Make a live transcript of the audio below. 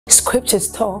Scriptures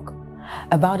talk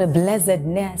about a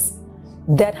blessedness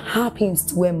that happens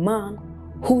to a man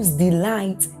whose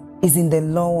delight is in the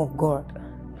law of God.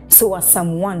 So as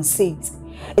Psalm 1 says,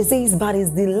 it says, but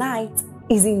his delight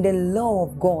is in the law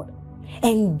of God,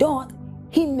 and doth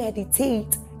he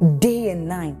meditate day and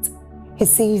night. He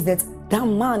says that that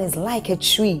man is like a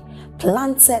tree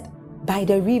planted by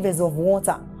the rivers of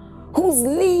water, whose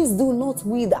leaves do not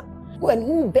wither, and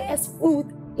who bears fruit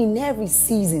in every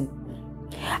season.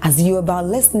 As you're about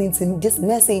listening to this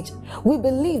message, we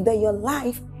believe that your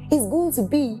life is going to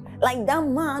be like that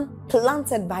man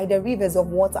planted by the rivers of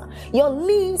water. Your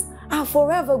leaves are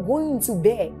forever going to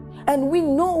bear. And we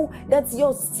know that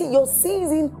your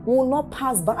season will not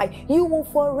pass by. You will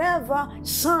forever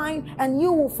shine and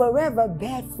you will forever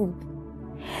bear fruit.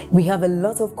 We have a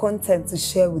lot of content to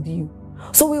share with you.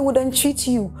 So we would entreat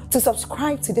you to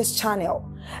subscribe to this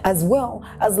channel, as well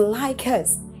as like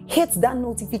us. Hit that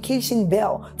notification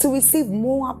bell to receive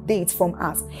more updates from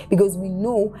us, because we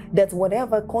know that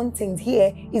whatever content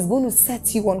here is going to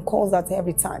set you on course at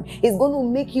every time. It's going to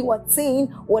make you attain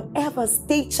whatever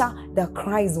stature that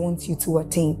Christ wants you to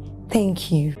attain. Thank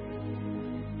you.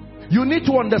 You need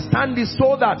to understand this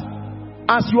so that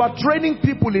as you are training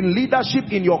people in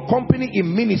leadership in your company,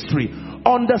 in ministry,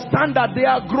 understand that they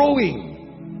are growing.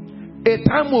 A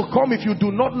time will come, if you do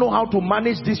not know how to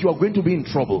manage this, you are going to be in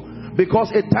trouble.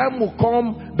 Because a time will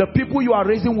come, the people you are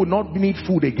raising will not need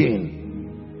food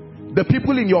again. The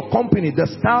people in your company, the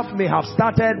staff may have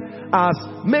started as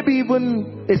maybe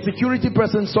even a security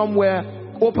person somewhere,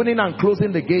 opening and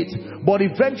closing the gate. But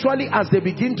eventually, as they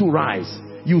begin to rise,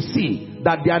 you see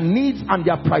that their needs and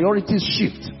their priorities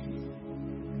shift.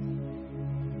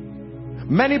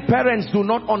 Many parents do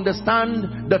not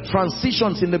understand the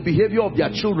transitions in the behavior of their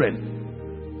children.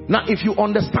 Now, if you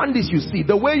understand this, you see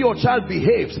the way your child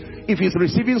behaves if he's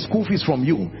receiving school fees from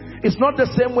you, it's not the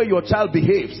same way your child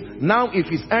behaves now if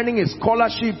he's earning a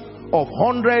scholarship of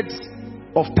hundreds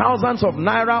of thousands of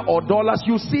naira or dollars.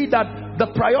 You see that the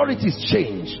priorities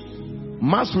change.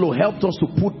 Maslow helped us to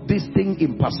put this thing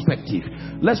in perspective.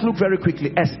 Let's look very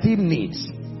quickly. Esteem needs.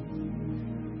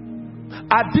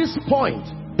 At this point,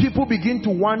 people begin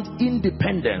to want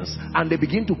independence and they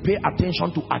begin to pay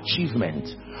attention to achievement.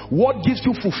 What gives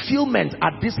you fulfillment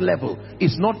at this level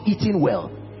is not eating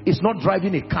well, it's not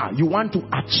driving a car. You want to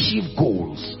achieve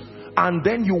goals, and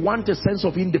then you want a sense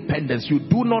of independence. You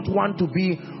do not want to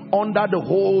be under the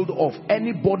hold of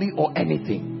anybody or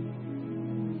anything.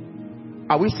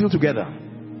 Are we still together?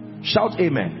 Shout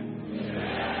amen.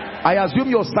 Amen. I assume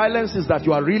your silence is that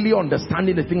you are really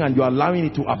understanding the thing and you are allowing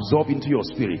it to absorb into your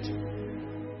spirit.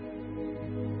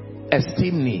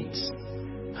 Esteem needs.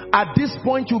 At this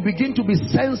point, you begin to be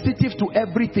sensitive to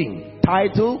everything.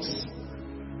 Titles,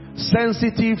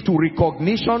 sensitive to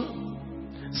recognition,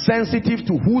 sensitive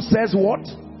to who says what.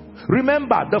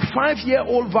 Remember, the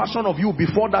 5-year-old version of you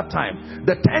before that time,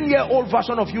 the 10-year-old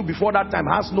version of you before that time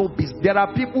has no business. There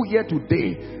are people here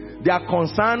today, their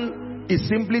concern is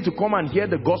simply to come and hear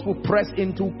the gospel, press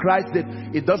into Christ.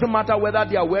 It doesn't matter whether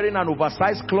they are wearing an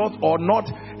oversized cloth or not.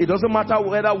 It doesn't matter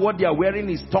whether what they are wearing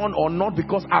is torn or not,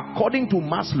 because according to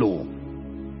Maslow,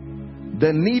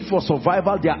 the need for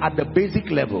survival, they are at the basic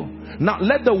level. Now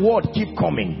let the word keep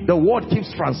coming. The word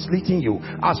keeps translating you.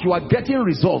 As you are getting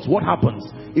results, what happens?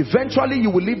 Eventually you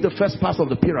will leave the first pass of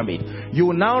the pyramid. You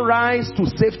will now rise to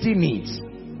safety needs.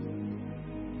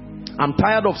 I'm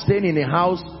tired of staying in a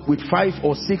house with 5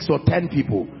 or 6 or 10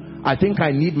 people. I think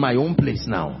I need my own place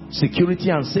now.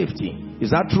 Security and safety. Is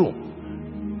that true?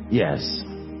 Yes.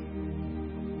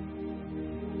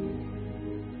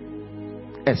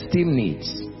 Esteem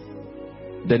needs.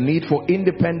 The need for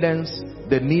independence,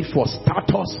 the need for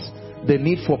status, the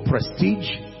need for prestige.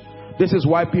 This is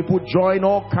why people join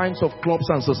all kinds of clubs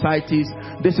and societies.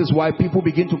 This is why people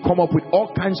begin to come up with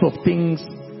all kinds of things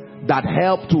that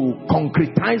help to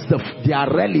concretize their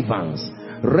relevance.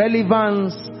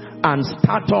 Relevance and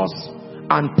status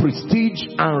and prestige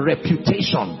and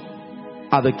reputation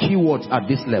are the key words at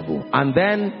this level. And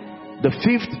then the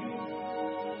 5th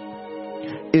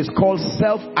is called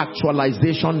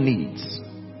self-actualization needs.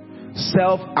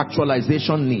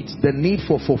 Self-actualization needs. The need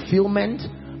for fulfillment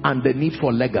and the need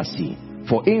for legacy.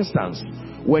 For instance,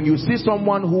 when you see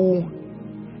someone who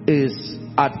is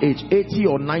at age 80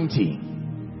 or 90,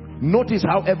 notice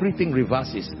how everything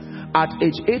reverses. At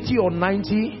age 80 or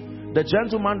 90, the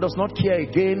gentleman does not care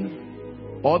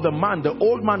again, or the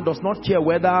old man does not care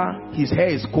whether his hair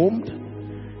is combed.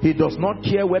 He does not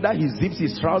care whether he zips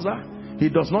his trouser. He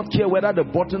does not care whether the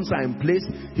buttons are in place.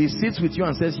 He sits with you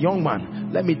and says, young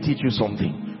man, let me teach you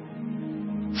something.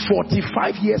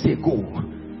 45 years ago,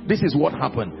 This is what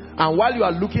happened. And while you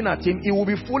are looking at him, it will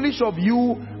be foolish of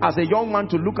you as a young man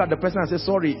to look at the person and say,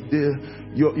 sorry,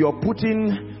 you're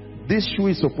putting, this shoe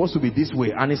is supposed to be this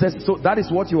way. And he says, so that is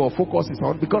what your focus is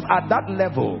on. Because at that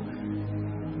level,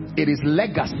 it is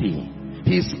legacy.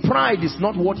 His pride is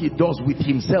not what he does with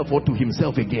himself or to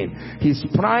himself again. His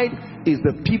pride is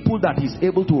the people that he's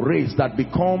able to raise that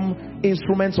become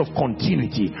instruments of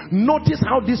continuity. Notice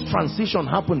how this transition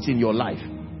happens in your life.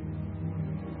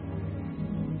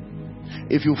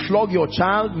 If you flog your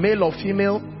child, male or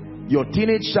female, your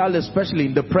teenage child especially,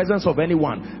 in the presence of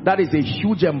anyone, that is a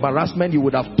huge embarrassment. You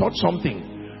would have taught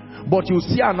something. But you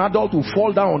see an adult who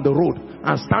fall down on the road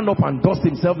and stand up and dust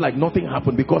himself like nothing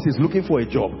happened because he's looking for a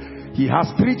job. He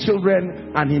has 3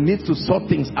 children and he needs to sort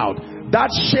things out.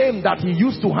 That shame that he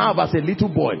used to have as a little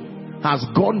boy has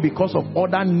gone because of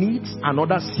other needs and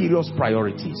other serious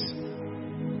priorities.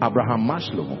 Abraham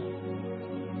Maslow.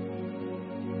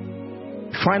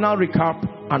 Final recap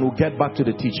and we'll get back to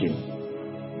the teaching.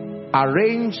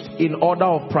 Arranged in order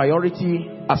of priority,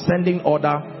 ascending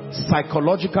order,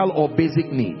 psychological or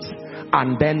basic needs,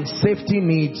 and then safety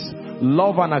needs,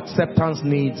 love and acceptance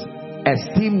needs,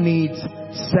 esteem needs,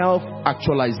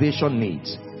 self-actualization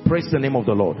needs. Praise the name of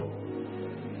the Lord.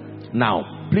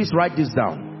 Now, please write this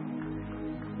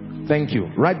down. Thank you.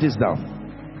 Write this down.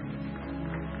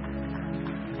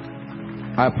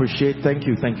 I appreciate. Thank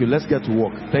you. Thank you. Let's get to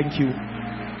work. Thank you.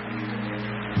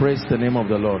 Praise the name of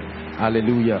the Lord.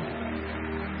 Hallelujah.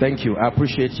 Thank you. I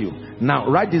appreciate you. Now,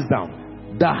 write this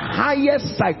down. The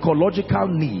highest psychological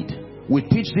need, we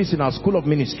teach this in our school of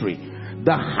ministry.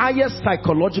 The highest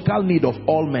psychological need of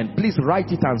all men. Please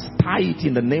write it and tie it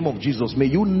in the name of Jesus. May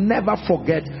you never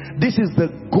forget. This is the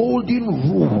golden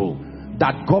rule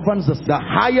that governs us. The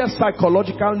highest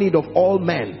psychological need of all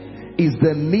men is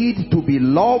the need to be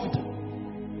loved,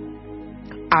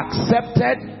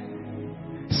 accepted,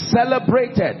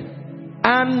 celebrated,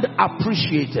 and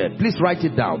appreciated. Please write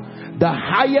it down. The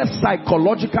highest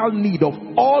psychological need of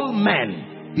all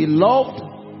men, beloved,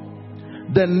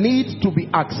 the need to be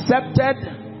accepted,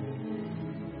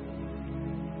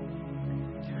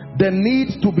 the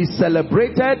need to be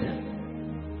celebrated,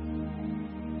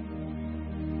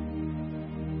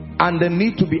 and the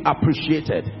need to be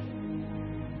appreciated.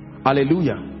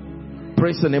 Hallelujah.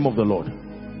 Praise the name of the Lord.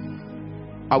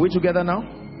 Are we together now?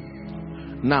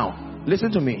 Now,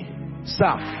 listen to me.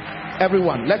 Sir,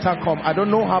 everyone, let her come. I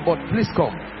don't know her, but please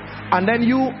come. And then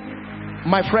you,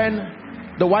 my friend,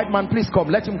 the white man, please come.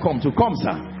 Let him come too. Come,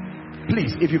 sir.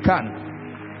 Please, if you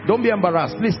can. Don't be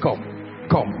embarrassed. Please come.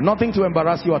 Come. Nothing to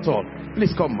embarrass you at all.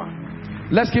 Please come, man.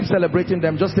 Let's keep celebrating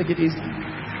them. Just take it easy.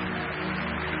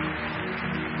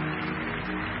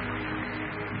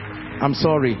 I'm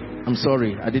sorry. I'm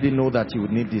sorry. I didn't know that you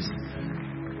would need this.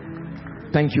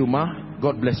 Thank you, ma.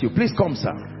 God bless you. Please come,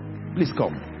 sir. Please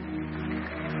come.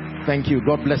 Thank you.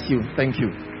 God bless you. Thank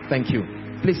you. Thank you.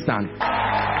 Please stand.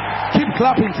 Keep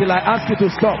clapping till I ask you to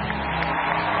stop.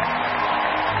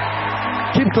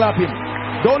 Keep clapping.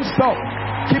 Don't stop.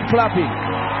 Keep clapping.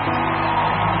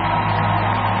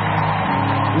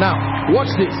 Now,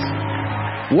 watch this.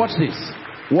 Watch this.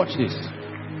 Watch this.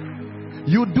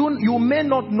 You may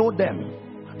not know them,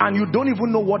 and you don't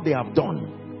even know what they have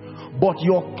done, but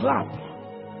your clap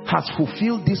has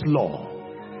fulfilled this law.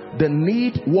 The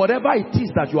need, whatever it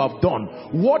is that you have done,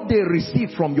 what they receive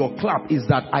from your clap is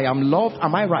that I am loved.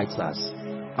 Am I right, sirs?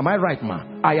 Am I right, ma?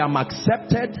 I am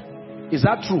accepted. Is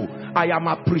that true? I am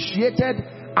appreciated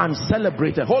and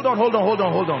celebrated. Hold on.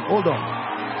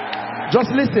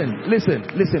 Just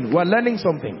listen. We're learning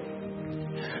something.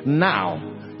 Now,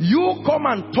 you come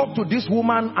and talk to this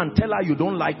woman and tell her you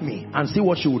don't like me and see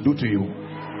what she will do to you.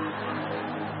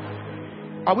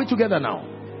 Are we together now?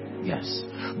 Yes.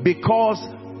 Because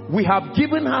we have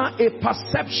given her a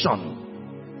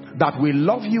perception that we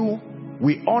love you,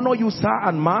 we honor you, sir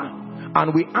and ma,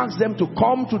 and we ask them to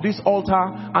come to this altar,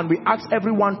 and we ask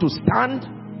everyone to stand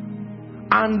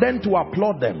and then to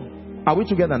applaud them. Are we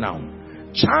together now?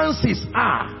 Chances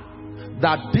are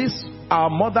that this our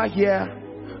mother here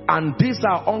and this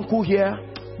our uncle here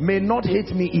may not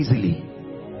hate me easily.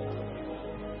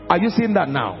 Are you seeing that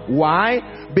now? Why?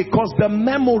 Because the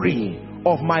memory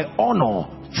of my honor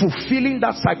fulfilling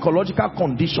that psychological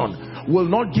condition will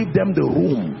not give them the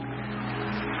room.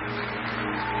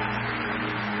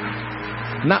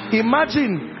 Now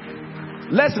imagine,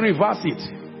 let's reverse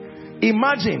it.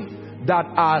 Imagine that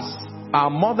as our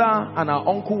mother and our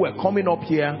uncle were coming up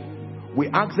here, we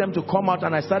asked them to come out,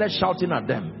 and I started shouting at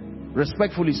them,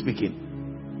 respectfully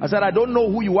speaking. I said, I don't know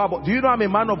who you are, but do you know I'm a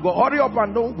man of God? Hurry up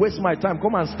and don't waste my time.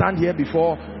 Come and stand here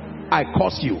before I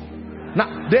curse you.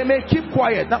 Now, they may keep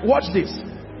quiet. Now, watch this.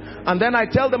 And then I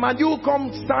tell the man, you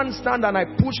come, stand, and I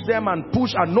push them and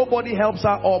push, and nobody helps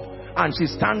her up, and she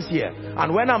stands here.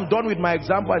 And when I'm done with my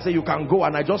example, I say, you can go,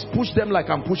 and I just push them like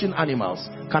I'm pushing animals.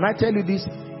 Can I tell you this?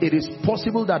 It is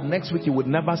possible that next week you would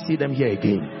never see them here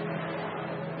again.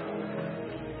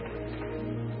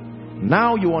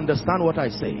 Now you understand what I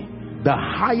say. The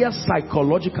highest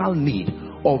psychological need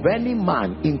of any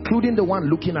man, including the one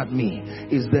looking at me,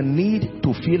 is the need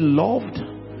to feel loved,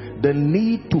 the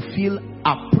need to feel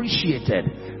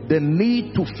appreciated, the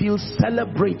need to feel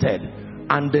celebrated,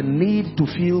 and the need to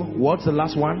feel, what's the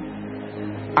last one?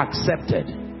 Accepted.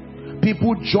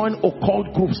 People join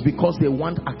occult groups because they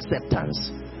want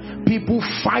acceptance. People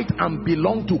fight and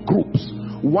belong to groups.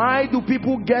 Why do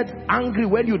people get angry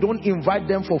when you don't invite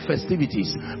them for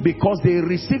festivities? Because they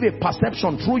receive a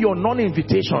perception through your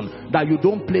non-invitation that you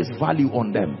don't place value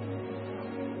on them.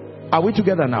 Are we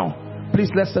together now?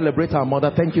 Please, let's celebrate our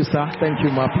mother. Thank you, sir. Thank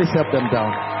you, ma. Please help them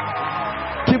down.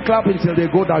 Keep clapping till they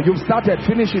go down. You've started.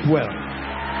 Finish it well.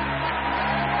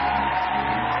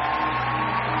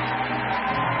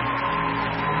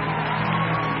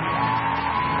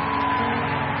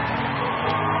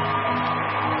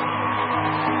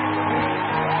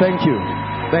 Thank you.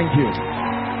 Thank you.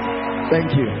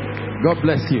 Thank you. God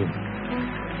bless you.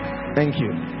 Thank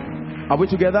you. Are we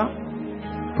together?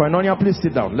 Koinonia, please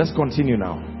sit down. Let's continue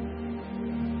now.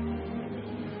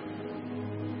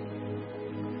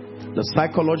 The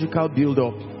psychological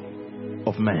build-up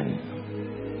of man.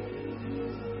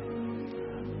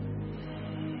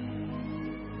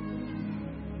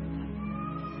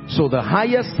 So the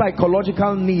highest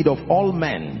psychological need of all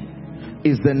men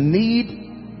is the need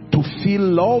to feel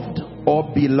loved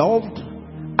or beloved,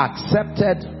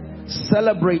 accepted,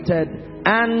 celebrated,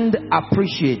 and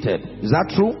appreciated. Is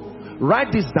that true?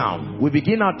 Write this down. We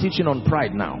begin our teaching on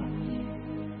pride now.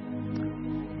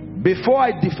 Before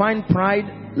I define pride,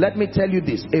 let me tell you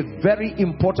this, a very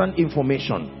important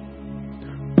information.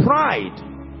 Pride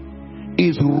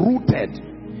is rooted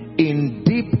in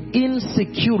deep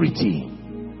insecurity,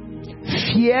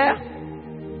 fear,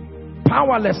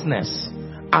 powerlessness,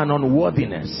 and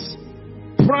unworthiness.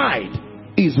 Pride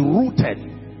is rooted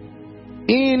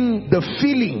in the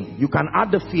feeling. You can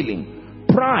add the feeling.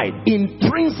 Pride,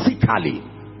 intrinsically,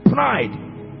 pride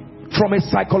from a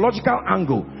psychological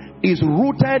angle is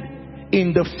rooted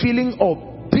in the feeling of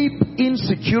deep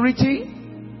insecurity,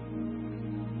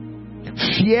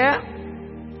 fear,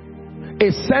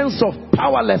 a sense of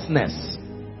powerlessness,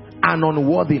 and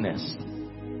unworthiness.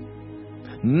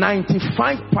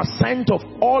 95% of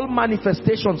all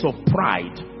manifestations of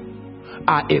pride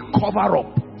are a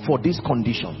cover-up for these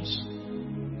conditions.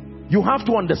 You have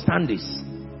to understand this.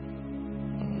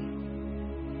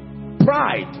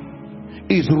 Pride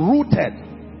is rooted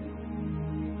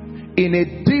in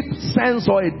a deep sense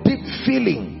or a deep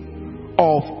feeling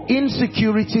of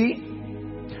insecurity,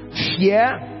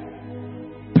 fear,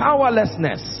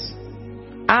 powerlessness,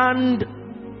 and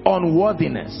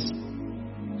unworthiness.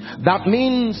 That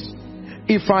means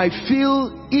if I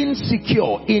feel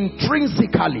insecure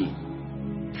intrinsically,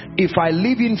 if I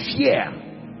live in fear,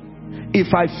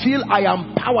 if I feel I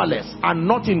am powerless and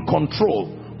not in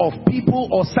control of people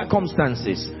or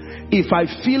circumstances, if I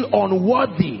feel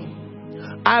unworthy,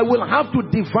 I will have to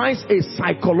devise a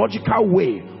psychological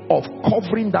way of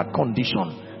covering that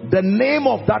condition. The name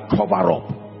of that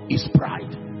cover-up is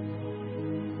pride.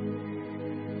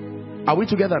 Are we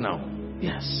together now?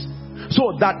 Yes.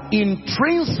 So that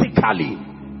intrinsically,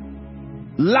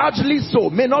 largely so,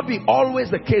 may not be always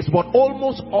the case, but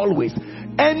almost always,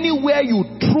 anywhere you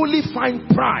truly find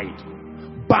pride,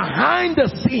 behind the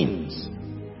scenes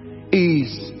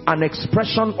is an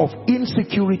expression of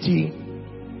insecurity,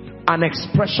 an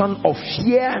expression of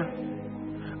fear,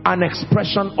 an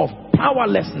expression of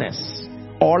powerlessness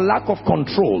or lack of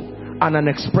control, and an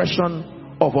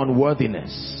expression of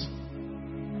unworthiness.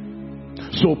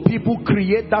 So people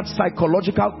create that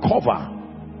psychological cover.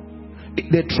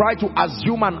 They try to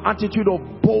assume an attitude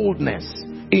of boldness,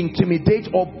 intimidate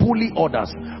or bully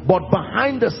others. But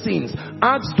behind the scenes,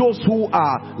 ask those who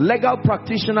are legal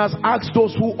practitioners, ask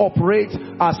those who operate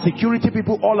as security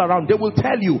people all around. They will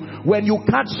tell you, when you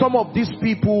catch some of these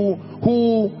people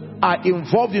who are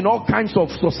involved in all kinds of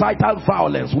societal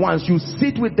violence, once you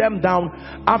sit with them down,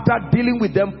 after dealing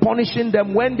with them, punishing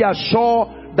them, when they are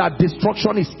sure that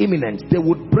destruction is imminent, they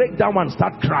would break down and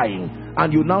start crying.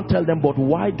 And you now tell them, but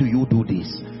why do you do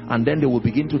this? And then they will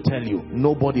begin to tell you,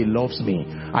 nobody loves me.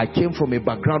 I came from a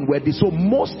background where this. So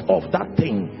most of that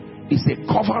thing is a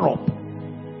cover-up,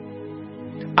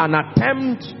 an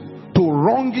attempt to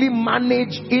wrongly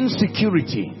manage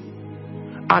insecurity,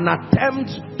 an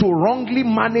attempt to wrongly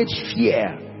manage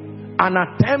fear, an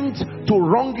attempt to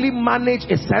wrongly manage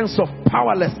a sense of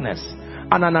powerlessness,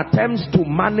 and an attempt to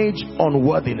manage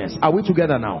unworthiness. Are we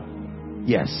together now?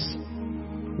 Yes.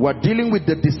 We're dealing with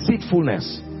the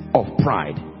deceitfulness of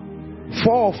pride.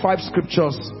 4 or 5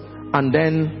 scriptures, and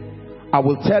then I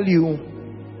will tell you,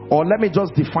 or let me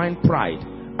just define pride,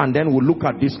 and then we'll look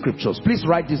at these scriptures. Please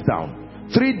write this down.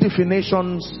 3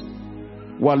 definitions.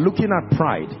 We're looking at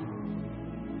pride.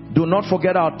 Do not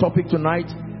forget our topic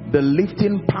tonight, the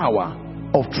lifting power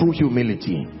of true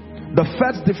humility. The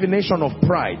first definition of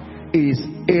pride is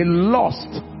a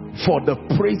lust for the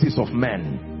praises of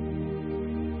men.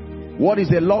 What is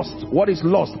a lust? What is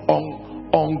lust?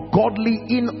 Ungodly,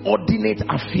 inordinate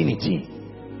affinity.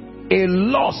 A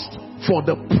lust for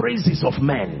the praises of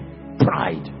men.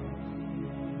 Pride.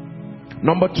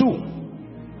 Number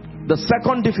 2, the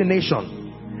second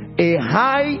definition, a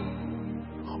high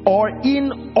or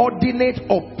inordinate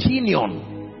opinion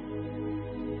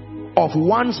of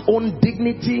one's own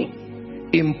dignity,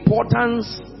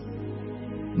 importance,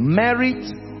 merit,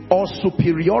 or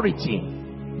superiority.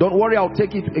 Don't worry, I'll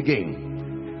take it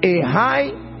again. A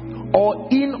high or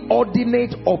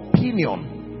inordinate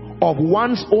opinion of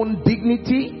one's own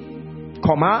dignity,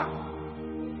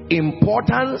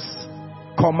 importance,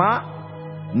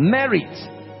 merit,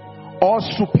 or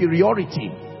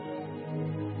superiority,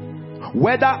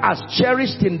 whether as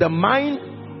cherished in the mind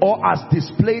or as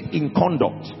displayed in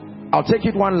conduct. I'll take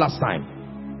it one last time.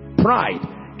 Pride,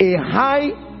 a high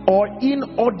or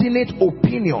inordinate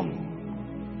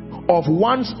opinion of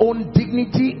one's own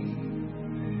dignity,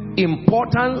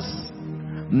 importance,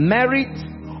 merit,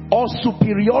 or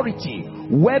superiority,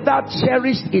 whether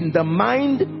cherished in the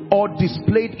mind or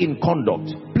displayed in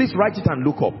conduct. Please write it and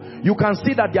look up. You can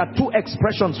see that there are 2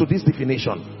 expressions to this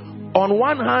definition. On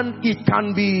one hand, it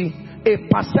can be a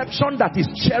perception that is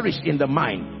cherished in the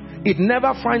mind. It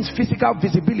never finds physical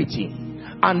visibility.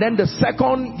 And then the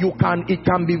second, it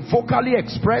can be vocally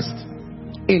expressed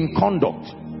in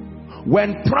conduct.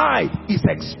 When pride is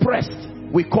expressed,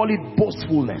 we call it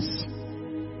boastfulness.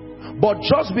 But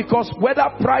just because whether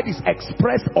pride is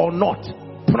expressed or not,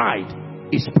 pride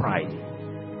is pride.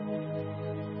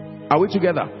 Are we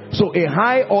together? So a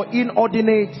high or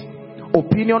inordinate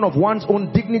opinion of one's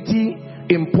own dignity,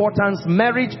 importance,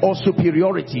 merit, or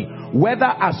superiority, whether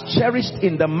as cherished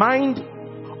in the mind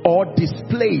or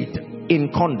displayed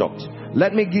in conduct.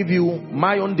 Let me give you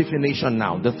my own definition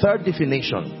now. The third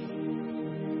definition.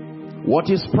 What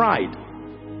is pride?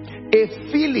 A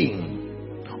feeling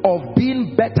of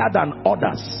being better than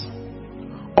others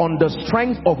on the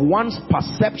strength of one's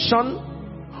perception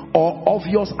or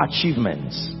obvious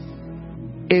achievements.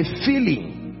 A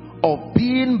feeling of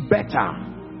being better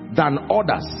than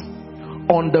others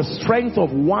on the strength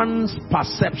of one's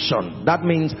perception. That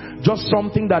means just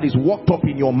something that is worked up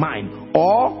in your mind,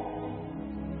 or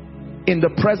in the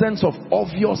presence of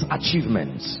obvious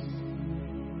achievements.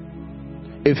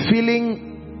 A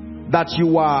feeling that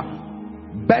you are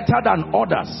better than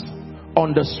others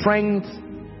on the strength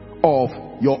of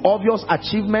your obvious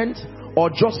achievement, or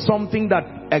just something that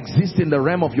exists in the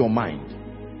realm of your mind.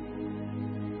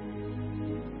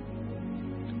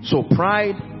 So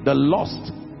pride, the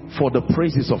lust for the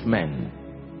praises of men.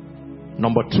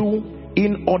 Number 2,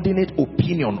 inordinate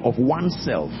opinion of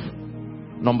oneself.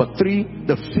 Number 3,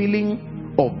 the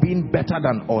feeling of being better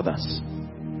than others.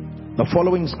 The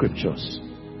following scriptures.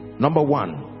 Number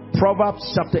 1,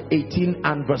 Proverbs chapter 18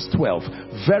 and verse 12.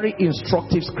 Very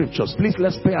instructive scriptures. Please,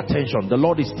 let's pay attention. The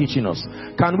Lord is teaching us.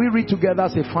 Can we read together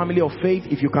as a family of faith?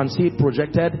 If you can see it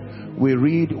projected, we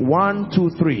read 1, 2,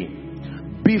 3.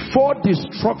 Before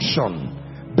destruction,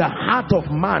 the heart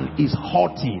of man is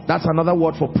haughty. That's another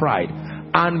word for pride.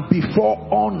 And before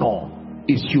honor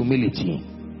is humility.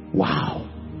 Wow.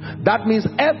 That means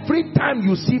every time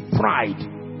you see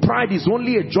pride, pride is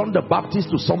only a John the Baptist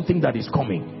to something that is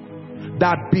coming.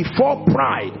 That before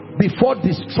pride, before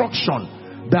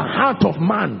destruction, the heart of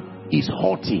man is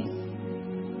haughty.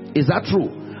 Is that true?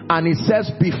 And it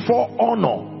says before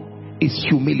honor is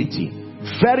humility.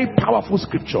 Very powerful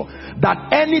scripture.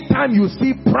 That anytime you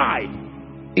see pride,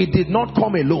 it did not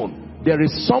come alone. There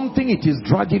is something it is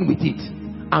dragging with it.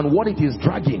 And what it is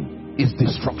dragging is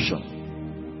destruction.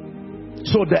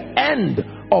 So the end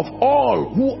of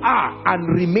all who are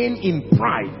and remain in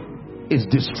pride is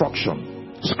destruction.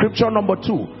 Scripture number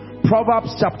 2,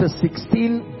 Proverbs chapter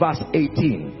 16 verse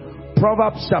 18.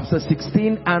 Proverbs chapter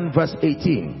 16 and verse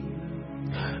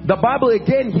 18. The Bible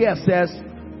again here says,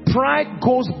 pride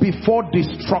goes before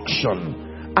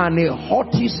destruction, and a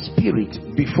haughty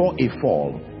spirit before a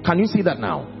fall. Can you see that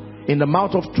now? In the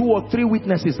mouth of 2 or 3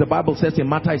 witnesses, the Bible says a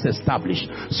matter is established.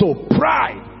 So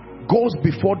pride goes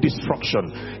before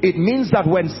destruction. It means that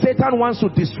when Satan wants to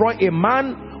destroy a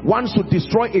man, wants to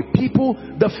destroy a people,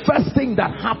 the first thing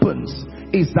that happens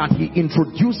is that he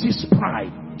introduces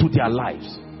pride to their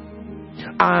lives.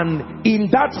 And in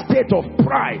that state of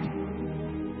pride,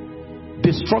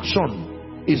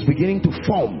 destruction is beginning to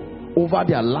form over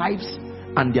their lives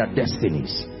and their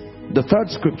destinies. The third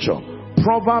scripture,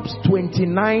 Proverbs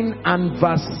 29 and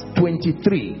verse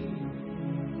 23.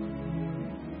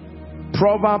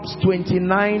 Proverbs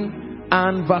 29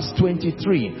 and verse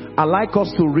 23. I'd like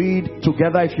us to read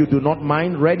together if you do not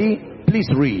mind. Ready? Please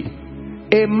read.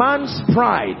 A man's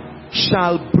pride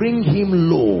shall bring him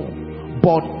low,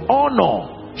 but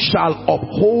honor shall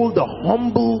uphold the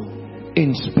humble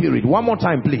in spirit. One more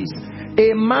time, please.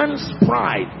 A man's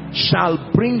pride shall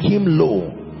bring him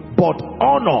low, but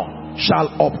honor shall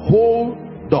uphold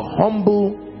the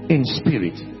humble in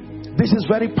spirit. This is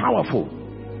very powerful.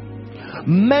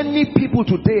 Many people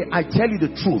today, I tell you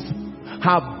the truth,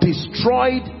 have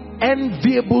destroyed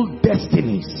enviable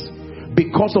destinies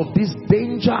because of this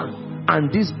danger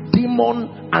and this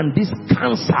demon and this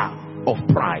cancer of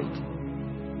pride.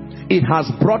 It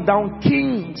has brought down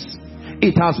kings,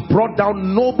 it has brought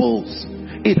down nobles,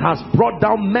 it has brought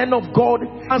down men of God.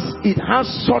 It has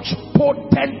such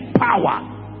potent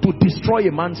power to destroy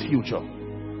a man's future.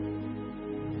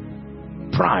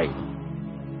 Pride.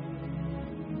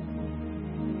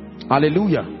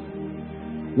 Hallelujah.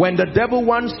 When the devil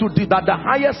wants to do that, the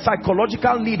highest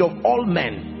psychological need of all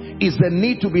men is the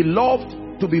need to be loved,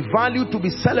 to be valued, to be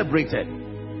celebrated.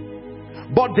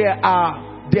 But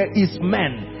there is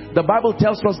men. The Bible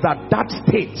tells us that that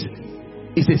state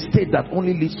is a state that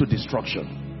only leads to destruction.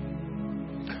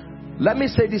 Let me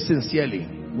say this sincerely.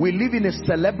 We live in a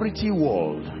celebrity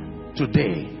world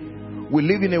today. We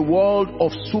live in a world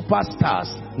of superstars.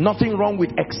 Nothing wrong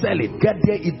with excelling. Get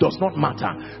there, it does not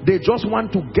matter. They just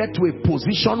want to get to a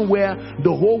position where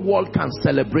the whole world can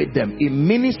celebrate them. In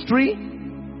ministry,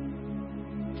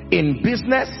 in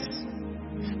business,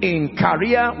 in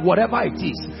career, whatever it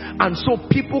is. And so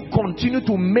people continue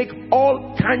to make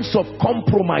all kinds of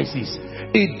compromises.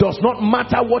 It does not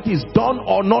matter what is done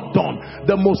or not done.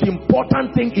 The most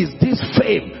important thing is this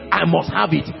fame. I must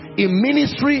have it. In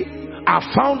ministry, I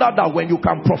found out that when you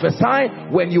can prophesy,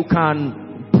 when you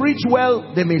can preach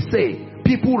well, they may say,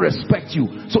 people respect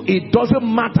you. So it doesn't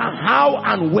matter how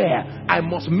and where, I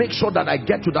must make sure that I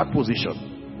get to that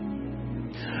position.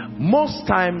 Most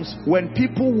times when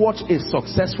people watch a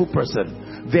successful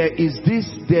person, there is this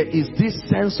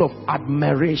sense of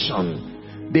admiration.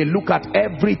 They look at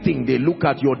everything. They look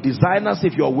at your designers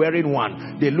if you're wearing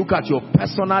one. They look at your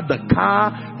persona, the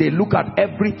car. They look at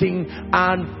everything.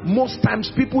 And most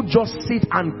times people just sit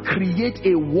and create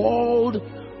a world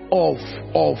of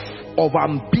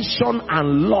ambition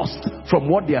and lust from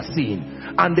what they are seeing.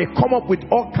 And they come up with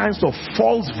all kinds of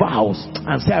false vows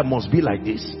and say, I must be like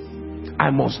this. I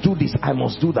must do this. I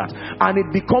must do that. And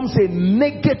it becomes a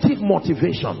negative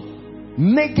motivation.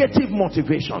 Negative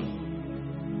motivation.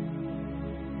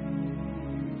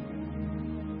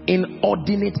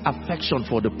 Inordinate affection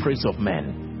for the praise of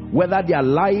men. Whether they are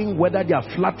lying, whether they are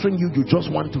flattering you, you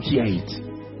just want to hear it.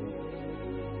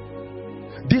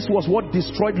 This was what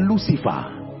destroyed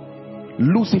Lucifer.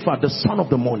 Lucifer, the son of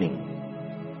the morning.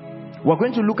 We're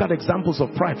going to look at examples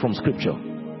of pride from scripture.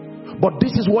 But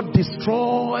this is what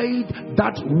destroyed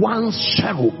that one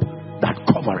cherub that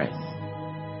covereth.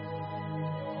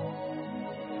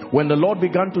 When the Lord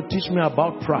began to teach me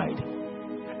about pride,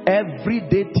 every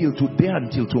day till today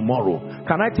until tomorrow,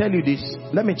 can I tell you this?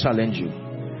 Let me challenge you.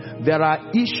 There are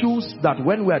issues that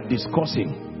when we are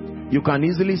discussing, you can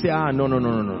easily say, no.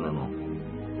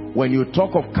 When you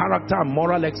talk of character and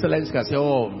moral excellence, you can say,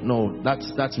 oh no,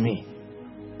 that's me.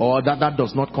 Or that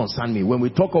does not concern me. When we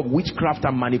talk of witchcraft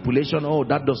and manipulation, oh,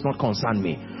 that does not concern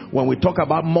me. When we talk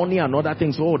about money and other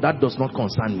things, oh, that does not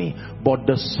concern me. But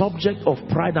the subject of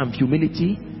pride and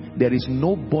humility, there is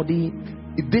nobody.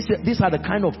 These are the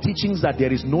kind of teachings that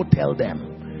there is no tell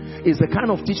them. It's the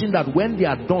kind of teaching that when they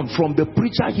are done, from the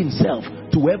preacher himself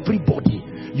to everybody,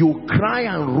 you cry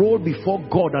and roll before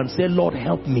God and say, Lord,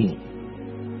 help me.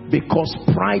 Because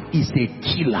pride is a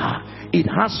killer. It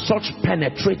has such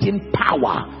penetrating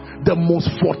power. The most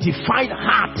fortified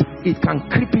heart, it can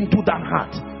creep into that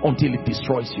heart until it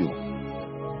destroys you.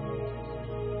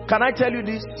 Can I tell you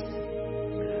this?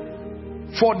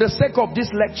 For the sake of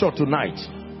this lecture tonight,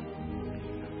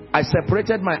 I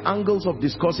separated my angles of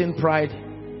discussing pride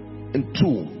in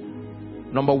two.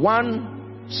 Number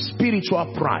one,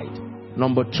 spiritual pride.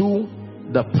 Number two,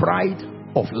 the pride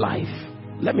of life.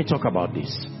 Let me talk about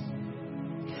this.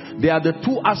 There are the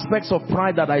two aspects of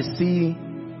pride that I see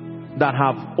that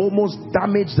have almost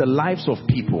damaged the lives of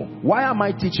people. Why am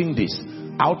I teaching this?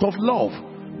 Out of love.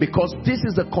 Because this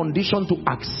is the condition to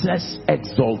access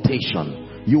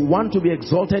exaltation. You want to be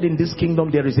exalted in this kingdom,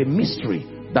 there is a mystery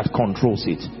that controls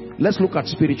it. Let's look at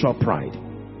spiritual pride.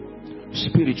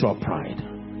 Spiritual pride.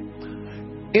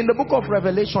 In the book of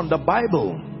Revelation, the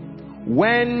Bible,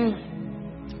 when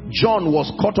John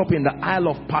was caught up in the Isle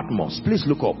of Patmos, please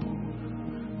look up.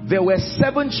 There were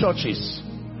 7 churches.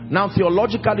 Now,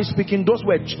 theologically speaking,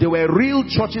 they were real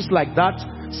churches like that,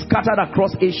 scattered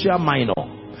across Asia Minor.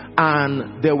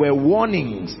 And there were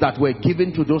warnings that were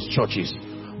given to those churches.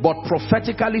 But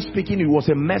prophetically speaking, it was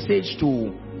a message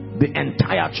to the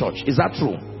entire church. Is that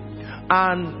true?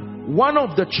 And one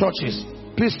of the churches,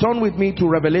 please turn with me to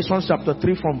Revelation chapter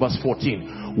 3 from verse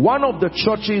 14. One of the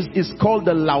churches is called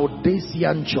the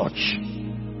Laodicean church.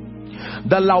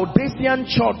 The Laodicean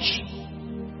church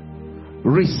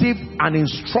received an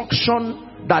instruction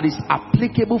that is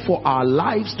applicable for our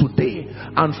lives today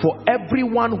and for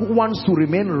everyone who wants to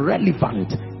remain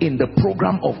relevant in the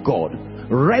program of God,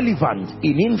 relevant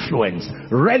in influence,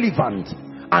 relevant,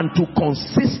 and to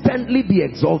consistently be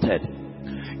exalted.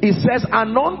 It says,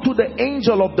 and unto the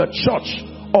angel of the church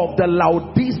of the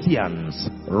Laodiceans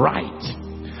write,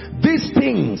 these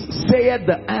things saith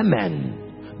the Amen,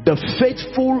 the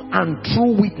faithful and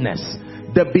true witness,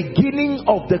 the beginning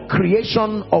of the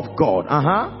creation of God.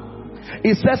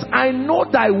 It says, I know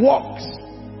thy works.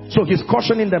 So he's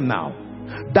cautioning them now,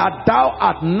 that thou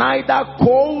art neither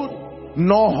cold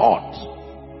nor hot.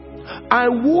 I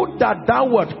would that thou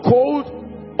wert cold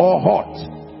or hot.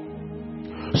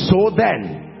 So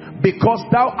then, because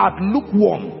thou art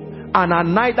lukewarm and art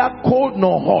neither cold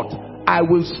nor hot, I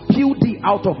will spew thee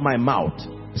out of my mouth.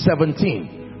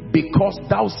 17. Because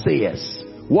thou sayest,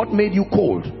 what made you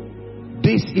cold?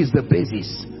 This is the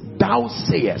basis. Thou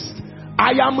sayest,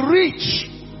 I am rich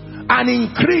and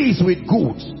increase with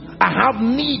goods. I have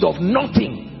need of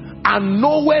nothing, and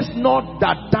knowest not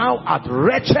that thou art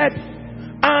wretched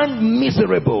and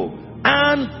miserable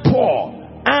and poor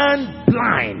and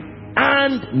blind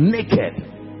and naked.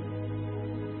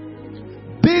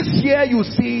 This here, you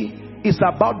see, is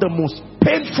about the most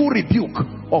painful rebuke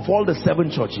of all the 7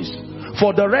 churches.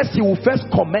 For the rest, he will first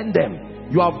commend them.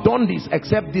 You have done this,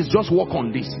 except this, just work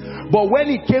on this. But when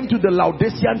it came to the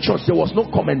Laodicean church, there was no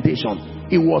commendation.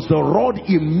 It was the rod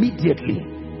immediately.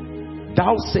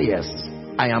 Thou sayest,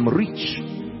 I am rich,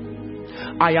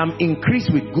 I am increased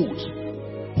with goods.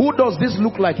 Who does this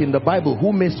look like in the Bible?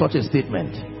 Who made such a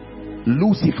statement?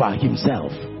 Lucifer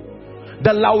himself.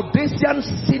 The Laodicean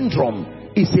syndrome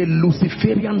is a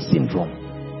Luciferian syndrome.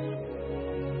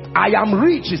 I am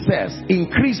rich, he says,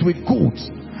 increased with goods,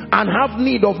 and have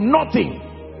need of nothing,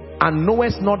 and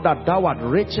knowest not that thou art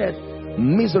wretched,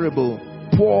 miserable,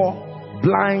 poor,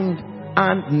 blind,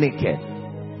 and naked.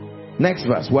 Next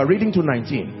verse, we're reading to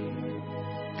 19.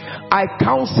 I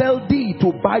counsel thee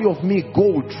to buy of me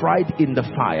gold tried in the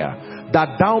fire,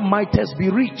 that thou mightest be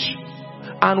rich,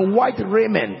 and white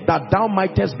raiment, that thou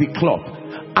mightest be clothed,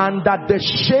 and that the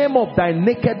shame of thy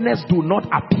nakedness do not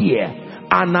appear,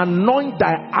 and anoint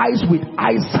thy eyes with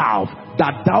eye salve,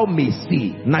 that thou may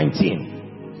see.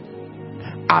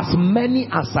 19. As many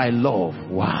as I love.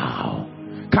 Wow.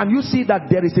 Can you see that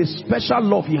there is a special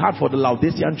love he had for the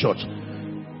Laodicean church?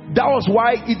 That was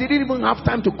why he didn't even have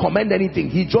time to commend anything.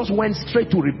 He just went straight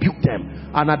to rebuke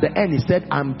them. And at the end he said,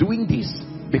 I'm doing this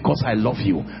because I love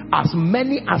you. As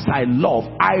many as I love,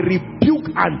 I rebuke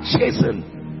and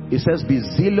chasten. He says, be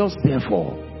zealous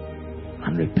therefore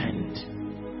and repent.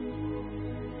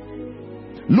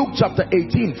 Luke chapter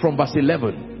 18 from verse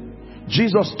 11.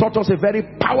 Jesus taught us a very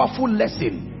powerful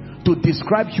lesson to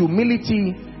describe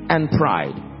humility and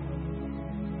pride.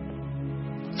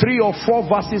 3 or 4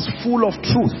 verses full of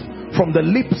truth from the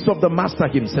lips of the master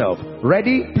himself.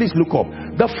 Ready? Please look up.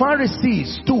 The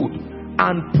Pharisees stood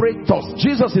and prayed thus.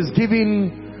 Jesus is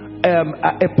giving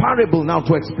a parable now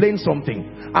to explain something,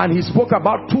 and he spoke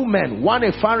about 2 men, one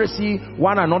a Pharisee,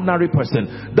 one an ordinary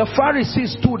person. The Pharisee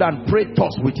stood and prayed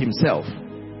thus with himself.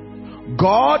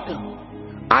 God,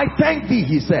 I thank thee,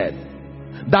 he said,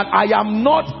 that I am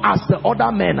not as the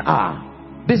other men are.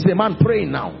 This is a man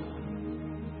praying now.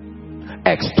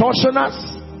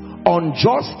 Extortioners,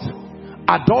 unjust,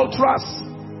 adulterers,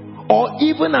 or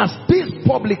even as this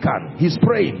publican. He's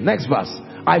praying. Next verse.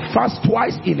 I fast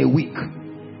twice in a week.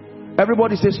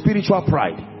 Everybody say spiritual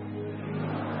pride.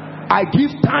 I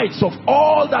give tithes of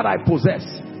all that I possess.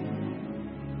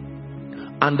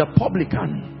 And the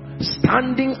publican,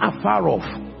 standing afar off,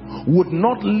 would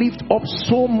not lift up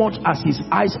so much as his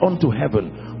eyes unto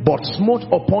heaven, but smote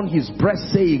upon his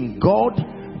breast, saying, God,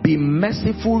 be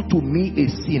merciful to me, a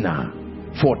sinner.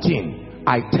 14.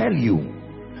 I tell you,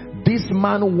 this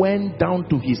man went down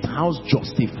to his house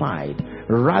justified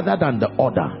rather than the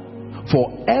other.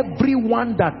 For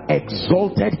everyone that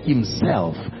exalted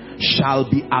himself shall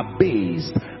be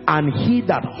abased, and he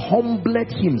that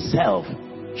humbleth himself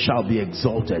shall be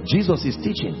exalted. Jesus is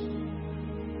teaching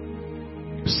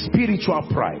spiritual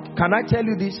pride. Can I tell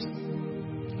you this?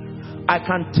 I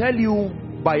can tell you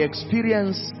by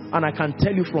experience, and I can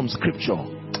tell you from scripture.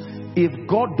 If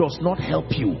God does not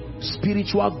help you,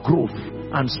 spiritual growth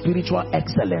and spiritual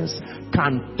excellence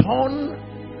can turn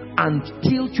and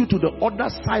tilt you to the other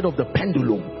side of the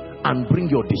pendulum and bring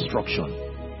your destruction.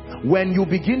 When you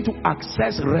begin to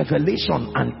access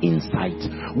revelation and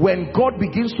insight, when God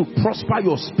begins to prosper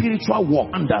your spiritual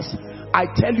walk, I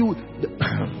tell you,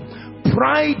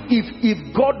 pride,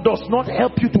 if God does not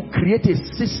help you to create a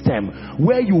system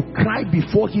where you cry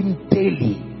before him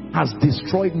daily, has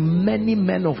destroyed many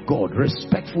men of God,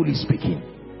 respectfully speaking.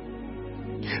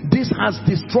 This has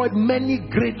destroyed many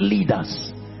great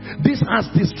leaders. This has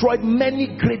destroyed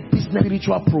many great business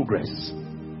spiritual progress.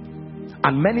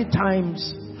 And many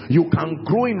times you can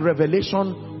grow in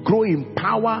revelation, grow in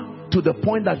power to the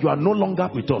point that you are no longer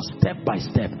with us step by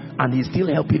step, and he's still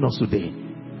helping us today.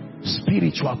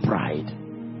 Spiritual pride.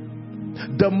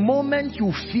 The moment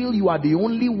you feel you are the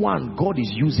only one God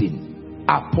is using,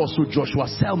 Apostle Joshua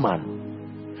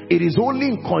Selman, it is only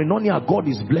in Koinonia God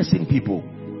is blessing people.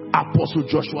 Apostle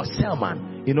Joshua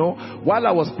Selman, you know, while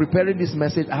I was preparing this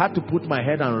message, I had to put my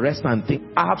head and rest and think.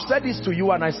 I have said this to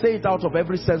you, and I say it out of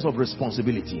every sense of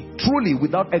responsibility, truly,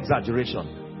 without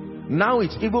exaggeration. Now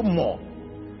it's even more.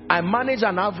 I manage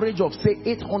an average of say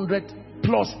 800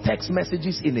 plus text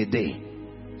messages in a day,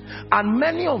 and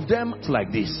many of them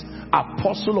like this: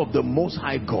 Apostle of the Most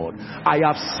High God, I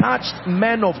have searched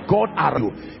men of God around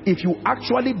you. If you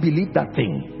actually believe that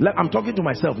thing, I'm talking to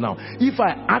myself now, if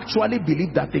I actually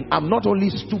believe that thing, I'm not only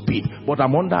stupid, but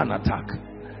I'm under an attack.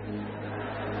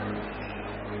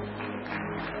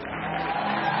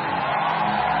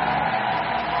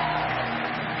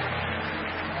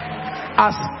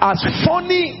 As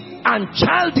funny and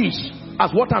childish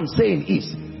as what I'm saying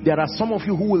is, there are some of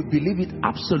you who will believe it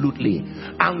absolutely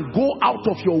and go out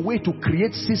of your way to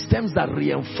create systems that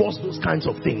reinforce those kinds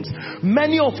of things.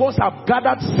 Many of us have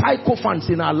gathered sycophants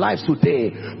in our lives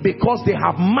today because they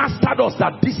have mastered us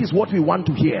that this is what we want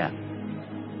to hear.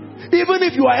 Even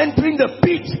if you are entering the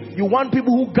pit, you want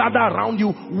people who gather around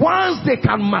you. Once they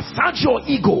can massage your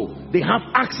ego, they have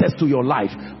access to your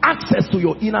life, access to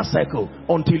your inner circle,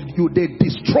 until they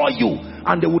destroy you,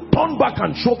 and they will turn back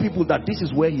and show people that this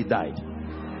is where he died.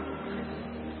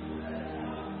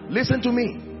 Listen to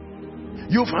me.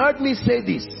 You've heard me say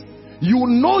this. You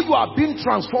know you are being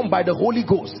transformed by the Holy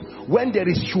Ghost when there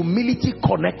is humility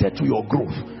connected to your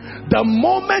growth. The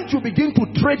moment you begin to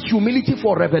trade humility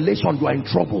for revelation, you are in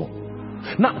trouble.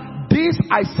 Now, this,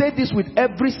 I say this with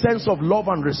every sense of love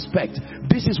and respect.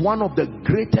 This is one of the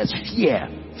greatest fear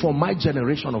for my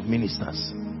generation of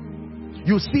ministers.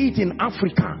 You see it in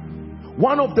Africa.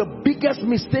 One of the biggest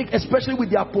mistakes, especially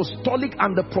with the apostolic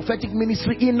and the prophetic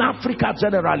ministry in Africa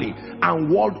generally and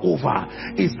world over,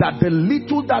 is that the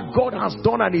little that God has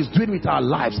done and is doing with our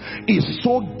lives is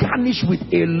so garnished with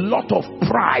a lot of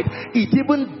pride. It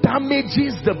even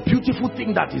damages the beautiful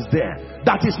thing that is there.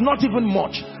 That is not even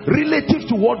much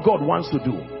relative to what God wants to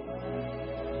do.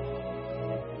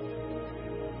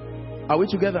 Are we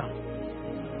together?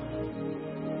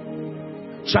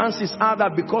 Chances are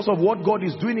that because of what God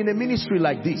is doing in a ministry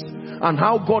like this and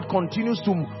how God continues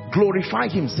to glorify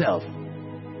himself,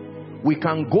 we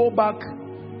can go back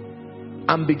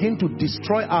and begin to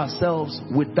destroy ourselves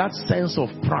with that sense of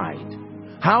pride.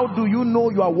 How do you know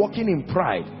you are walking in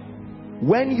pride?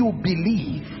 When you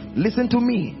believe, listen to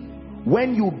me,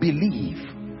 when you believe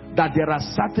that there are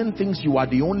certain things you are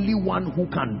the only one who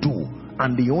can do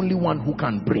and the only one who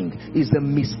can bring, is the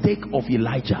mistake of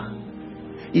Elijah.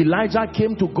 Elijah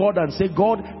came to God and said,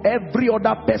 God, every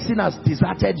other person has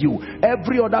deserted you.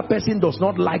 Every other person does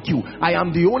not like you. I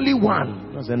am the only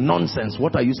one. That's a nonsense.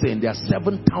 What are you saying? There are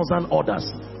 7,000 others.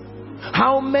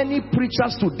 How many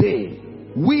preachers today,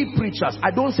 we preachers,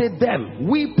 I don't say them,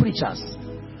 we preachers,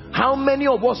 how many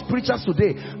of us preachers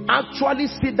today actually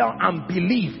sit down and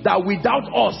believe that without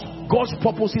us, God's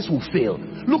purposes will fail?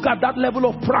 Look at that level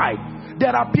of pride.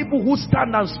 There are people who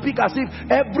stand and speak as if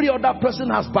every other person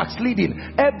has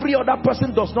backslidden. Every other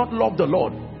person does not love the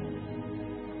Lord.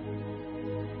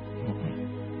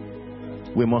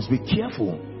 We must be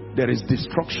careful. There is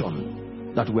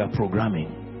destruction that we are programming.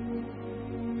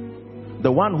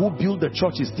 The one who built the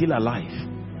church is still alive,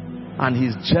 and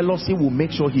his jealousy will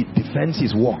make sure he defends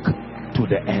his work to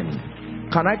the end.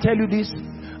 Can I tell you this?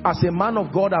 As a man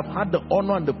of God, I've had the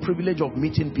honor and the privilege of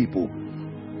meeting people.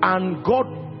 And God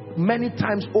many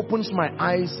times opens my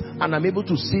eyes and I'm able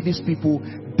to see these people.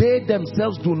 They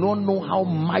themselves do not know how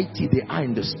mighty they are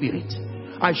in the spirit.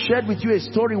 I shared with you a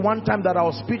story one time that I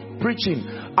was preaching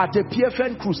at a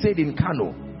PFN crusade in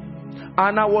Kano.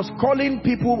 And I was calling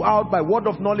people out by word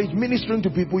of knowledge, ministering to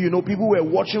people. You know, people were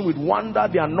watching with wonder,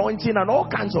 the anointing and all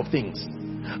kinds of things.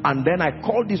 And then I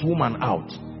called this woman out.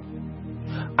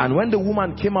 And when the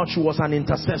woman came out, she was an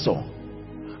intercessor.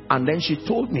 And then she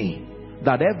told me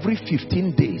that every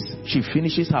 15 days, she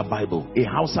finishes her Bible, a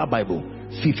Hausa Bible,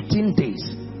 15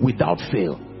 days without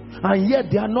fail. And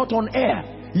yet they are not on air.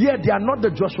 Yet they are not the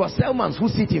Joshua Selmans who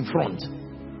sit in front.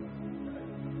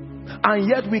 And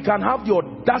yet we can have the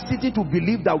audacity to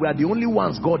believe that we are the only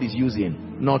ones God is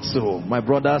using. Not so, my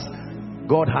brothers.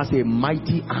 God has a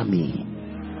mighty army.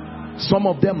 Some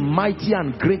of them mighty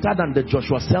and greater than the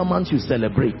Joshua Selmans you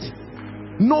celebrate.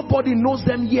 Nobody knows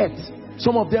them yet.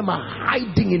 Some of them are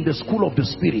hiding in the school of the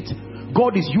spirit.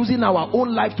 God is using our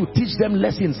own life to teach them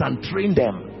lessons and train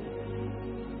them.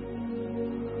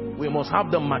 We must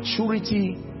have the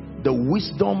maturity, the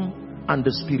wisdom and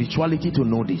the spirituality to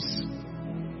know this.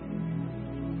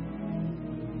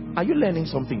 Are you learning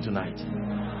something tonight?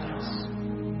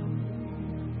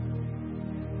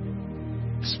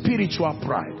 Yes. Spiritual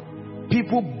pride.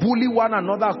 People bully one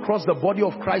another across the body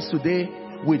of Christ today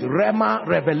with rhema,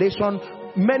 revelation.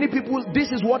 Many people,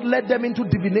 this is what led them into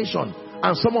divination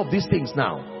and some of these things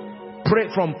now.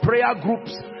 From prayer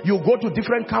groups, you go to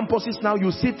different campuses now,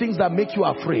 you see things that make you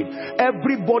afraid.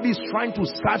 Everybody is trying to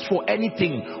search for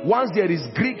anything. Once there is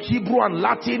Greek, Hebrew and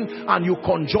Latin and you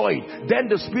conjure it, then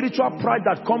the spiritual pride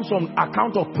that comes from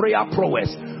account of prayer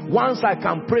prowess. Once I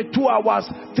can pray 2 hours,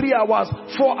 3 hours,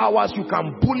 4 hours, you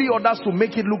can bully others to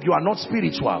make it look you are not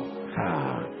spiritual.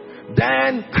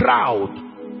 Then crowd.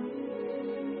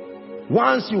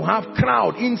 Once you have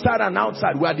crowd inside and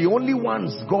outside, we are the only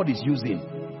ones God is using.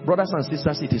 Brothers and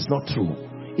sisters, it is not true.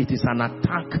 It is an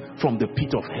attack from the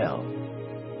pit of hell.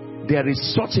 There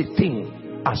is such a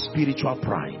thing as spiritual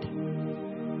pride.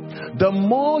 The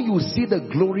more you see the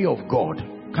glory of God,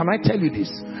 can I tell you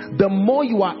this? The more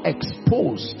you are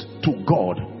exposed to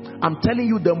God, I'm telling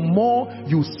you, the more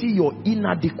you see your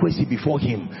inadequacy before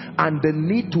Him and the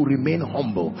need to remain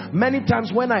humble. Many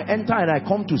times when I enter and I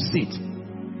come to sit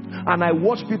and I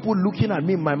watch people looking at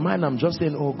me, in my mind I'm just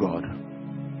saying, oh God.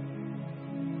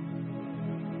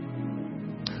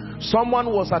 Someone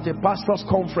was at a pastor's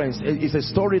conference. It's a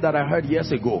story that I heard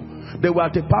years ago. They were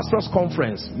at a pastor's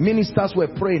conference. Ministers were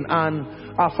praying and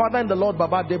our father in the Lord,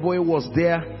 Baba Deboe, was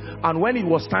there. And when it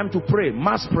was time to pray,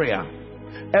 mass prayer,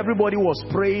 everybody was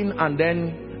praying, and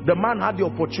then the man had the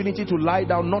opportunity to lie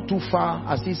down not too far,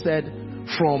 as he said,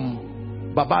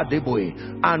 from Baba Deboe.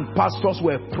 And pastors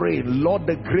were praying, Lord,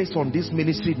 the grace on this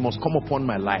ministry must come upon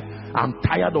my life. I'm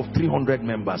tired of 300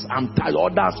 members. I'm tired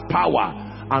of others' power.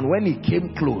 And when he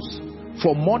came close,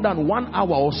 for more than 1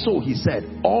 hour or so, he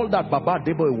said, all that Baba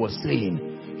Deboe was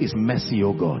saying is mercy,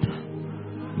 oh God.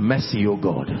 Mercy, oh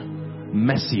God.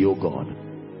 Mercy, oh God.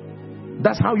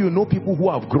 That's how you know people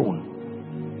who have grown.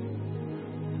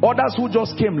 Others who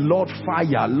just came, Lord,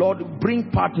 fire. Lord, bring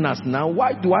partners now.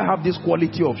 Why do I have this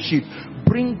quality of sheep?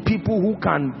 Bring people who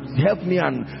can help me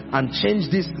and change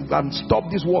this and stop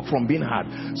this work from being hard.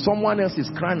 Someone else is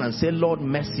crying and say, Lord,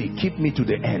 mercy, keep me to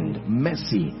the end.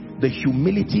 Mercy, the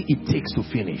humility it takes to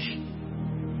finish.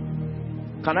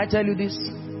 Can I tell you this?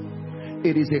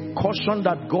 It is a caution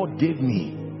that God gave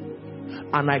me,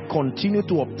 and I continue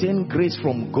to obtain grace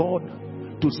from God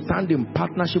to stand in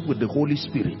partnership with the Holy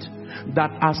Spirit,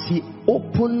 that as He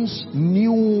opens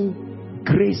new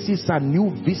graces and new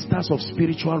vistas of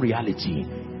spiritual reality,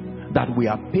 that we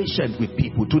are patient with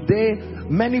people. Today,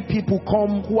 many people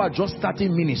come who are just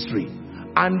starting ministry,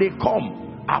 and they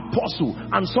come, apostle,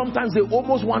 and sometimes they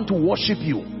almost want to worship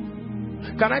you.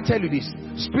 Can I tell you this?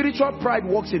 Spiritual pride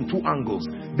works in 2 angles.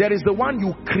 There is the one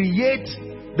you create,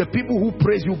 the people who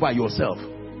praise you by yourself.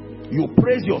 You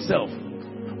praise yourself.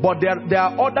 But there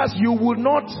are others, you will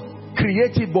not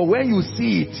create it, but when you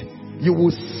see it, you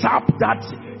will sap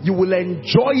that. You will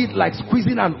enjoy it like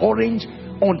squeezing an orange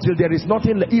until there is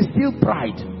nothing left. It's still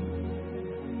pride.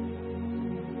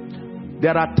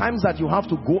 There are times that you have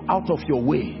to go out of your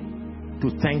way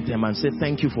to thank them and say,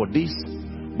 thank you for this,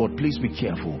 but please be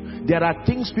careful. There are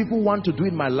things people want to do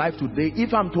in my life today.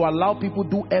 If I'm to allow people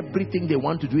do everything they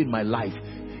want to do in my life,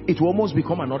 it will almost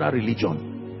become another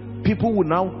religion. People will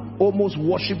now almost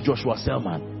worship Joshua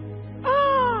Selman.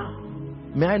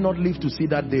 May I not live to see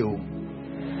that day.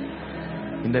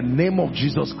 In the name of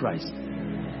Jesus Christ.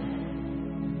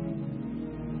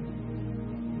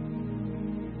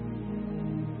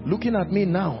 looking at me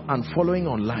now and following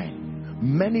online,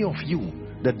 many of you,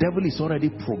 the devil is already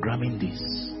programming this.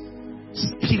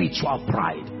 Spiritual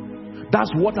pride.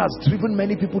 That's what has driven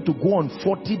many people to go on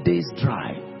 40 days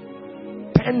dry,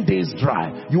 10 days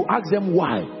dry. You ask them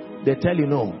why, they tell you,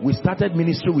 no, we started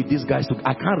ministry with these guys, so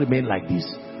I can't remain like this.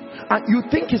 And you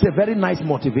think it's a very nice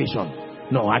motivation.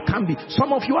 No, I can't be.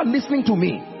 Some of you are listening to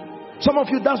me. Some of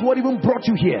you, that's what even brought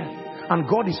you here. And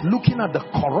God is looking at the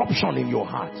corruption in your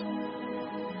heart.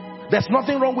 There's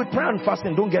nothing wrong with prayer and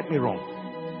fasting, don't get me wrong.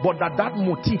 But that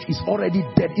motive is already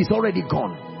dead, it's already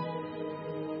gone.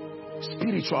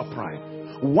 Spiritual pride.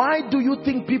 Why do you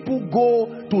think people go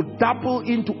to dabble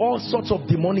into all sorts of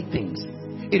demonic things?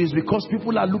 It is because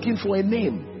people are looking for a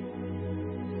name.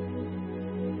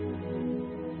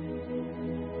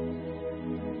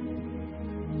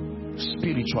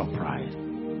 Spiritual pride.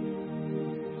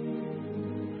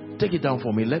 Take it down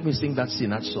for me. Let me sing that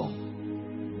Sinach song.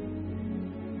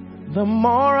 The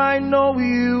more I know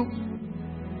you,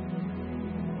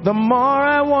 the more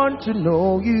I want to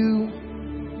know you,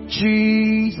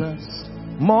 Jesus.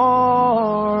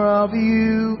 More of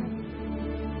you.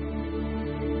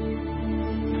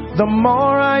 The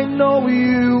more I know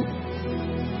you,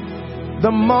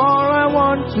 the more I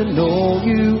want to know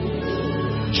you,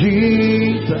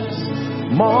 Jesus.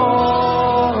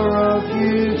 More of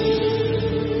you.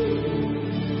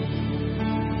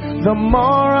 The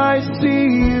more I see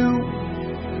you,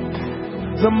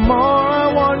 the more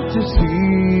I want to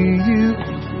see you,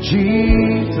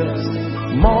 Jesus.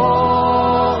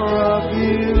 More of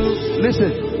you.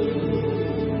 Listen,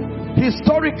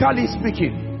 historically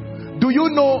speaking, do you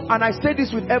know, and I say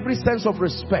this with every sense of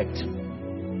respect,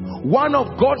 one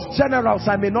of God's generals,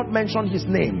 I may not mention his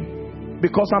name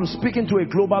because I'm speaking to a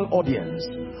global audience,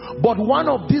 but one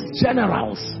of these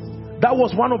generals, that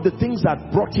was one of the things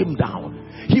that brought him down.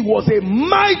 He was a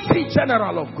mighty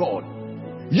general of God,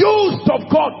 used of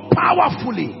God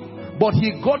powerfully, but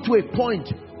he got to a point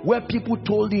where people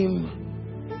told him,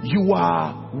 you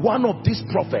are one of these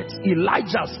prophets,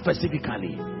 Elijah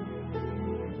specifically.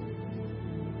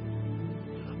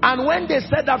 And when they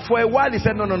said that for a while, he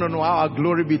said, no, our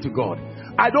glory be to God.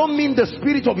 I don't mean the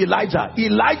spirit of Elijah.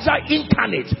 Elijah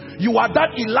incarnate. You are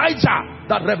that Elijah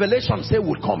that Revelation say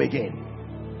would come again.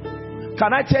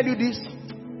 Can I tell you this?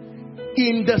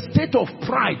 In the state of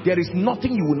pride, there is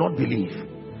nothing you will not believe.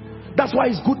 That's why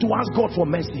it's good to ask God for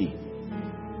mercy.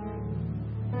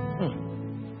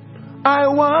 I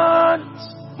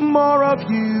want more of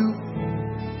you.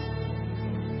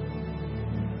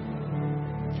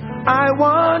 I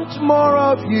want more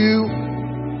of you,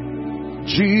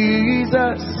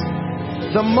 Jesus.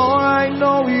 The more I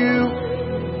know you,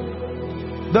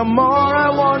 the more I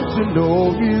want to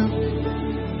know you,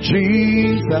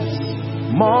 Jesus.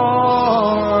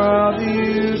 More of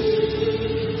you.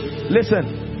 Listen,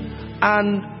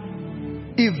 and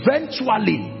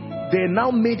eventually they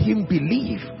now made him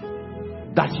believe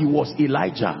that he was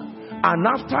Elijah, and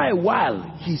after a while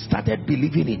he started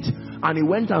believing it, and he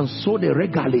went and sowed a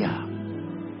regalia.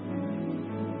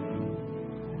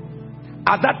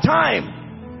 At that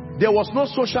time there was no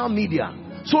social media,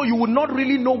 so you would not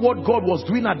really know what God was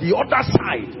doing at the other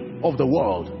side of the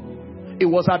world. It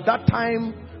was at that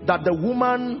time that the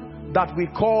woman that we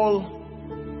call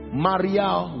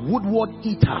Maria Woodward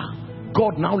Eater,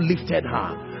 God now lifted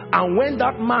her. And when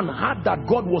that man heard that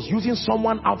God was using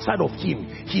someone outside of him,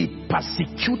 he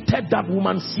persecuted that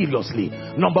woman seriously.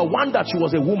 Number one, that she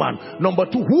was a woman. Number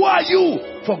two, who are you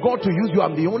for God to use you?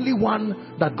 I'm the only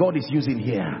one that God is using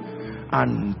here.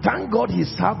 And thank God he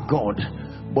served God,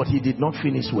 but he did not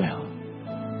finish well.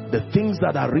 The things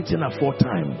that are written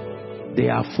aforetime, they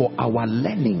are for our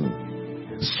learning,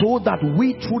 so that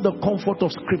we, through the comfort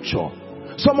of scripture,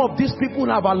 some of these people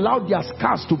have allowed their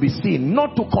scars to be seen,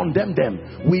 not to condemn them.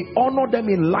 We honor them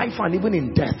in life and even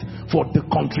in death for the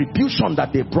contribution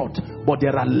that they brought, but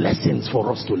there are lessons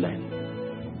for us to learn.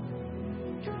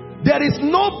 There is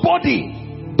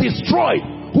nobody destroyed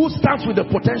who stands with the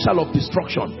potential of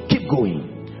destruction. Keep going.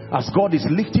 As God is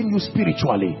lifting you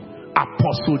spiritually,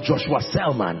 Apostle Joshua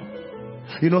Selman.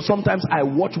 You know, sometimes I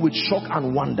watch with shock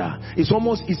and wonder. It's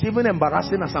even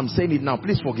embarrassing as I'm saying it now.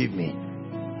 Please forgive me.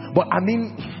 But I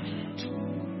mean,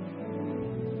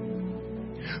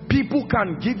 people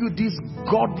can give you this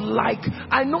godlike,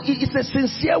 I know it's a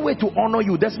sincere way to honor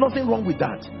you. There's nothing wrong with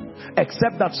that.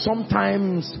 Except that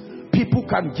sometimes people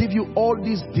can give you all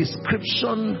this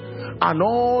description and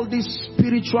all this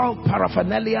spiritual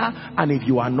paraphernalia, and if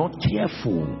you are not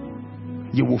careful,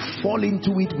 you will fall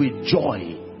into it with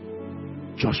joy.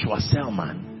 Joshua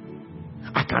Selman.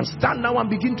 I can stand now and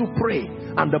begin to pray,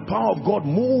 and the power of God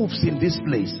moves in this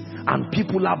place, and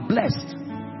people are blessed.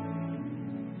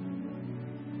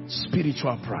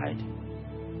 Spiritual pride.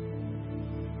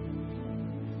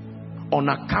 On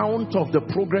account of the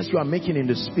progress you are making in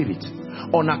the spirit,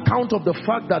 on account of the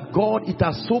fact that God, it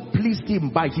has so pleased him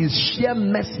by his sheer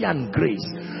mercy and grace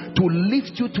to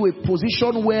lift you to a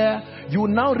position where you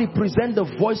now represent the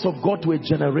voice of God to a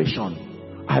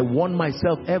generation. I warn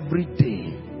myself every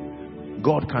day,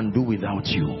 God can do without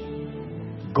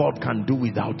you. God can do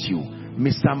without you.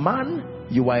 Mr. Man,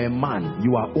 you are a man.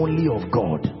 You are only of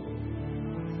God.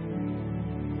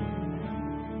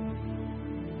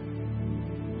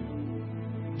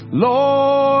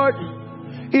 Lord,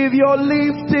 if you're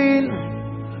lifting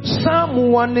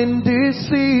someone in this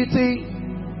city,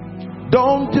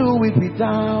 don't do it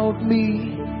without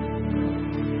me.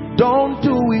 Don't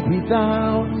do it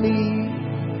without me.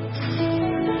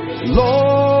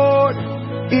 Lord,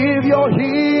 if you're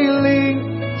healing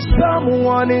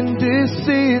someone in this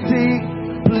city,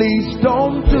 please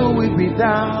don't do it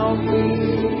without me.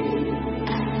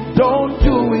 Don't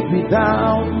do it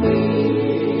without me.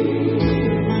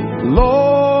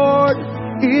 Lord,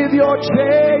 if you're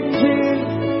changing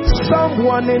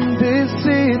someone in this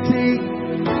city,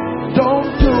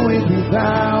 don't do it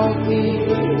without me.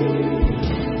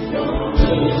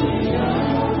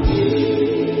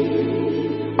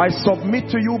 I submit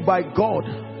to you by God,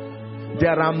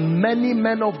 there are many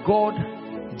men of God,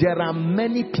 there are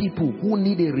many people who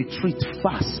need a retreat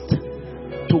fast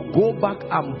to go back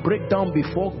and break down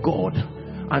before God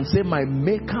and say, my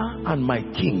maker and my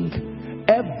king,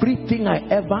 everything I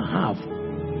ever have,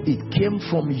 it came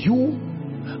from you.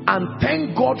 And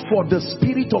thank God for the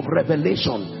spirit of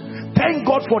revelation. Thank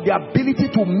God for the ability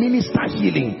to minister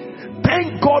healing.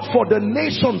 Thank God for the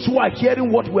nations who are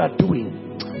hearing what we are doing.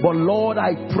 But Lord,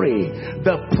 I pray,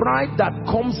 the pride that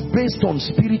comes based on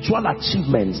spiritual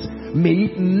achievements, may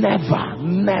it never,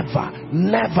 never,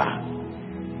 never.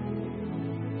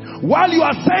 While you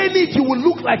are saying it, you will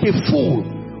look like a fool,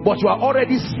 but you are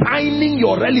already signing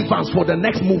your relevance for the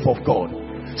next move of God.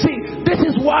 See, this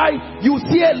is why you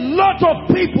see a lot of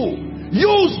people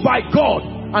used by God,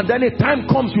 and then a time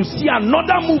comes you see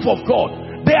another move of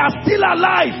God. They are still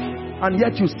alive, and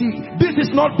yet you see, this is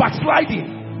not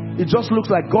backsliding. It just looks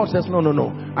like God says, no, no,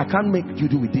 no, I can't make you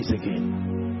do with this again.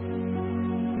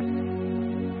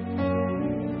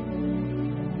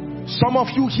 Some of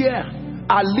you here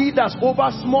are leaders over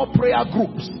small prayer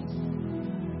groups.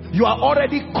 You are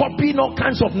already copying all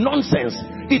kinds of nonsense.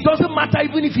 It doesn't matter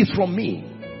even if it's from me.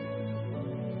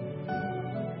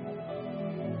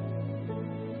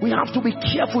 We have to be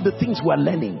careful the things we are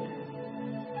learning.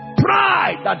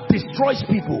 Pride that destroys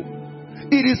people.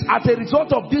 It is as a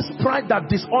result of this pride that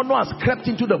dishonor has crept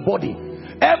into the body.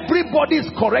 Everybody is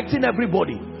correcting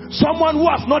everybody. Someone who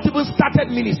has not even started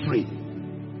ministry,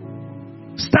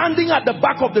 standing at the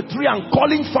back of the tree and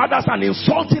calling fathers and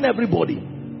insulting everybody.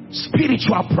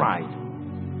 Spiritual pride.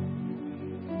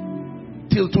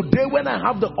 Till today, when I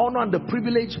have the honor and the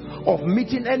privilege of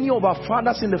meeting any of our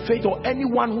fathers in the faith or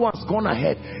anyone who has gone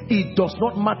ahead, it does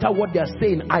not matter what they are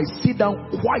saying. I sit down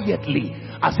quietly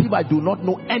as if I do not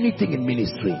know anything in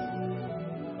ministry.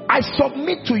 I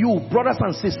submit to you, brothers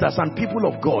and sisters and people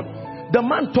of God, the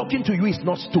man talking to you is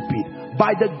not stupid.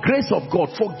 By the grace of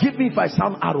God, forgive me if I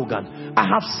sound arrogant, I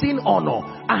have seen honor,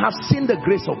 I have seen the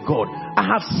grace of God, I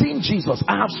have seen Jesus,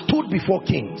 I have stood before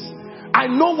kings. I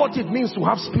know what it means to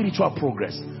have spiritual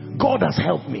progress. God has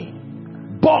helped me.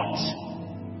 But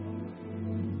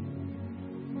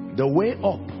the way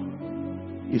up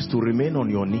is to remain on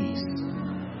your knees.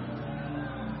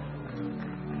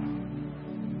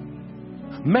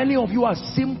 Many of you are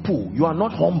simple. You are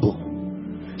not humble.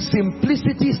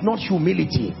 Simplicity is not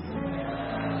humility.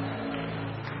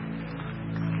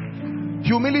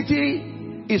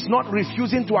 Humility is not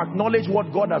refusing to acknowledge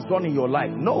what God has done in your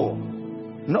life. No.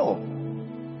 No.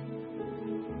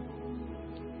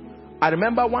 I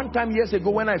remember one time years ago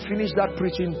when I finished that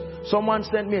preaching, someone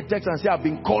sent me a text and said, I've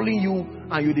been calling you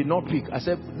and you did not pick. I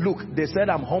said, look, they said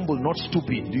I'm humble, not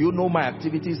stupid. Do you know my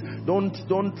activities?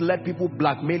 Don't let people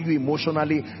blackmail you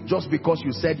emotionally just because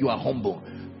you said you are humble.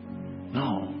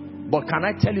 No. But can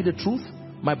I tell you the truth?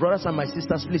 My brothers and my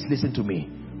sisters, please listen to me.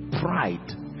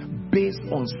 Pride based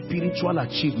on spiritual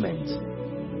achievement.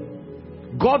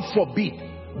 God forbid,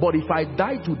 but if I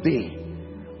die today,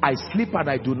 I sleep and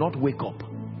I do not wake up,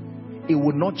 it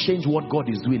will not change what God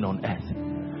is doing on earth.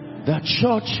 The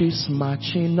church is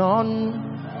marching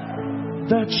on.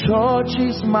 The church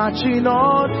is marching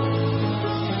on.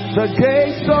 The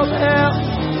gates of hell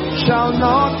shall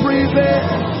not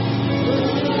prevail.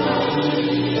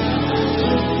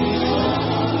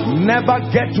 Never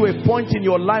get to a point in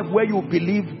your life where you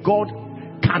believe God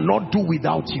cannot do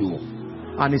without you.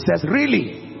 And he says,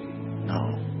 really?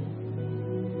 No.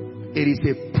 It is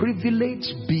a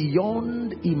privilege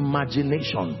beyond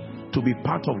imagination to be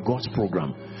part of God's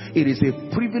program. It is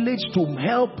a privilege to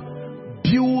help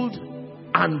build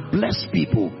and bless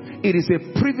people. It is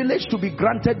a privilege to be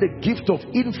granted the gift of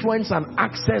influence and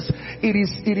access. It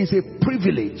is a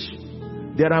privilege.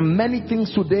 There are many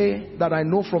things today that I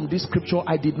know from this scripture.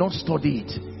 I did not study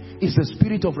it. It's the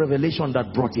spirit of revelation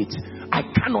that brought it. I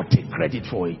cannot take credit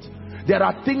for it. There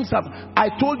are things that I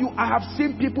told you, I have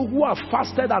seen people who have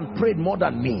fasted and prayed more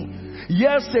than me.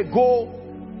 Years ago,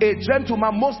 a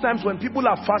gentleman, most times when people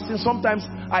are fasting, sometimes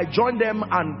I join them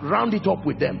and round it up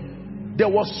with them. There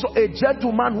was a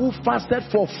gentleman who fasted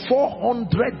for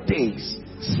 400 days,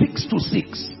 6 to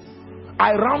 6.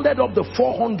 I rounded up the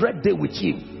 400 day with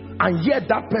him, and yet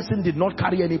that person did not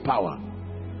carry any power.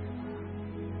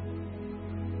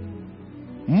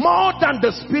 More than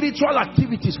the spiritual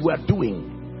activities we are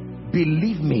doing,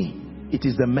 believe me, it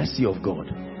is the mercy of God.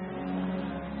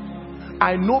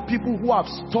 I know people who have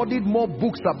studied more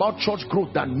books about church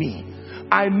growth than me.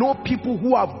 I know people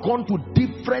who have gone to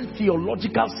different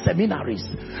theological seminaries.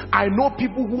 I know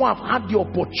people who have had the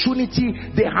opportunity.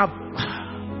 They have.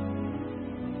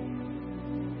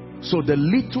 So the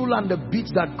little and the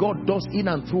bits that God does in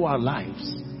and through our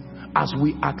lives, as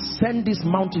we ascend this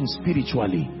mountain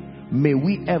spiritually, may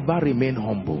we ever remain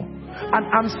humble. And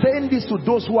I'm saying this to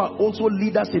those who are also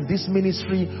leaders in this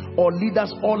ministry or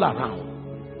leaders all around.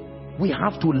 We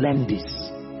have to learn this.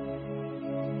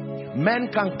 Men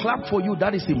can clap for you,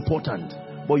 that is important,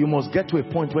 but you must get to a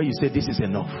point where you say, this is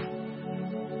enough.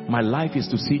 My life is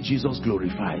to see Jesus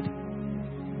glorified.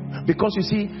 Because you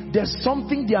see, there's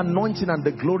something the anointing and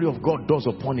the glory of God does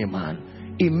upon a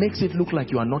man. It makes it look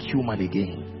like you are not human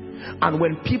again. And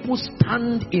when people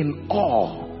stand in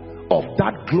awe of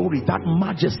that glory, that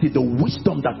majesty, the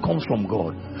wisdom that comes from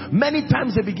God, many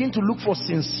times they begin to look for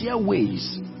sincere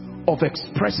ways of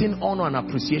expressing honor and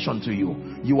appreciation to you.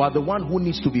 You are the one who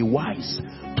needs to be wise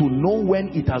to know when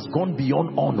it has gone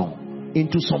beyond honor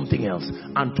into something else,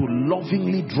 and to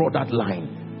lovingly draw that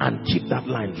line and keep that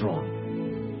line drawn.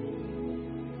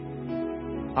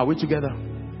 Are we together?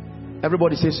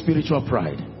 Everybody say spiritual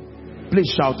pride.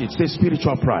 Please shout it. Say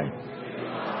spiritual pride.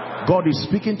 God is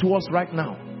speaking to us right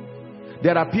now.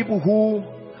 There are people who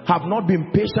have not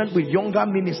been patient with younger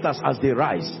ministers as they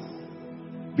rise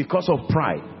because of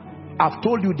pride. I've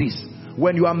told you this.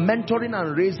 When you are mentoring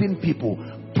and raising people,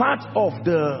 part of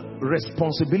the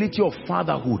responsibility of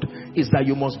fatherhood is that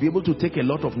you must be able to take a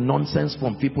lot of nonsense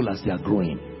from people as they are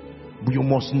growing. You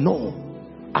must know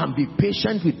and be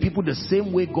patient with people the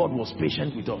same way God was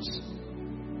patient with us.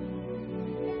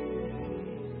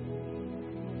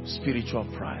 Spiritual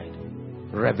pride,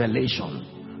 revelation,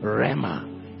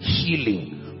 rhema,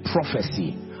 healing,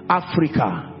 prophecy.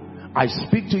 Africa, I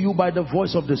speak to you by the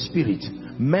voice of the Spirit.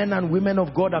 Men and women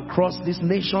of God across this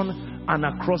nation and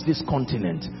across this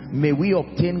continent, may we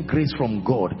obtain grace from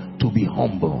God to be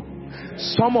humble.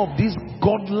 Some of these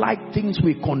godlike things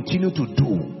we continue to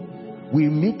do, we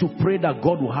need to pray that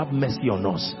God will have mercy on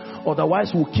us.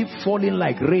 Otherwise we'll keep falling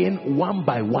like rain one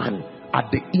by one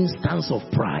at the instance of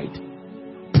pride.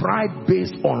 Pride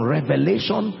based on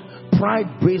revelation,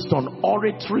 pride based on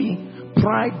oratory,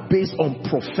 pride based on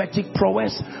prophetic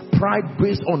prowess, pride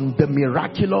based on the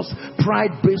miraculous,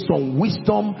 pride based on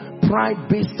wisdom, pride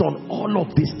based on all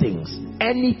of these things.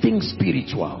 Anything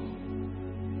spiritual.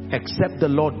 Except the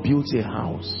Lord builds a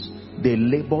house, they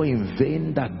labor in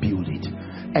vain that build it.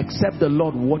 Except the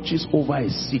Lord watches over a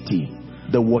city,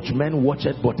 the watchman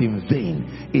watcheth but in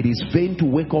vain. It is vain to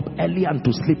wake up early and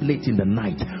to sleep late in the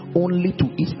night, only to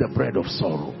eat the bread of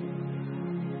sorrow.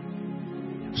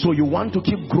 So you want to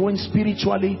keep growing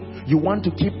spiritually, you want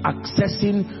to keep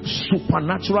accessing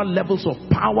supernatural levels of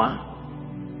power,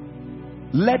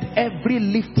 let every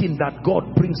lifting that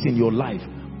God brings in your life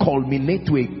culminate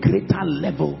to a greater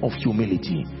level of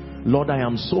humility. Lord, I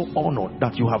am so honored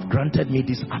that you have granted me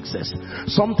this access.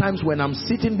 Sometimes when I'm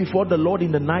sitting before the Lord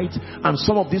in the night and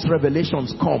some of these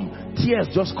revelations come, tears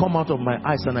just come out of my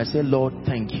eyes and I say, Lord,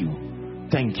 thank you,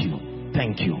 thank you,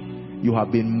 thank you. You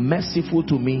have been merciful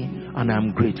to me and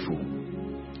I'm grateful.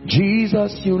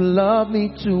 Jesus, you love me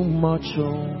too much,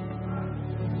 oh,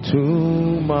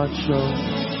 too much, oh,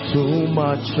 too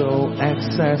much, oh,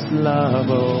 excess love,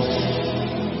 oh.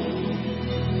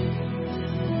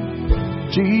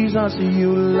 Jesus,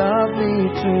 you love me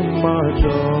too much,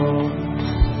 oh,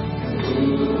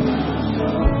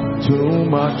 too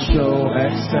much, oh,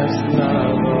 excess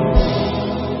love, oh.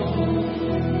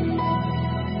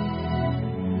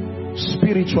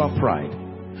 Spiritual pride.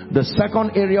 The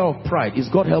second area of pride is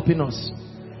God helping us.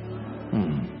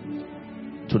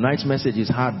 Tonight's message is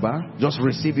hard, but just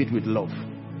receive it with love.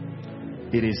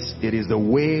 It is the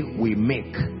way we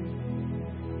make.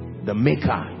 The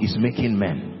maker is making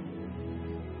men.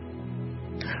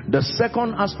 The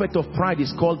second aspect of pride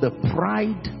is called the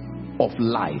pride of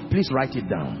life. Please write it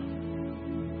down.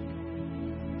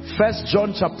 1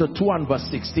 John chapter 2 and verse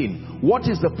 16. What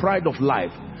is the pride of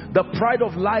life? The pride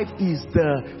of life is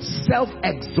the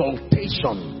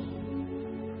self-exaltation.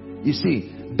 You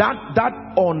see,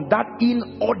 that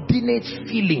inordinate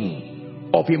feeling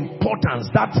of importance,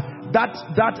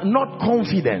 that not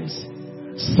confidence,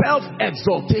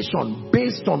 self-exaltation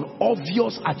based on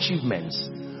obvious achievements.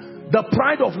 The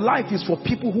pride of life is for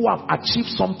people who have achieved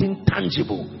something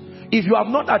tangible. If you have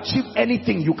not achieved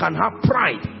anything, you can have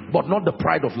pride, but not the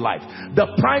pride of life. The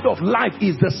pride of life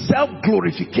is the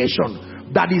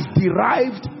self-glorification that is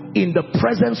derived in the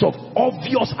presence of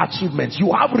obvious achievements.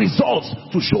 You have results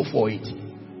to show for it.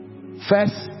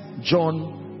 1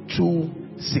 John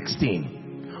 2:16.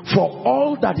 For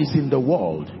all that is in the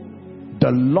world,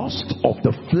 the lust of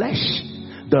the flesh,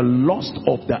 the lust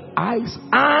of the eyes,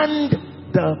 and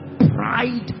the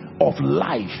pride of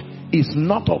life is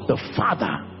not of the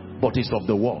Father, but is of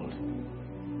the world.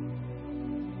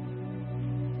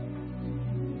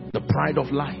 The pride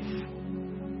of life.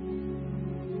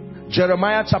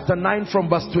 Jeremiah chapter 9 from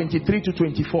verse 23 to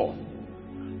 24.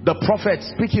 The prophet,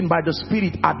 speaking by the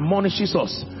Spirit, admonishes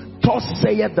us. Thus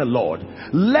saith the Lord,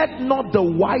 let not the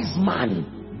wise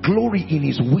man glory in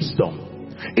his wisdom.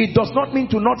 It does not mean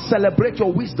to not celebrate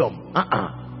your wisdom.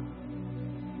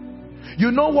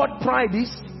 You know what pride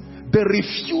is? The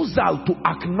refusal to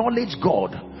acknowledge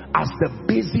God as the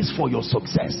basis for your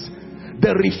success.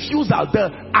 The refusal, the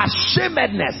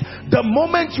ashamedness, the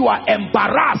moment you are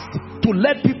embarrassed to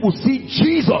let people see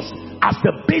Jesus as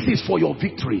the basis for your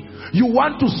victory. You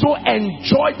want to so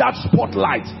enjoy that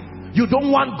spotlight. You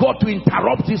don't want God to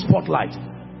interrupt this spotlight.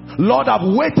 Lord,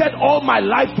 I've waited all my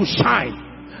life to shine,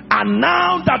 and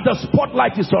now that the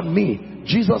spotlight is on me,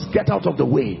 Jesus, get out of the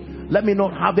way. Let me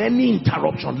not have any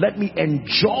interruption. Let me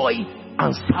enjoy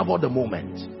and savor the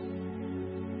moment.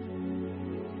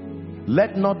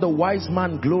 Let not the wise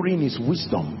man glory in his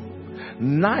wisdom,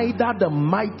 neither the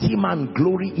mighty man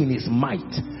glory in his might.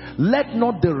 Let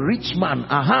not the rich man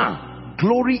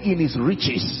glory in his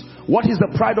riches. What is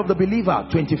the pride of the believer?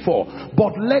 24.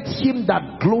 But let him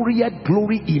that glorieth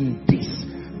glory in this,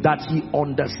 that he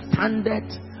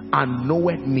understandeth and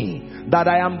knoweth me, that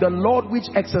I am the Lord which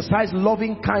exercise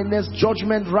loving kindness,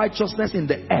 judgment, righteousness in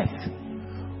the earth.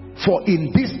 For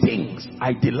in these things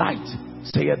I delight,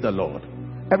 saith the Lord.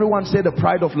 Everyone say the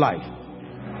pride of life.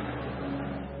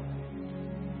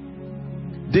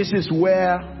 This is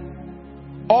where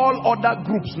all other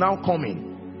groups now come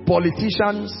in.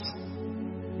 Politicians,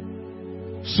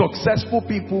 successful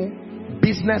people,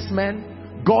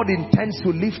 businessmen. God intends to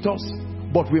lift us,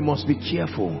 but we must be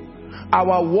careful.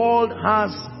 Our world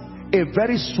has a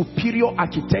very superior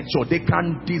architecture. They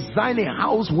can design a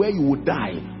house where you will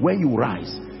die when you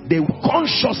rise. They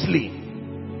consciously,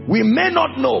 we may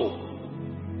not know,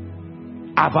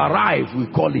 I've arrived, we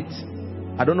call it.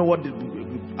 I don't know what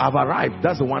I've arrived.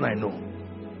 That's the one I know.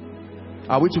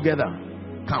 Are we together?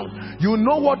 Count. You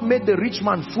know what made the rich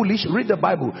man foolish? Read the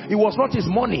Bible. It was not his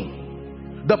money.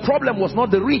 The problem was not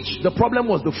the rich. The problem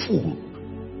was the fool.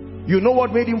 You know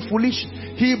what made him foolish?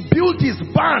 He built his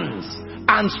barns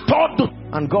and stored the...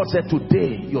 And God said,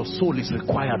 today your soul is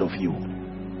required of you.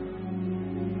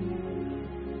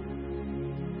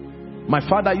 My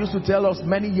father used to tell us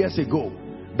many years ago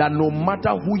that no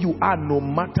matter who you are, no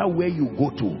matter where you go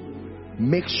to,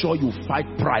 make sure you fight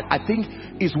pride. I think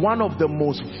it's one of the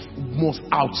most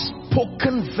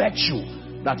outspoken virtue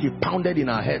that he pounded in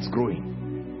our heads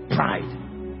growing. Pride.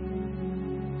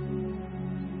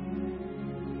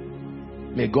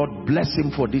 May God bless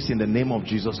him for this in the name of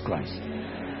Jesus Christ.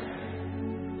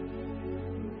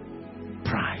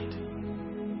 Pride.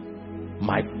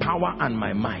 My power and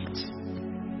my might.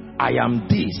 I am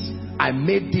this. I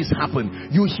made this happen.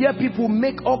 You hear people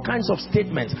make all kinds of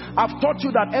statements. I've taught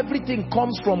you that everything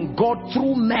comes from God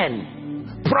through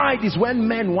men. Pride is when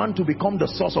men want to become the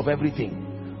source of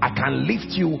everything. I can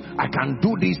lift you. I can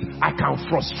do this. I can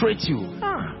frustrate you.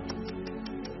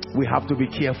 We have to be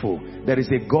careful. There is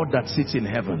a God that sits in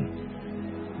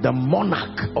heaven, the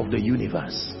monarch of the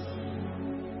universe.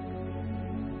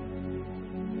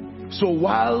 So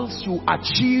whilst you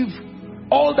achieve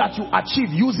all that you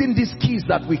achieve using these keys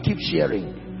that we keep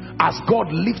sharing, as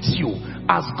God lifts you,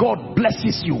 as God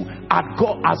blesses you, as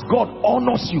God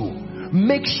honors you,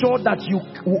 make sure that you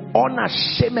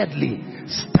unashamedly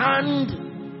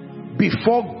stand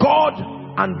before God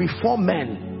and before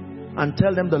men and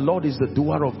tell them the Lord is the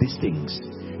doer of these things.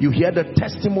 You hear the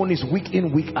testimonies week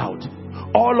in, week out.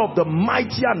 All of the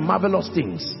mighty and marvelous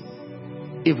things.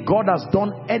 If God has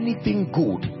done anything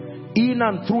good in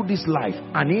and through this life,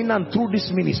 and in and through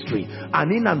this ministry,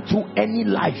 and in and through any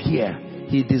life here,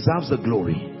 he deserves the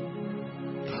glory.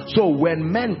 So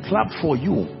when men clap for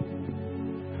you,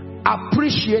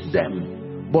 appreciate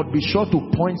them, but be sure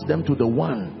to point them to the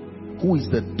one who is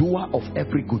the doer of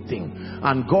every good thing.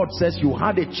 And God says you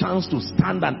had a chance to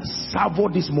stand and savor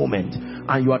this moment,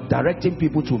 and you are directing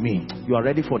people to me. You are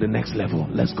ready for the next level.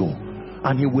 Let's go.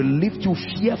 And he will lift you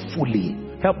fearfully.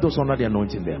 Help those under the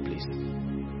anointing there, please.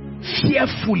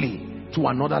 Fearfully to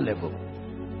another level.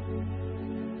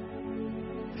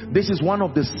 This is one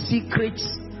of the secrets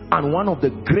and one of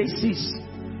the graces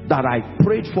that I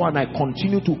prayed for and I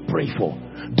continue to pray for.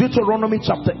 Deuteronomy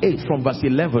chapter 8 from verse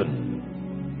 11.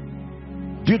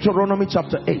 Deuteronomy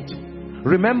chapter 8.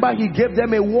 Remember, he gave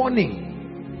them a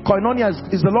warning. Koinonia,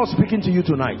 is the Lord speaking to you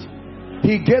tonight?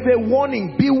 He gave a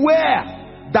warning. Beware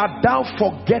that thou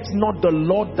forget not the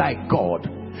Lord thy God,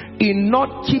 in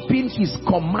not keeping his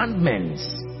commandments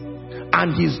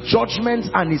and his judgments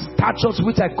and his statutes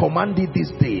which I command thee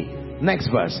this day. Next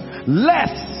verse.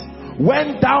 Lest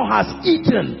when thou hast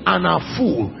eaten and are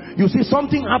full. You see,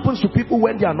 something happens to people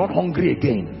when they are not hungry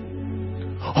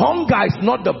again. Hunger is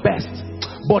not the best,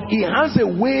 but it has a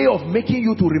way of making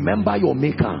you to remember your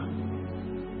maker.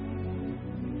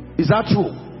 Is that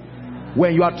true?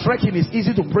 When you are trekking, it's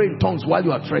easy to pray in tongues while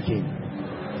you are trekking.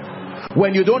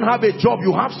 When you don't have a job,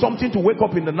 you have something to wake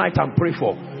up in the night and pray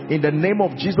for. In the name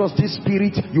of Jesus, this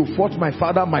spirit, you fought my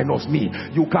father minus me.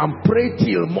 You can pray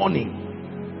till morning.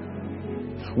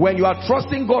 When you are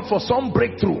trusting God for some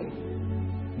breakthrough,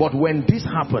 but when this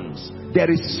happens,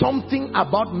 there is something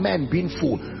about men being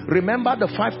full. Remember the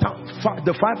five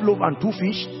loaves and 2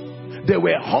 fish? They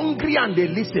were hungry and they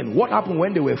listened. What happened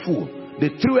when they were full? They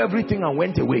threw everything and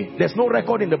went away. There's no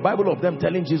record in the Bible of them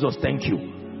telling Jesus, thank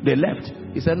you. They left.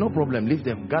 He said, no problem, leave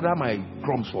them. Gather my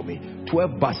crumbs for me.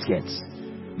 12 baskets.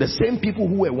 The same people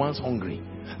who were once hungry.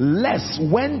 Lest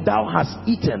when thou hast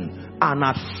eaten and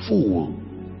art full,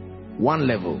 one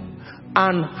level,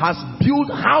 and hast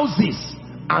built houses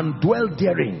and dwelt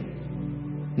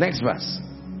therein. Next verse.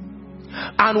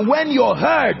 And when your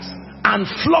herds and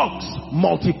flocks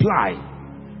multiply,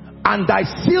 and thy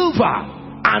silver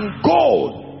and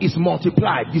gold is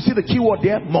multiplied. You see the key word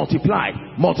there? Multiplied.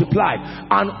 Multiplied.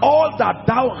 And all that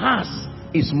thou hast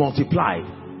is multiplied.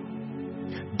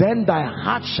 Then thy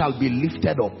heart shall be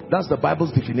lifted up. That's the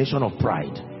Bible's definition of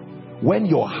pride. When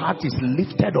your heart is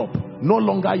lifted up, no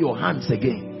longer your hands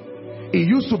again. It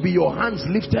used to be your hands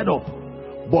lifted up,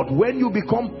 but when you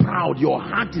become proud, your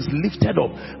heart is lifted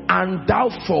up, and thou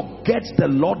forget the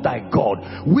Lord thy God,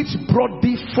 which brought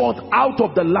thee forth out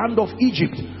of the land of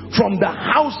Egypt, from the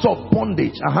house of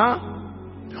bondage,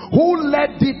 who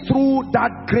led thee through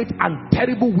that great and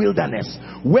terrible wilderness,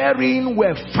 wherein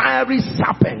were fiery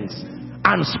serpents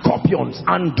and scorpions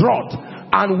and drought,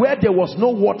 and where there was no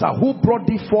water, who brought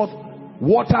thee forth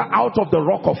water out of the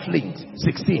rock of flint.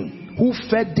 16. Who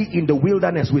fed thee in the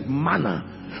wilderness with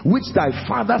manna, which thy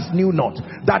fathers knew not,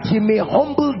 that he may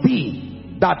humble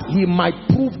thee, that he might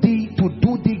prove thee to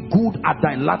do thee good at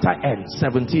thy latter end.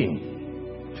 17.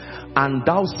 And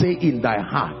thou say in thy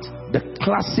heart, the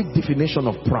classic definition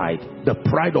of pride, the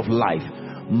pride of life,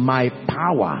 my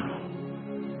power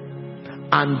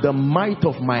and the might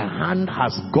of my hand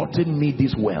has gotten me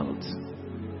this wealth.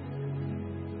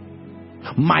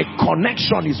 My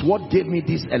connection is what gave me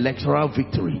this electoral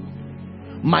victory.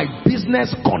 My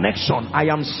business connection, I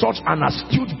am such an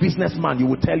astute businessman, you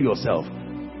will tell yourself.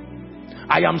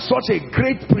 I am such a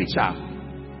great preacher.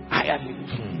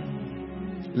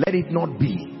 Let it not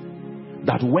be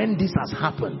that when this has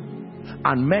happened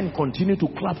and men continue to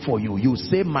clap for you, you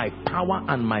say my power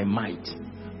and my might.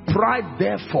 Pride,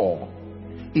 therefore,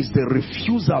 is the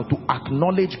refusal to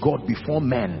acknowledge God before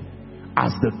men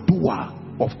as the doer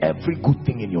of every good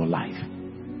thing in your life,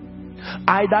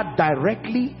 either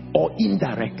directly or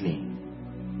indirectly.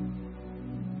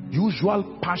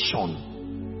 Usual passion,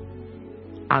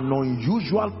 an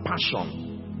unusual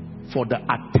passion for the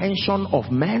attention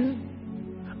of men,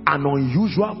 an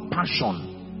unusual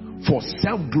passion for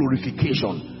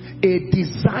self-glorification, a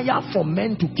desire for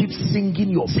men to keep sing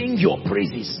your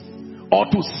praises, or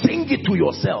to sing it to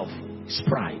yourself. It's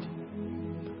pride.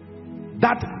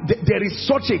 That there is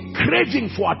such a craving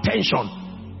for attention.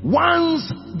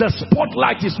 Once the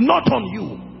spotlight is not on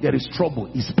you, there is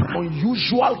trouble. It's pride.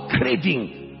 Unusual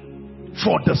craving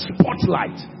for the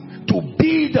spotlight, to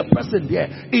be the person there.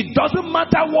 It doesn't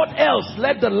matter what else.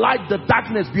 Let the light, the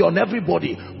darkness be on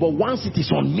everybody, but once it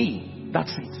is on me,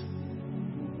 that's it.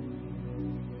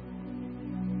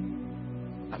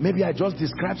 Maybe I just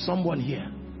described someone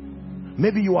here.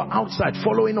 Maybe you are outside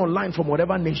following online from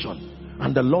whatever nation,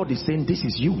 and the Lord is saying, this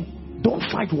is you. Don't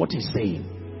fight what he's saying.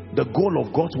 The goal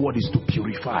of God's word is to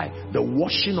purify, the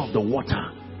washing of the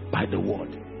water by the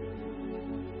word.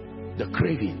 The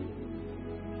craving.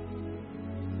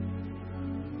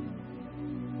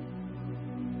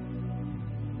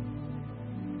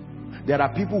 There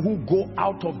are people who go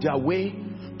out of their way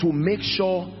to make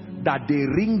sure that they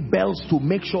ring bells, to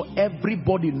make sure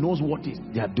everybody knows what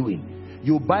they are doing.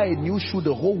 You buy a new shoe,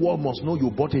 the whole world must know you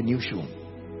bought a new shoe.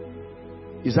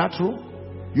 Is that true?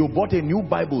 You bought a new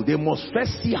Bible, they must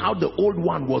first see how the old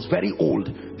one was very old,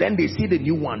 then they see the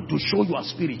new one to show you are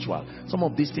spiritual. Some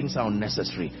of these things are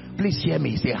unnecessary. Please hear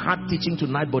me. It's a hard teaching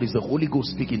tonight, but it's the Holy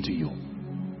Ghost speaking to you.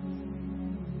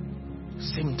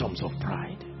 Symptoms of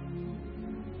pride.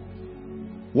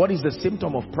 What is the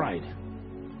symptom of pride?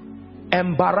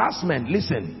 Embarrassment.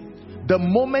 Listen, the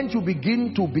moment you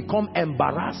begin to become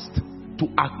embarrassed to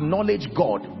acknowledge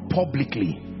God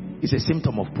publicly is a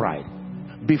symptom of pride.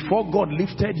 Before God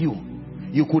lifted you,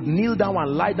 you could kneel down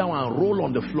and lie down and roll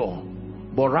on the floor,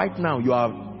 but right now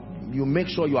you make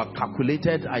sure you are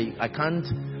calculated. I can't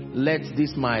let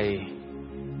this my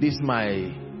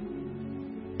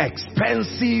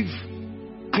expensive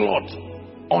cloth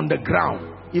on the ground.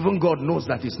 Even God knows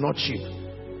that it's not cheap.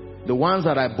 The ones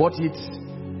that I bought it,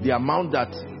 the amount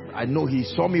that I know, he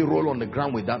saw me roll on the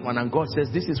ground with that one, and God says,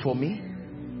 this is for me.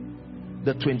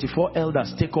 The 24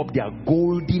 elders take up their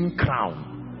golden crown,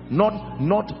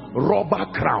 not rubber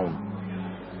crown,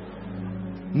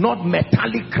 not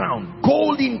metallic crown,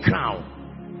 golden crown.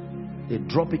 They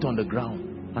drop it on the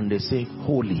ground and they say,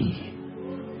 holy,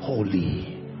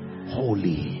 holy,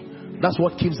 holy. That's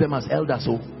what keeps them as elders.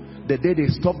 So the day they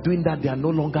stop doing that, they are no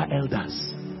longer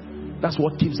elders. That's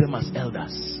what keeps them as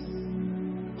elders.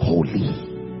 Holy.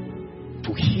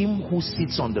 To him who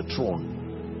sits on the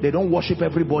throne. They don't worship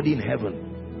everybody in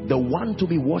heaven. The one to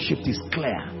be worshipped is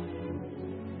clear.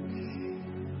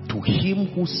 To him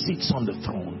who sits on the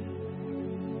throne.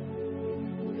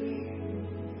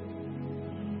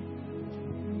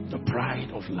 The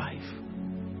pride of life.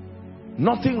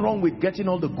 Nothing wrong with getting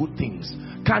all the good things.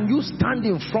 Can you stand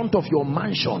in front of your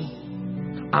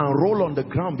mansion and roll on the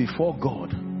ground before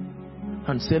God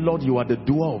and say, Lord, you are the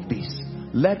doer of this?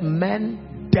 Let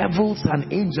men, devils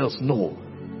and angels know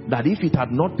that if it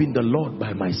had not been the Lord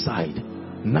by my side,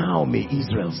 now may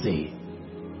Israel say.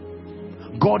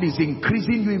 God is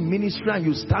increasing you in ministry and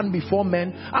you stand before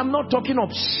men. I'm not talking of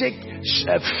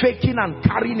faking and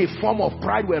carrying a form of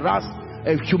pride, whereas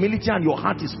humility and your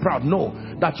heart is proud. No,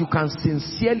 that you can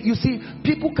sincerely, you see,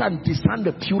 people can discern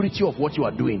the purity of what you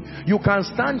are doing. You can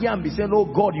stand here and be saying, oh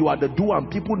God, you are the doer,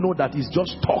 and people know that it's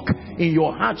just talk. In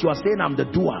your heart you are saying, I'm the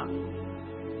doer.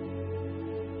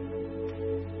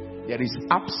 There is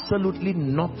absolutely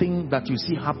nothing that you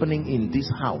see happening in this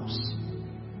house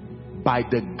by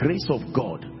the grace of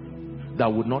God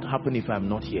that would not happen if I'm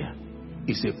not here.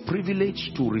 It's a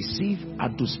privilege to receive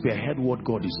and to spearhead what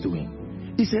God is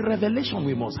doing. It's a revelation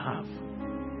we must have.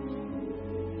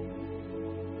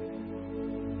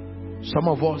 Some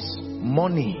of us,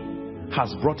 money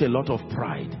has brought a lot of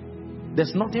pride.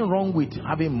 There's nothing wrong with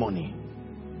having money,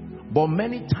 but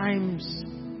many times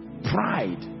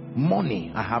pride,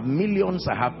 money, I have millions,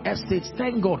 I have estates,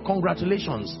 thank God,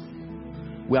 congratulations,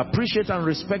 we appreciate and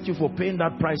respect you for paying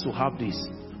that price to have this.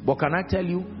 But can I tell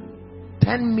you,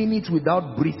 10 minutes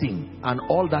without breathing and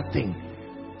all that thing,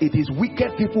 it is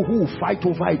wicked people who will fight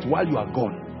over it while you are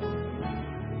gone.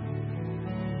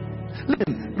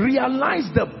 Listen, realize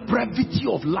the brevity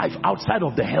of life outside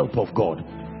of the help of God.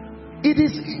 It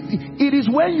is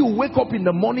when you wake up in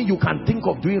the morning you can think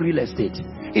of doing real estate.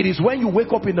 It is when you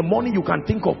wake up in the morning you can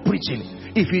think of preaching.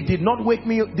 If he did not wake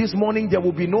me this morning, there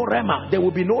will be no rhema, there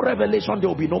will be no revelation, there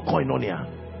will be no koinonia.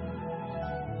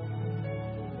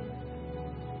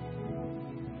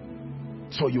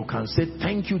 So you can say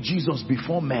thank you Jesus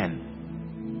before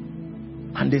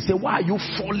men, and they say, why are you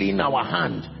folding our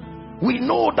hand? We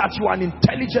know that you are an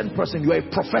intelligent person, you are a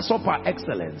professor par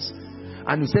excellence.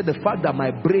 And you say, the fact that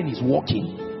my brain is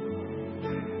working,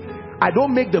 I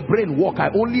don't make the brain work, I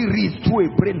only read through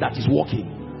a brain that is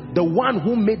working. The one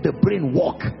who made the brain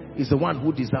work is the one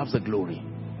who deserves the glory.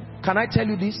 Can I tell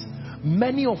you this?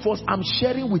 Many of us, I'm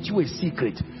sharing with you a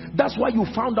secret. That's why you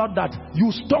found out that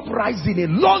you stopped rising a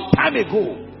long time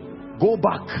ago. Go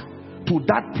back to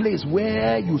that place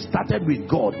where you started with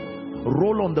God.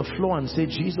 Roll on the floor and say,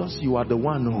 Jesus, you are the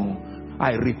one who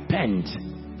I repent.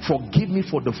 Forgive me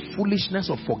for the foolishness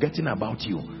of forgetting about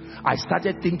you. I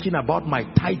started thinking about my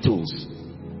titles.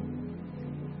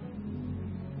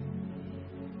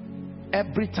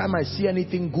 Every time I see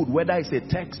anything good, whether it's a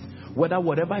text,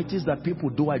 whatever it is that people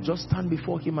do, I just stand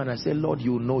before him and I say, Lord,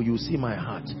 you know, you see my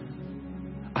heart.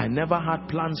 I never had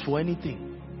plans for anything.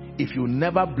 If you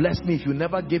never blessed me, if you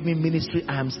never gave me ministry,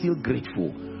 I am still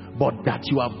grateful. But that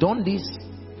you have done this,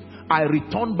 I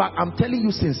return back. I'm telling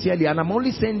you sincerely, and I'm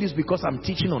only saying this because I'm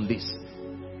teaching on this.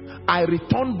 I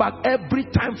return back every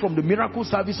time from the miracle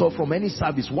service or from any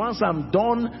service. Once I'm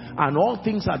done and all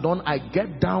things are done, I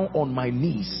get down on my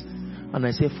knees and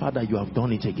I say, Father, you have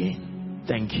done it again.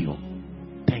 Thank you.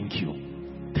 Thank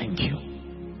you. Thank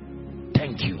you.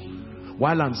 Thank you.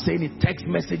 While I'm saying it, text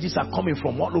messages are coming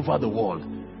from all over the world.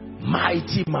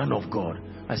 Mighty man of God.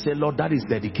 I say, Lord, that is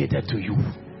dedicated to you.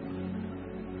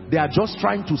 They are just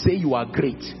trying to say you are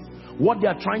great. What they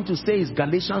are trying to say is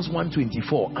Galatians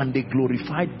 1:24, and they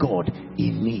glorified God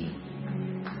in me.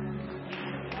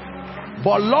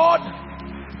 But Lord,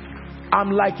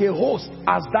 I'm like a host.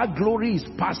 As that glory is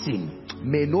passing,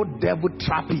 may no devil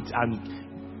trap it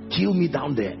and kill me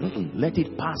down there. Let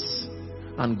it pass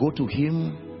and go to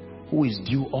him who is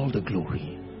due all the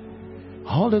glory.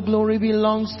 All the glory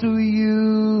belongs to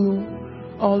you.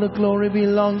 All the glory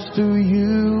belongs to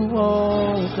you,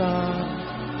 oh God.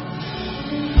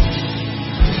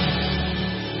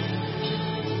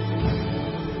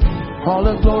 All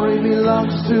the glory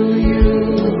belongs to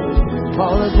you.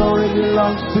 All the glory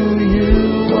belongs to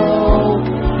you, oh.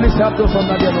 Please help those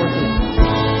under the anointing.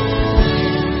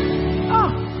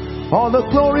 All the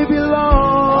glory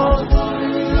belongs.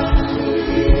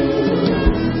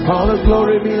 All the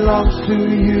glory belongs to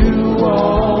you,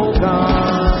 oh God.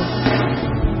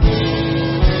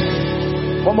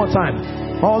 One more time.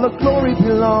 All the glory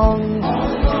belongs.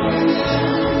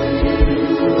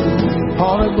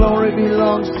 All the glory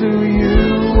belongs to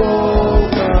you, oh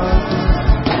God.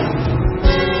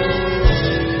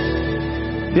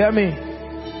 Hear me.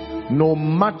 No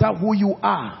matter who you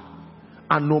are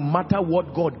and no matter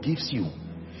what God gives you,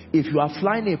 if you are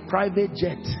flying a private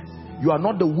jet, you are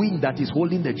not the wing that is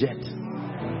holding the jet.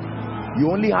 You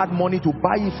only had money to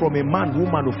buy it from a man who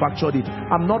manufactured it.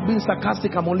 I'm not being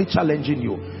sarcastic, I'm only challenging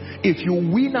you. If you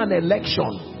win an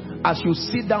election, as you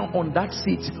sit down on that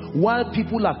seat, while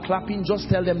people are clapping, just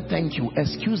tell them thank you,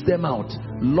 excuse them out,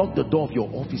 lock the door of your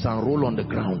office and roll on the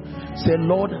ground. Say,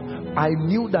 Lord, I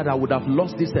knew that I would have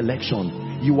lost this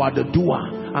election. You are the doer.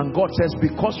 And God says,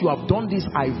 because you have done this,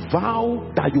 I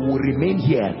vow that you will remain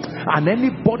here. And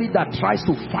anybody that tries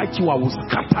to fight you, I will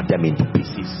scatter them into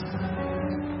pieces.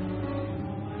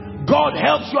 God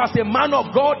helps you as a man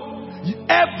of God.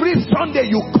 Every Sunday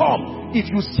you come,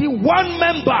 if you see one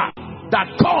member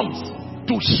that comes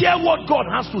to share what God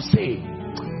has to say,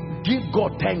 give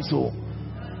God thanks. Oh,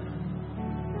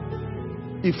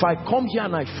 if I come here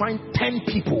and I find 10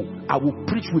 people, I will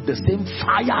preach with the same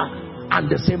fire and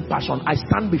the same passion. I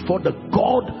stand before the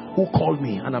God who called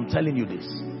me, and I'm telling you this.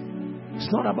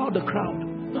 It's not about the crowd.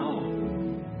 No.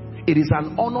 It is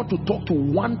an honor to talk to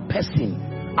one person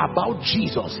about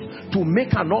Jesus, to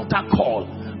make an altar call,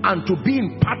 and to be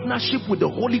in partnership with the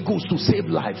Holy Ghost to save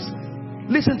lives.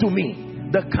 Listen to me.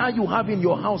 The car you have in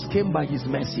your house came by his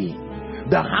mercy.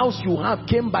 The house you have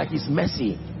came by his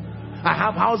mercy. I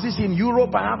have houses in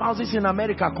Europe, I have houses in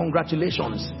America.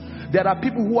 Congratulations. There are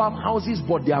people who have houses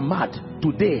but they are mad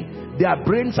today. Their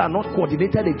brains are not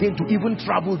coordinated again to even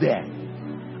travel there.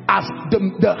 As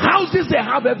the houses they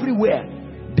have everywhere,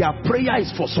 their prayer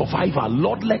is for survival.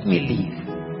 Lord, let me live.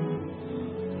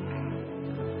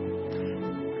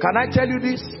 Can I tell you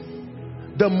this?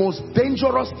 The most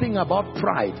dangerous thing about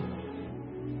pride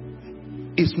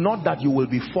is not that you will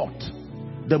be fought.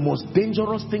 The most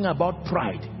dangerous thing about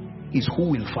pride is who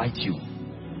will fight you.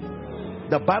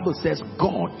 The Bible says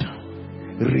God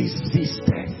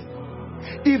resisted.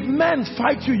 If men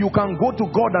fight you, you can go to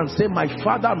God and say, my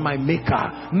Father and my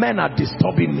Maker, men are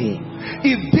disturbing me.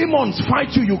 If demons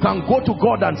fight you, you can go to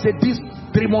God and say, these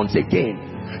demons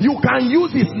again. You can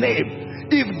use his name.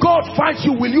 If God fights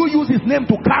you, will you use his name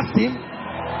to cast him?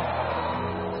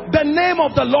 The name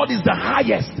of the Lord is the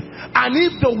highest. And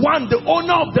if the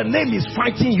owner of the name is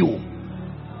fighting you,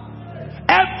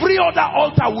 every other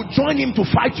altar will join him to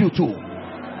fight you too.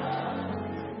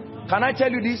 Can I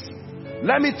tell you this?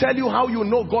 Let me tell you how you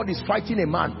know God is fighting a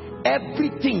man.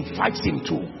 Everything fights him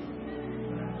too.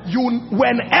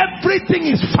 When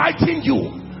everything is fighting you,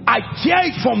 I hear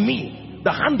it from me.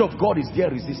 The hand of God is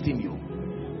there resisting you.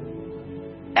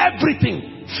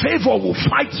 Everything, favor will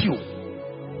fight you.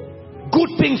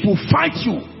 Good things will fight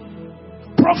you.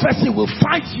 Prophecy will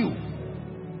fight you.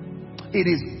 It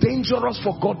is dangerous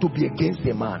for God to be against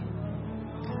a man.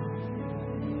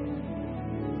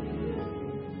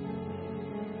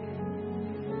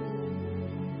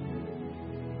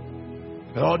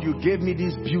 Lord, you gave me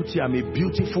this beauty. I'm a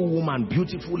beautiful woman,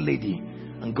 beautiful lady.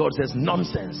 And God says,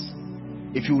 nonsense.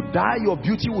 If you die, your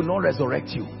beauty will not resurrect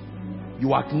you.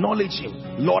 You acknowledge him.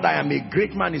 Lord, I am a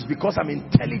great man. It's because I'm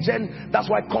intelligent. That's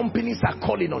why companies are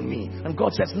calling on me. And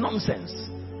God says, nonsense.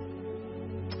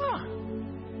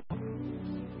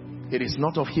 It is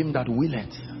not of him that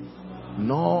willeth,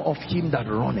 nor of him that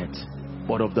runneth,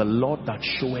 but of the Lord that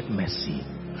showeth mercy.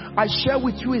 I share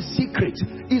with you a secret.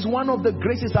 It's one of the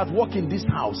graces that work in this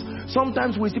house.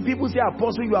 Sometimes we see people say,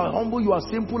 Apostle, you are humble, you are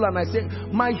simple. And I say,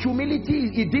 my humility,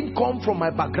 it didn't come from my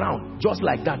background just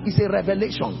like that. It's a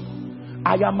revelation.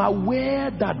 I am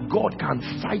aware that God can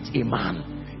fight a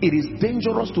man. It is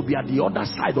dangerous to be at the other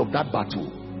side of that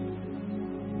battle.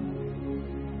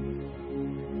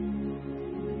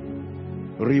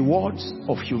 Rewards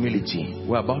of humility.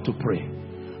 We're about to pray.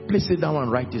 Please sit down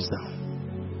and write this down.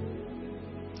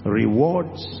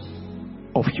 Rewards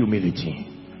of humility.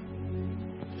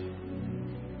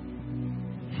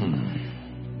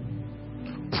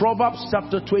 Proverbs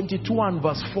chapter 22 and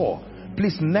verse 4.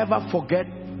 Please never forget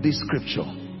this scripture.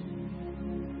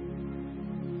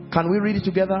 Can we read it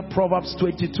together? Proverbs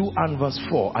 22 and verse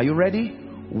 4. Are you ready?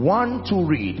 1 to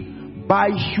read. By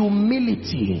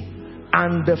humility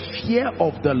and the fear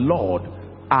of the Lord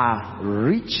are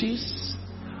riches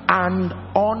and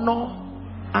honor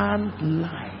and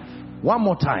life. One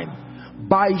more time.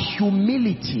 By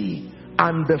humility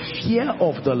and the fear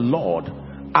of the Lord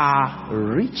are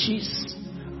riches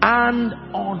and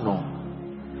honor.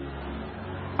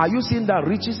 Are you seeing that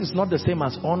riches is not the same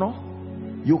as honor?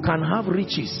 You can have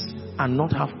riches and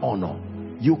not have honor.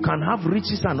 You can have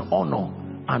riches and honor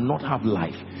and not have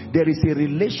life. There is a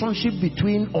relationship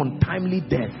between untimely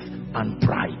death and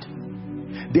pride.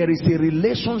 There is a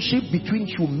relationship between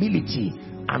humility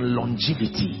and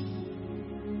longevity.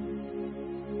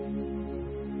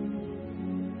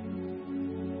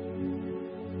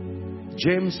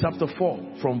 James chapter 4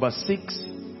 from verse 6.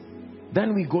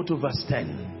 Then we go to verse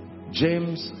 10.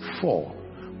 James 4.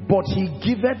 But he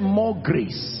giveth more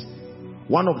grace.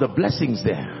 One of the blessings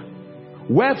there.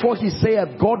 Wherefore he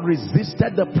saith, God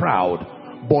resisted the proud,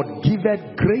 but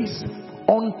giveth grace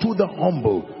unto the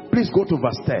humble. Please go to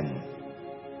verse 10.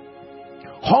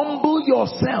 Humble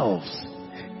yourselves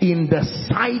in the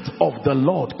sight of the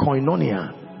Lord,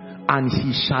 koinonia, and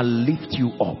he shall lift you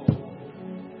up.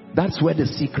 That's where the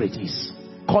secret is.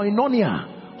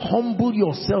 Koinonia, humble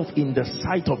yourself in the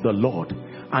sight of the Lord,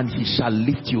 and he shall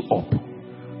lift you up.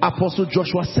 Apostle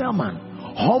Joshua Selman,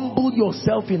 humble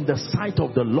yourself in the sight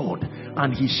of the Lord,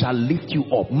 and he shall lift you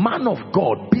up. Man of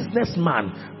God,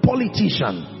 businessman,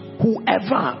 politician,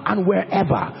 whoever and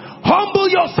wherever, humble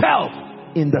yourself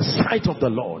in the sight of the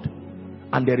Lord,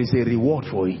 and there is a reward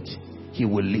for it. He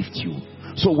will lift you.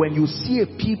 So when you see a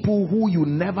people who you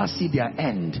never see their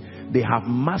end, they have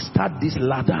mastered this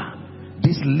ladder,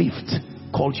 this lift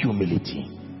called humility.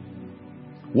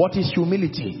 What is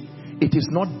humility? It is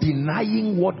not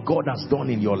denying what God has done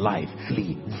in your life.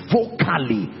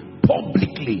 Vocally,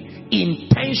 publicly,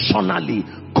 intentionally,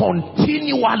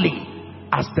 continually,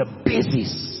 as the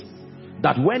basis.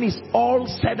 That when it's all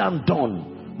said and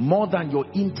done, more than your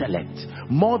intellect,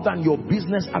 more than your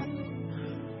business,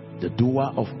 the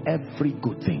doer of every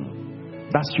good thing.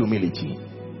 That's humility.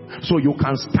 So you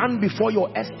can stand before your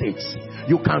estates.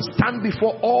 You can stand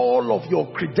before all of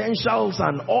your credentials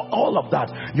and all of that.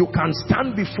 You can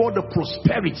stand before the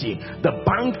prosperity, the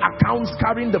bank accounts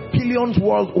carrying the billions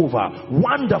world over.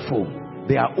 Wonderful.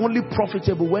 They are only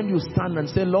profitable when you stand and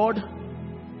say, Lord,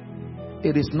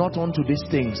 it is not unto these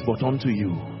things, but unto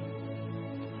you.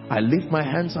 I lift my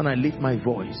hands and I lift my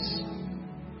voice,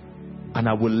 and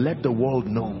I will let the world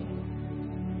know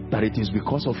that it is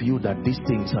because of you that these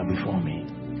things are before me.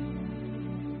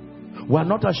 We are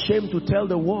not ashamed to tell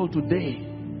the world today,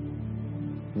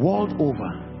 world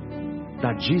over,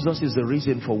 that Jesus is the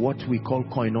reason for what we call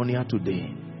koinonia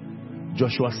today.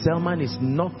 Joshua Selman is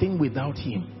nothing without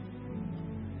him.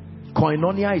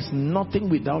 Koinonia is nothing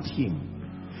without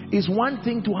him. It's one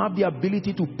thing to have the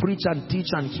ability to preach and teach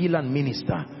and heal and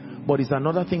minister, but it's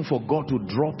another thing for God to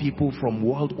draw people from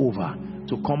world over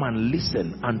to come and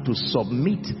listen and to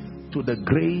submit to the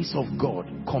grace of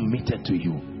God committed to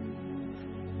you.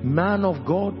 Man of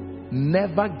God,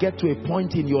 never get to a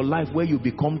point in your life where you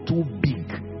become too big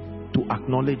to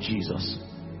acknowledge Jesus.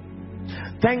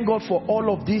 Thank God for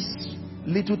all of these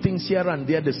little things here and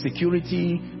there, the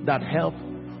security that help.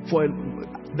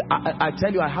 I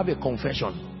tell you, I have a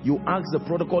confession. You ask the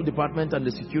protocol department and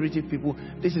the security people,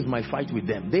 this is my fight with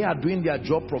them. They are doing their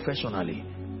job professionally.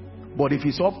 But if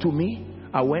it's up to me,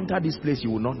 I will enter this place,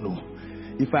 you will not know.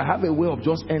 If I have a way of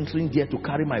just entering there to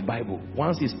carry my Bible,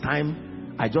 once it's time,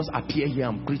 I just appear here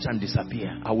and preach and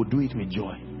disappear. I will do it with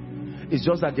joy. It's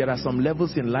just that there are some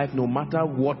levels in life, no matter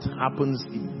what happens,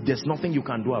 there's nothing you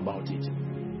can do about it.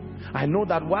 I know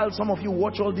that while some of you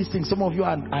watch all these things, some of you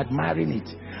are admiring it,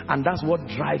 and that's what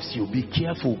drives you. Be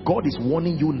careful. God is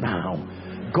warning you now.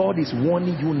 God is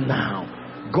warning you now.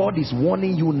 God is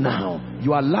warning you now.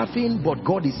 You are laughing, but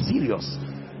God is serious.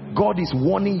 God is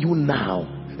warning you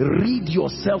now. Rid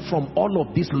yourself from all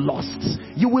of these lusts.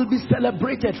 You will be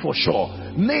celebrated for sure.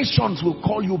 Nations will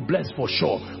call you blessed for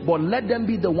sure. But let them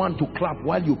be the one to clap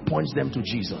while you point them to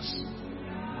Jesus.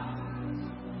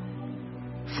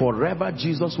 Forever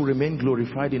Jesus will remain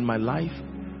glorified in my life,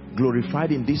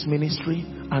 glorified in this ministry,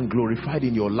 and glorified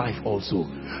in your life also.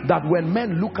 That when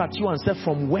men look at you and say,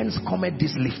 from whence cometh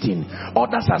this lifting?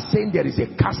 Others are saying there is a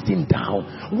casting down.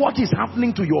 What is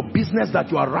happening to your business that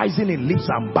you are rising in leaps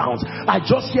and bounds? I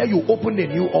just hear you opened a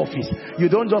new office. You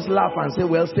don't just laugh and say,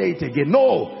 well, say it again.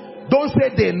 No, don't say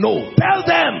they know. Tell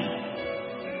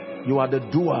them you are the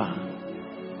doer.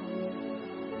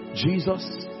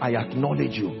 Jesus, I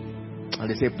acknowledge you. And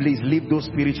they say, please leave those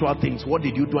spiritual things. What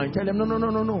did you do? And tell them,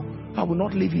 no. I will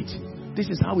not leave it. This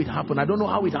is how it happened. I don't know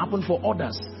how it happened for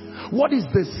others. What is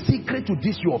the secret to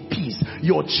this? Your peace.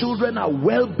 Your children are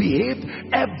well behaved.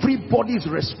 Everybody is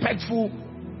respectful.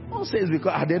 Don't say it's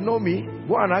because they know me.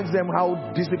 Go and ask them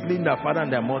how disciplined their father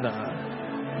and their mother are.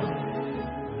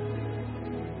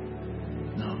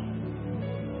 No.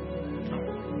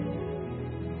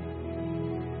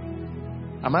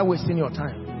 Am I wasting your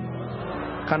time?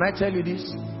 Can I tell you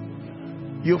this?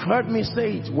 You've heard me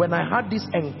say it. When I had this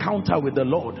encounter with the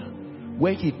Lord,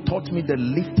 where he taught me the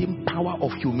lifting power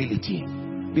of humility,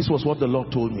 this was what the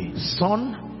Lord told me.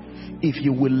 Son, if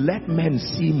you will let men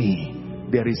see me,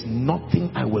 there is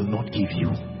nothing I will not give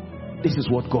you. This is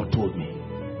what God told me.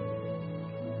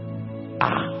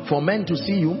 For men to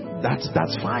see you, that's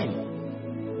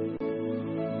fine.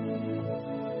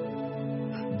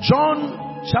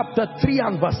 John chapter 3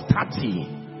 and verse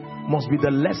 30 must be the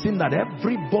lesson that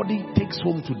everybody takes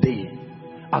home today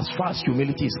as far as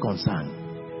humility is concerned.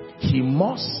 He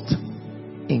must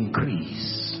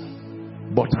increase,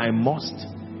 but I must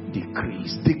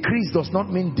decrease. Decrease does not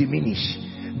mean diminish.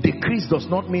 Decrease does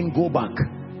not mean go back.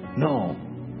 No.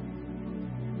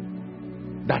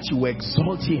 That you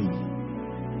exalt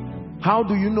him. How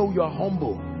do you know you are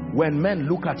humble? When men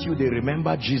look at you, they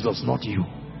remember Jesus, not you.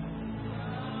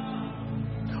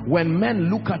 When men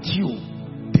look at you,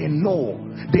 they know,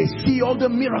 they see all the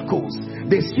miracles,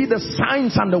 they see the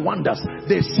signs and the wonders,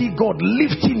 they see God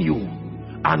lifting you,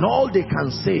 and all they can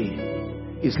say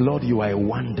is, Lord, you are a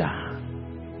wonder.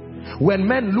 When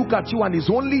men look at you and it's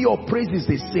only your praises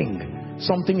they sing,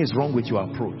 something is wrong with your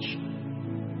approach.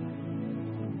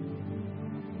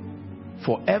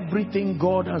 For everything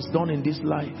God has done in this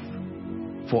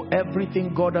life, for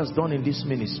everything God has done in this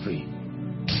ministry,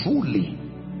 truly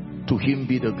to him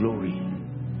be the glory.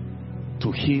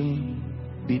 To him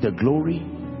be the glory.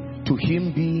 To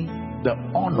him be the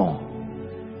honor.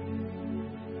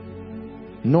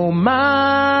 No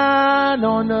man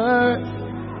on earth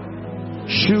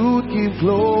should give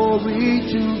glory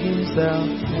to himself.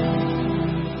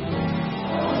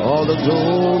 All the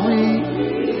glory.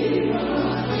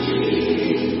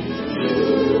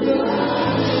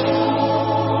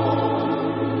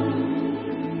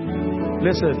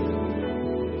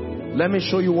 Listen, let me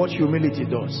show you what humility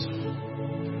does.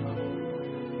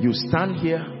 You stand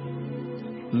here,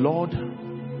 Lord,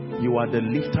 you are the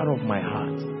lifter of my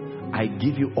heart. I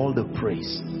give you all the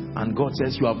praise. And God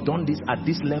says, you have done this at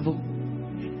this level.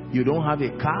 You don't have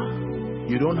a car,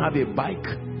 you don't have a bike,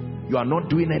 you are not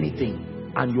doing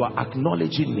anything, and you are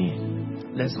acknowledging me.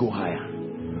 Let's go higher.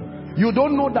 You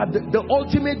don't know that the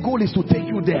ultimate goal is to take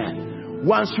you there.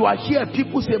 Once you are here,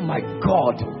 people say, my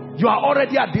God, you are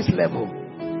already at this level.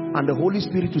 And the Holy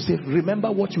Spirit will say,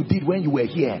 remember what you did when you were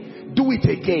here. Do it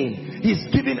again. He's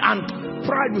giving, and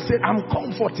pride will say, I'm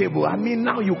comfortable. I mean,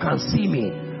 now you can see me.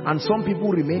 And some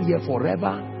people remain here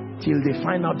forever till they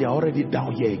find out they're already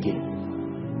down here again.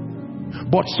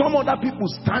 But some other people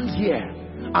stand here,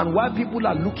 and while people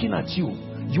are looking at you,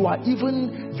 you are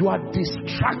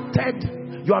distracted.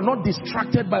 You are not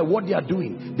distracted by what they are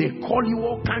doing. They call you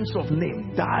all kinds of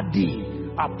names. Daddy,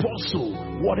 apostle,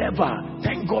 whatever.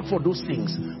 Thank God for those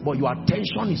things. But your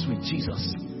attention is with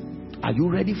Jesus. Are you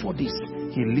ready for this?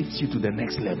 He lifts you to the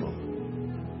next level.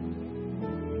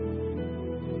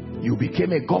 You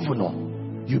became a governor.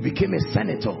 You became a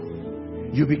senator.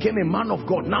 You became a man of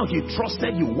God. Now he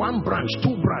trusted you. 1 branch,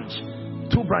 2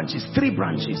 branches, 3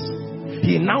 branches.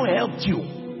 He now helped you.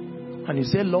 And you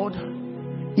say, Lord,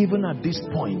 even at this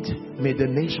point, may the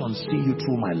nations see you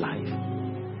through my life.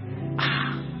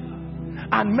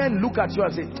 And men look at you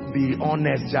and say, be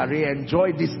honest, Jare,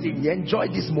 enjoy this thing, enjoy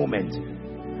this moment.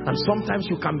 And sometimes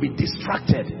you can be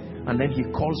distracted, and then he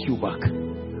calls you back.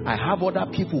 I have other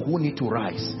people who need to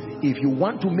rise. If you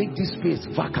want to make this space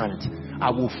vacant, I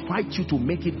will fight you to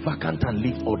make it vacant and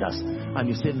leave others. And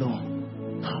you say, no.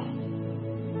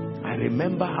 I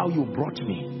remember how you brought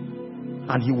me.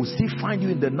 And he will still find you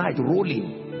in the night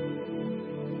rolling.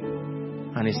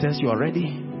 And he says you are ready,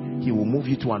 he will move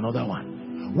you to another one.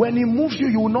 When he moves you,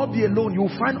 you will not be alone. You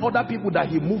will find other people that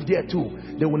he moved there too.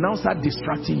 They will now start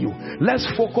distracting you. Let's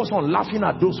focus on laughing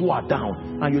at those who are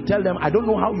down. And you tell them, I don't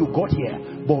know how you got here,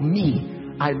 but me,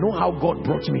 I know how God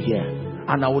brought me here.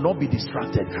 And I will not be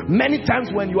distracted. Many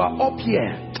times when you are up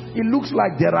here, it looks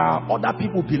like there are other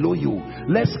people below you.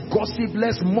 Let's gossip,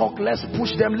 let's mock, let's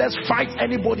push them, let's fight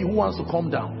anybody who wants to come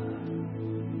down.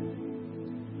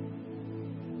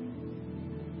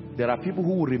 There are people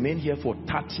who will remain here for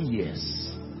 30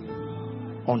 years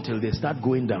until they start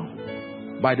going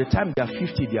down. By the time they are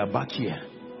 50, they are back here.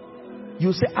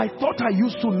 You say, I thought I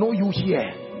used to know you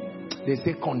here. They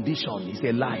say condition is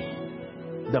a lie.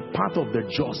 The path of the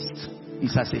just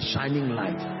is as a shining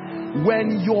light.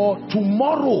 When your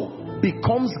tomorrow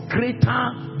becomes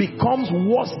greater, becomes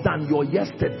worse than your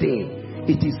yesterday,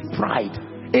 it is pride.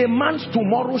 A man's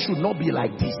tomorrow should not be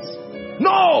like this.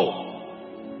 No!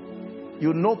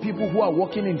 You know people who are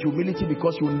walking in humility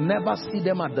because you never see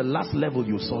them at the last level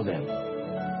you saw them.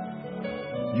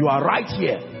 You are right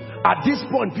here. At this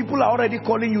point, people are already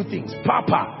calling you things.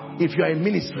 Papa, if you are in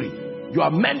ministry, you are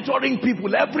mentoring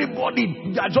people.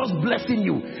 Everybody, they are just blessing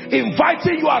you,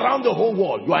 inviting you around the whole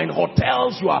world. You are in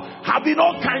hotels, you are having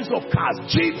all kinds of cars,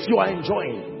 jeeps you are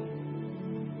enjoying.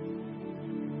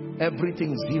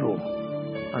 Everything zero.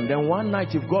 And then one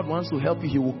night, if God wants to help you,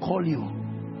 he will call you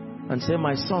and say,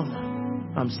 my son,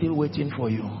 I'm still waiting for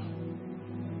you.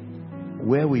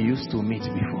 Where we used to meet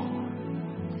before.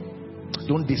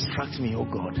 Don't distract me, oh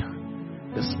God.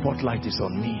 The spotlight is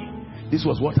on me. This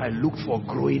was what I looked for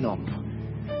growing up.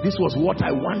 This was what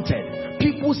I wanted.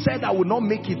 People said I would not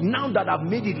make it. Now that I've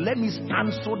made it, let me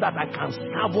stand so that I can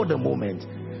savor the moment.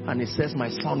 And it says, my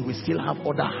son, we still have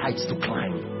other heights to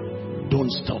climb.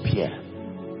 Don't stop here.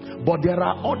 But there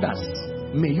are others.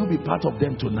 May you be part of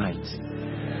them tonight.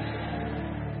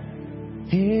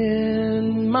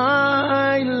 In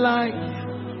my life,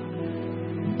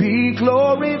 be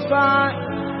glorified,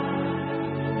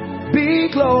 be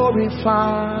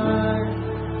glorified.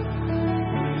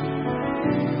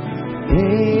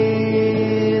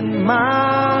 In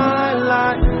my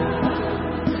life,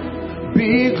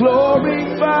 be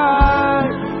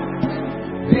glorified,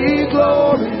 be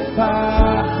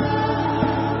glorified.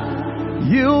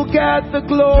 You get the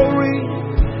glory,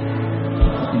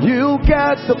 you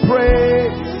get the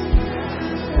praise,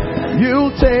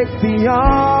 you take the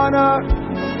honor.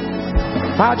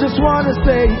 I just want to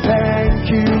say thank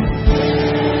you.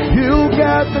 You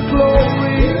get the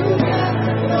glory,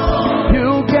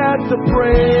 you get the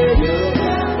praise,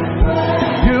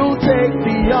 you take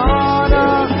the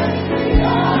honor.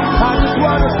 I just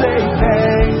want to say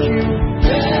thank you.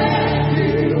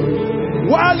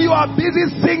 While you are busy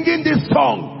singing this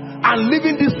song and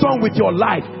living this song with your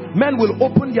life, men will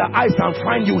open their eyes and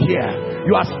find you here.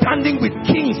 You are standing with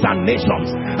kings and nations,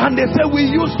 and they say, we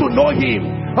used to know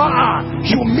him.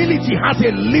 Humility has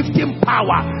a lifting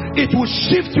power. It will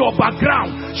shift your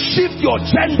background, shift your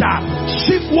gender,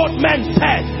 shift what men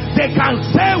said. They can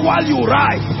say while you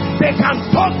rise, they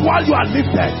can talk while you are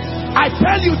lifted. I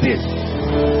tell you this,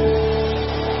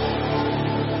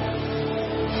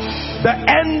 the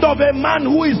end of a man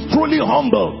who is truly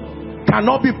humble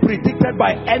cannot be predicted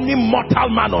by any mortal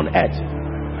man on earth.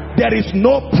 There is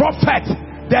no prophet,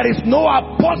 there is no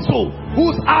apostle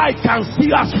whose eye can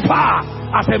see as far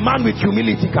as a man with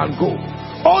humility can go.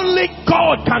 Only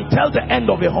God can tell the end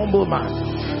of a humble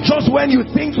man. Just when you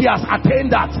think he has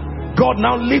attained that, God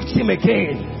now lifts him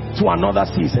again to another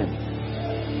season.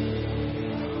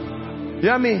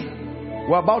 Hear me?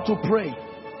 We're about to pray.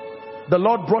 The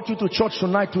Lord brought you to church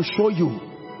tonight to show you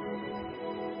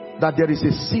that there is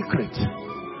a secret.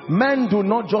 Men do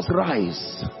not just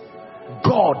rise.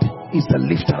 God is the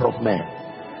lifter of men.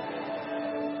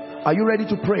 Are you ready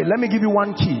to pray? Let me give you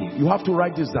one key. You have to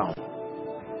write this down.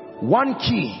 One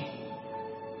key.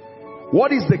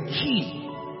 What is the key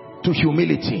to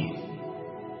humility?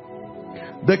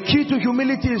 The key to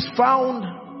humility is found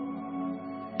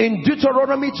in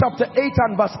Deuteronomy chapter 8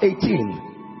 and verse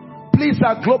 18. Please,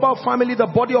 our global family, the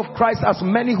body of Christ, as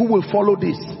many who will follow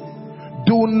this,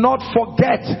 do not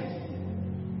forget.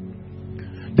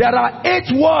 There are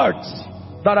 8 words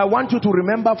that I want you to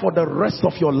remember for the rest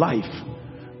of your life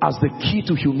as the key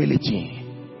to humility.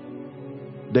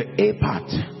 The A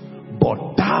part.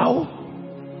 But thou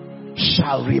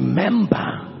shalt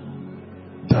remember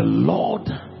the Lord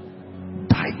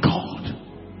thy God.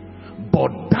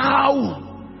 But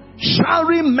thou shalt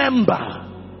remember.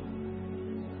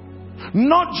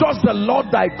 Not just the Lord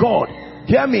thy God.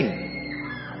 Hear me.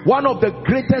 One of the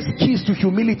greatest keys to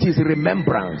humility is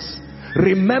remembrance.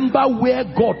 Remember where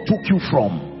God took you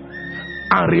from,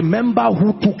 and remember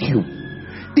who took you.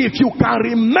 If you can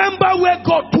remember where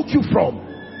God took you from,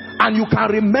 and you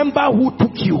can remember who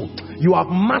took you, you have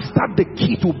mastered the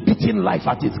key to beating life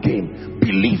at its game.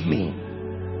 Believe me.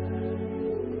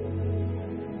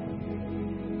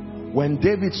 When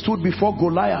David stood before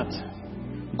Goliath,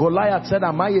 Goliath said,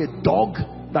 am I a dog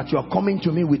that you are coming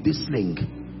to me with this sling?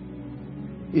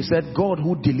 He said, God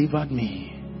who delivered me.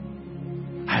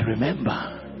 I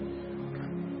remember.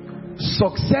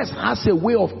 Success has a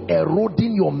way of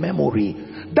eroding your memory.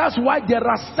 That's why there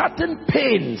are certain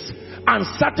pains and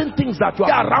certain things that you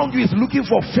are around you is looking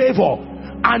for favor,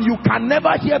 and you can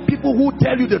never hear people who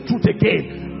tell you the truth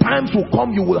again. Times will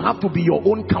come you will have to be your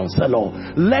own counselor.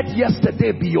 Let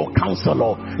yesterday be your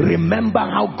counselor. Remember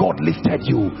how God lifted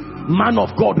you. Man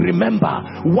of God,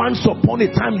 remember, once upon a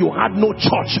time you had no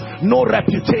church, no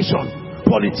reputation.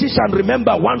 Politician,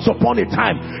 remember, once upon a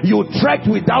time you trekked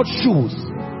without shoes.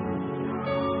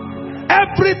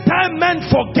 Every time men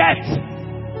forget,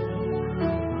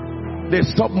 they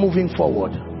stop moving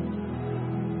forward.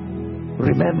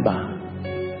 Remember.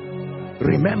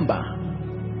 Remember.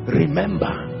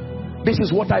 Remember. This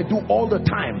is what I do all the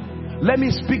time. Let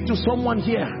me speak to someone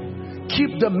here.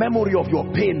 Keep the memory of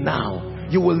your pain now.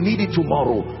 You will need it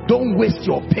tomorrow. Don't waste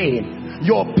your pain.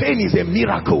 Your pain is a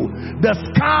miracle. The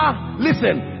scar,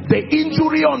 listen, the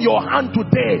injury on your hand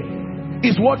today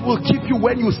is what will keep you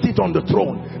when you sit on the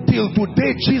throne. Till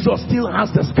today, Jesus still has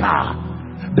the scar.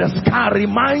 The scar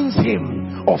reminds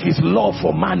him of his love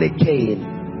for man again.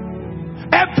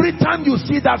 Every time you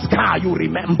see that scar, you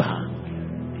remember.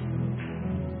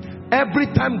 Every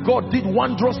time God did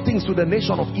wondrous things to the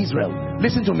nation of Israel,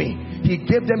 listen to me, he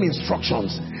gave them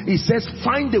instructions. He says,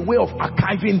 find a way of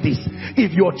archiving this.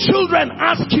 If your children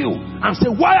ask you and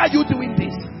say, why are you doing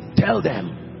this? Tell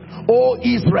them, oh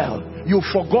Israel, you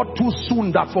forgot too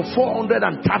soon that for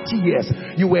 430 years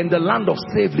you were in the land of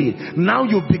slavery. Now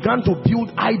you began to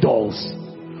build idols.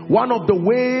 One of the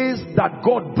ways that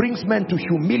God brings men to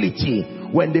humility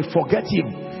when they forget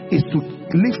him is to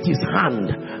lift his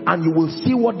hand, and you will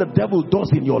see what the devil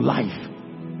does in your life.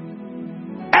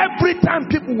 Every time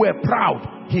people were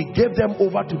proud, he gave them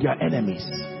over to their enemies.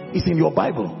 It's in your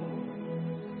Bible.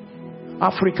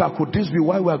 Africa, could this be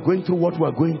why we are going through what we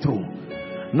are going through?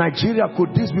 Nigeria,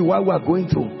 could this be why we are going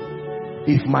through?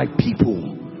 If my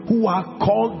people who are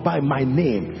called by my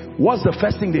name, what's the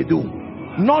first thing they do?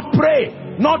 Not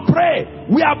pray, not pray.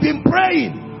 We have been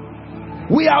praying.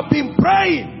 We have been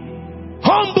praying.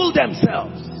 Humble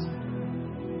themselves.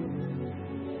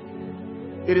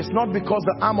 It is not because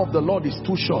the arm of the Lord is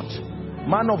too short.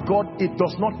 Man of God, it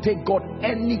does not take God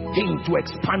anything to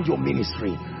expand your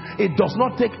ministry. It does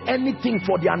not take anything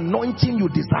for the anointing you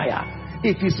desire.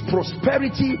 It is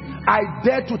prosperity. I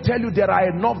dare to tell you there are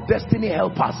enough destiny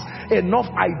helpers, enough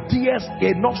ideas,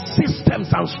 enough systems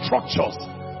and structures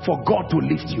for God to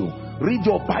lift you. Read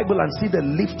your Bible and see the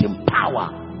lifting power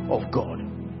of God.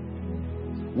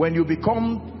 When you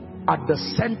become at the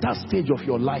center stage of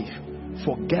your life,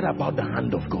 forget about the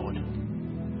hand of God.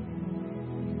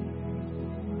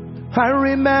 I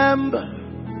remember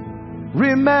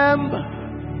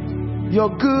your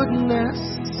goodness.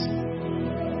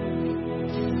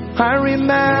 I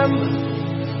remember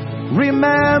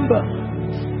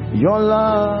your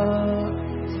love.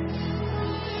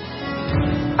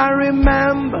 I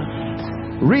remember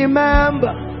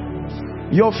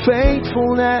your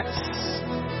faithfulness.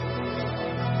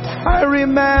 I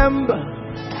remember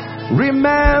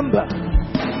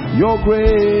your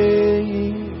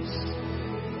grace.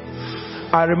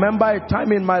 I remember a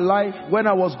time in my life when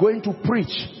I was going to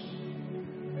preach.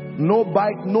 No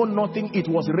bike, no nothing. It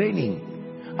was raining.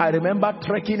 I remember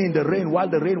trekking in the rain while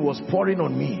the rain was pouring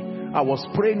on me. I was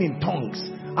praying in tongues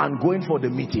and going for the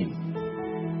meeting.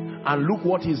 And look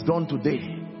what he's done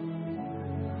today.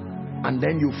 And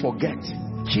then you forget.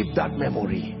 Keep that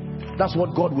memory. That's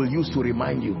what God will use to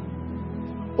remind you.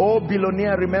 Oh,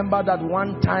 billionaire, remember that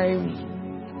one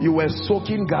time you were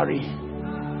soaking Gary.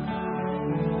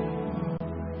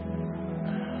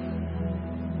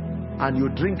 And you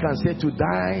drink and say, to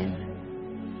thine,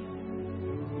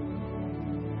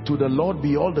 to the Lord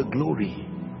be all the glory.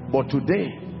 But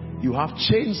today, you have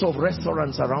chains of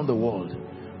restaurants around the world.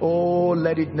 Oh,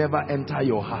 let it never enter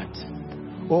your heart.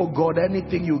 Oh God,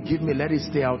 anything you give me, let it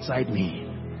stay outside me.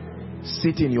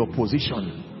 sit in your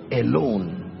position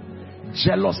alone,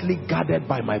 jealously guarded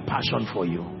by my passion for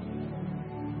you.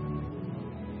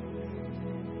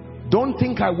 Don't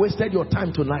think I wasted your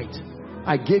time tonight.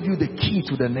 I gave you the key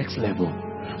to the next level.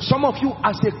 Some of you,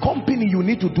 as a company, you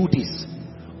need to do this.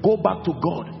 Go back to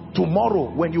God.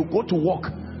 Tomorrow, when you go to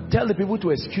work, tell the people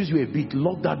to excuse you a bit,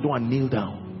 lock that door and kneel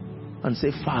down and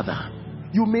say, Father.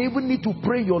 You may even need to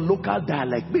pray your local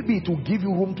dialect. Maybe it will give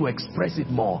you room to express it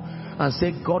more. And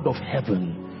say, God of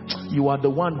heaven, you are the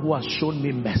one who has shown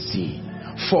me mercy.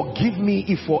 Forgive me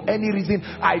if for any reason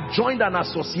I joined an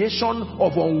association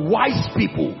of unwise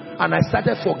people and I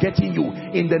started forgetting you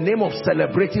in the name of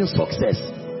celebrating success.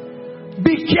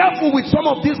 Be careful with some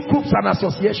of these groups and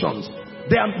associations.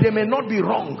 They may not be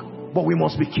wrong, but we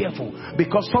must be careful,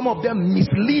 because some of them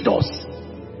mislead us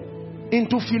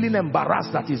into feeling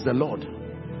embarrassed that is the Lord.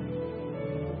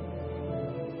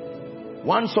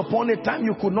 Once upon a time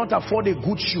you could not afford a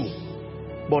good shoe,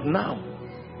 but now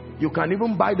you can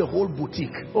even buy the whole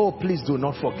boutique. Oh, please do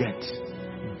not forget.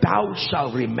 Thou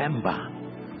shalt remember.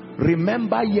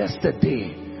 Remember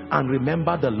yesterday and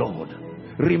remember the Lord.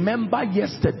 Remember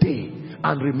yesterday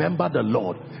and remember the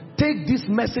Lord. Take this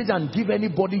message and give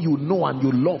anybody you know and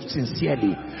you love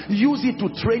sincerely. Use it to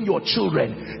train your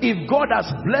children. If God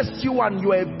has blessed you and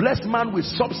you are a blessed man with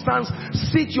substance,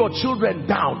 sit your children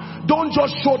down. Don't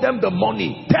just show them the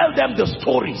money. Tell them the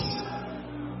stories.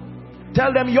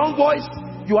 Tell them, young boys,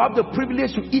 you have the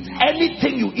privilege to eat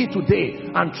anything you eat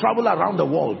today and travel around the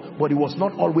world. But it was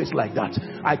not always like that.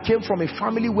 I came from a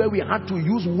family where we had to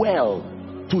use well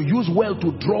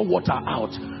to draw water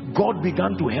out. God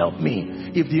began to help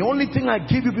me. If the only thing I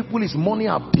give you people is money,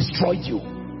 I've destroyed you.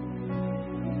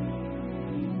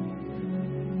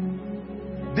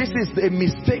 This is a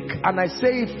mistake, and I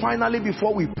say it finally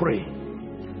before we pray.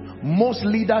 Most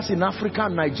leaders in Africa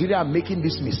and Nigeria are making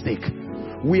this mistake.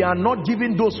 We are not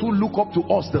giving those who look up to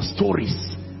us the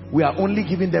stories. We are only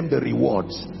giving them the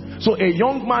rewards. So a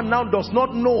young man now does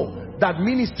not know that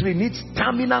ministry needs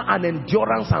stamina and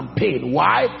endurance and pain.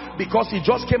 Why? Because he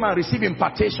just came and received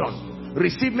impartation,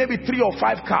 received maybe 3 or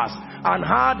 5 cars, and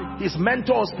had his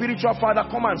mentor or spiritual father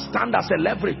come and stand as a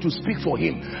leverage to speak for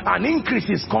him. An increase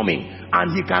is coming,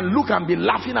 and he can look and be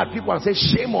laughing at people and say,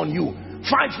 shame on you.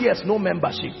 5 years, no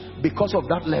membership, because of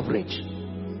that leverage.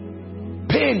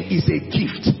 Pain is a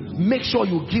gift. Make sure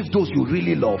you give those you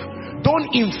really love. Don't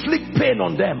inflict pain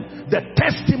on them. The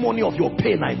testimony of your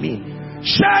pain, I mean.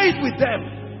 Share it with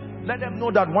them. Let them know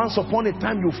that once upon a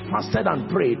time you fasted and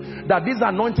prayed, that this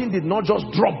anointing did not just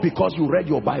drop because you read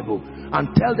your Bible. And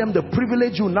tell them the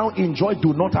privilege you now enjoy,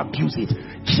 do not abuse it.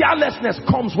 Carelessness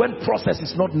comes when process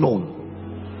is not known.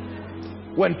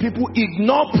 When people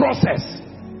ignore process,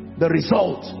 the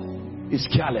result is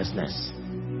carelessness.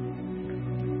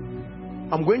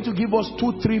 I'm going to give us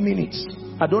 2-3 minutes.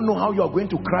 I don't know how you are going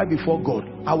to cry before God.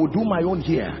 I will do my own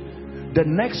here. The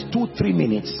next 2-3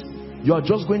 minutes, you are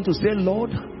just going to say,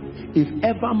 Lord, if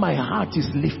ever my heart is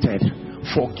lifted,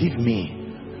 forgive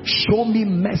me. Show me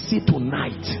mercy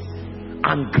tonight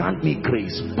and grant me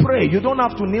grace. Pray. You don't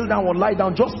have to kneel down or lie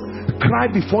down. Just cry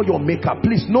before your maker.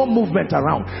 Please, no movement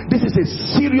around. This is a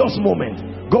serious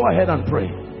moment. Go ahead and pray.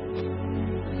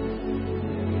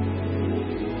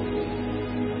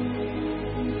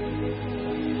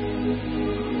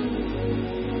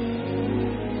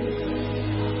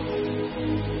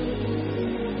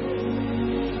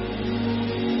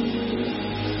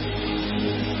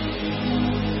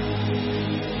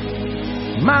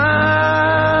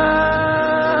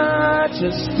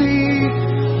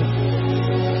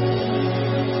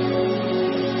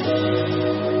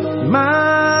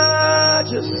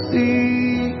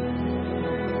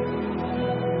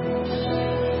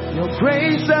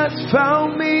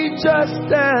 Found me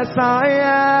just as I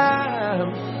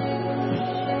am,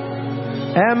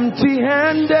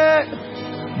 empty-handed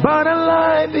but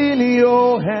alive in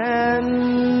your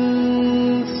hands.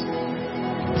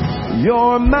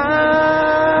 Your majesty,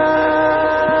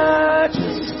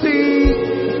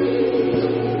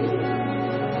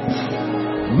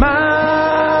 majesty,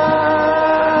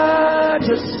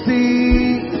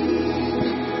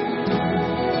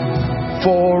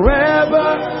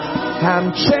 forever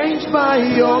I'm changed by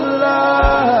your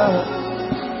love.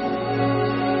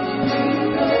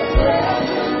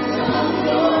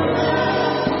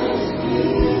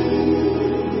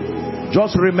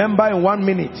 Just remember in 1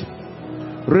 minute.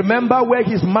 Remember where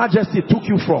His Majesty took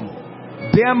you from.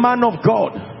 Dear man of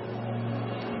God,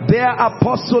 dear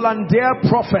apostle and dear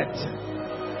prophet,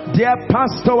 dear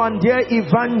pastor and dear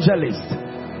evangelist,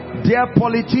 dear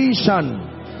politician,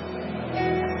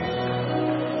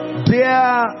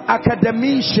 dear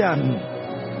academician,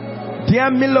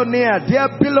 dear millionaire, dear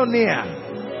billionaire,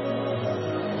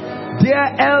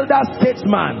 dear elder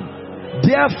statesman,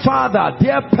 dear father,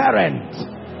 dear parent,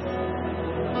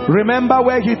 remember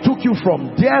where he took you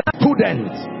from. Dear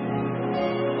student,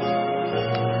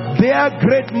 dear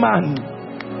great man,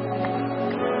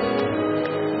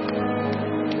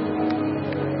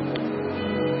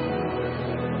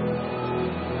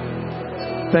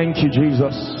 thank you,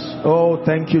 Jesus. Oh,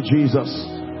 thank you, Jesus.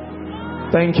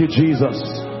 Thank you, Jesus,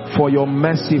 for your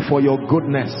mercy, for your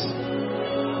goodness.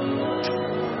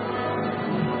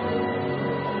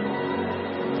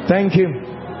 Thank you.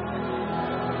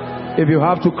 If you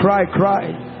have to cry,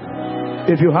 cry.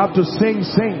 If you have to sing,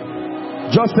 sing.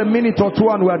 Just a minute or two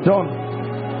and we're done.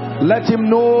 Let him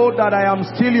know that I am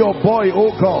still your boy,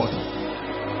 oh God.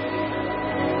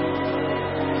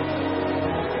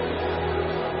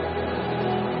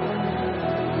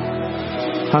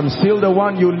 I'm still the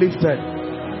one you lifted.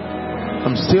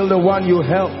 I'm still the one you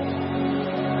helped.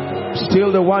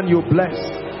 Still the one you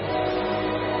blessed.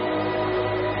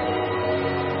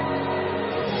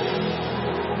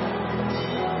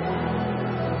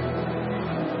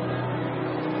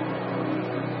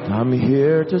 I'm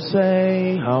here to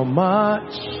say how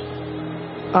much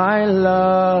I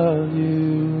love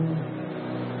you.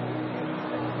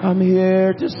 I'm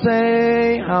here to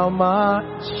say how much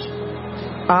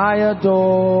I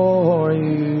adore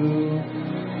you.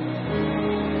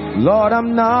 Lord,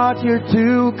 I'm not here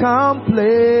to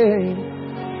complain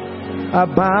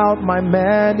about my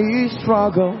many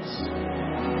struggles.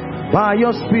 By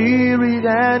your Spirit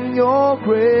and your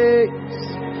grace,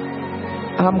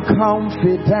 I'm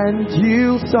confident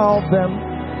you solve them.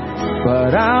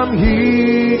 But I'm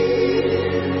here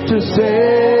to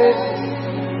say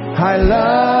I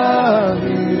love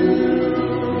you.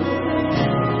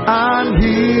 I'm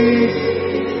here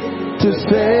to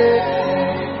say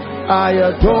I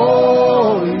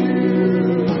adore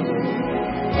you.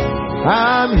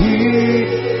 I'm here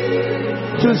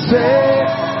to say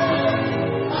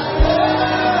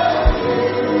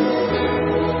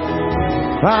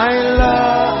I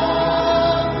love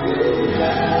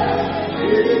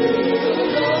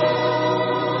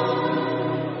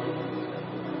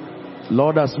you.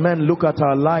 Lord, as men look at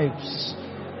our lives,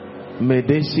 may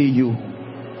they see you.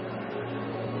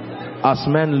 As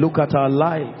men look at our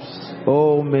lives,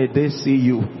 oh, may they see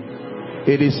you.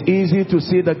 It is easy to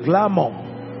see the glamour.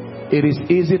 It is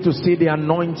easy to see the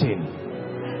anointing.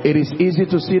 It is easy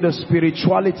to see the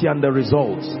spirituality and the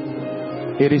results.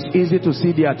 It is easy to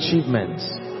see the achievements.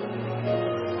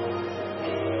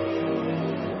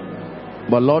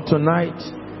 But Lord, tonight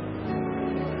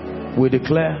we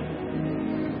declare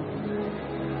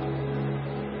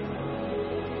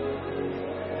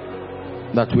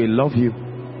that we love you.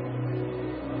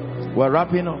 We're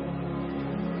wrapping up.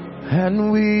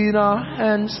 And with our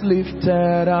hands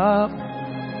lifted up,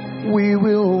 we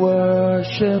will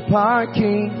worship our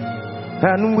King.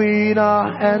 And with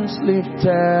our hands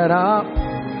lifted up,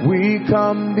 we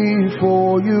come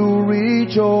before you,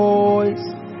 rejoice.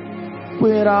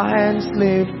 With our hands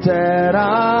lifted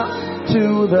up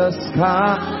to the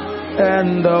sky,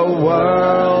 and the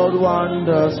world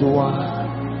wonders why.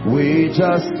 We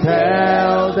just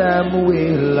tell them we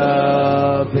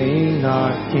love in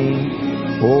our King.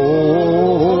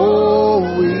 Oh,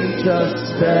 we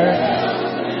just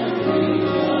tell them we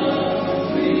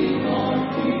love in our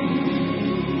King.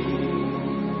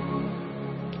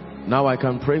 Now I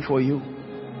can pray for you.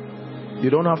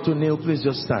 You don't have to kneel, please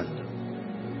just stand.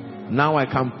 Now I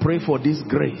can pray for this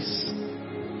grace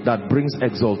that brings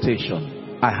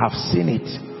exaltation. I have seen it.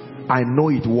 I know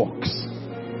it works.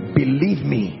 Believe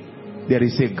me, there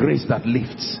is a grace that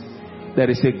lifts. There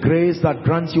is a grace that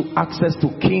grants you access to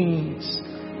kings,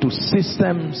 to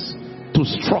systems, to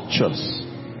structures.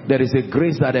 There is a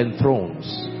grace that enthrones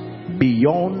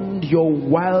beyond your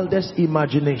wildest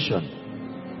imagination.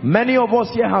 Many of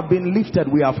us here have been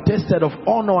lifted. We have tasted of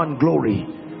honor and glory.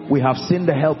 We have seen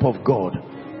the help of God.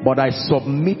 But I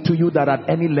submit to you that at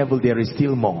any level there is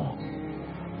still more.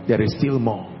 There is still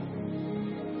more.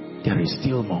 There is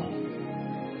still more.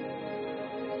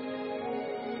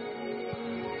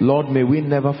 Lord, may we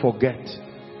never forget.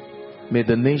 May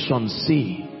the nations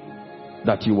see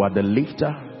that you are the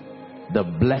lifter, the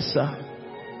blesser,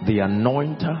 the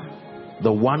anointer,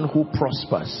 the one who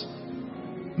prospers.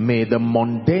 May the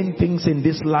mundane things in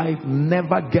this life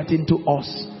never get into us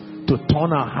to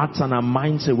turn our hearts and our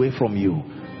minds away from you.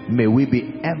 May we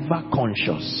be ever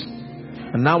conscious.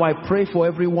 And now I pray for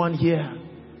everyone here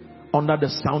under the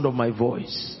sound of my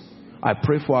voice. I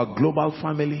pray for our global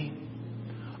family.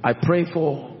 I pray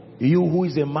for you who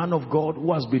is a man of God,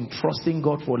 who has been trusting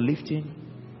God for lifting.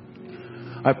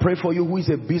 I pray for you who is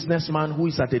a businessman, who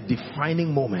is at a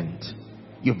defining moment.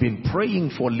 You've been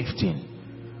praying for lifting.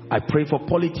 I pray for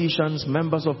politicians,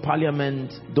 members of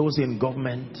parliament, those in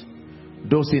government,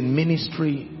 those in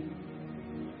ministry,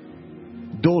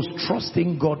 those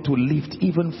trusting God to lift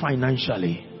even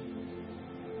financially.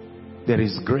 There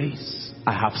is grace.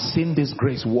 I have seen this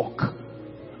grace work.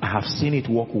 I have seen it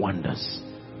work wonders.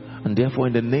 And therefore,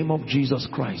 in the name of Jesus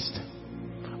Christ,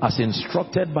 as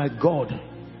instructed by God,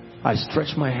 I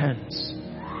stretch my hands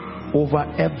over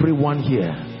everyone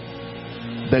here.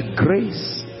 The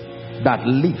grace that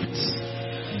lifts,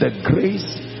 the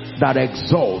grace that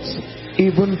exalts,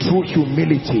 even through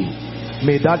humility,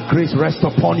 may that grace rest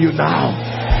upon you now.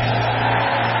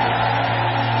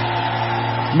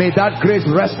 May that grace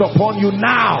rest upon you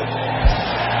now.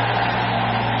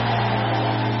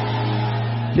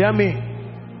 Hear me.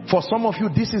 For some of you,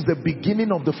 this is the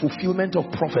beginning of the fulfillment of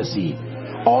prophecy.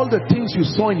 All the things you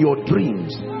saw in your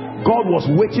dreams, God was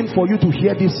waiting for you to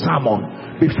hear this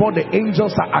sermon before the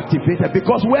angels are activated.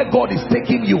 Because where God is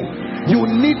taking you, you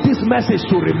need this message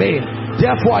to remain.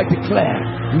 Therefore I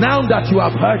declare, now that you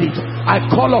have heard it, I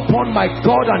call upon my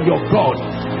God and your God.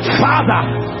 Father,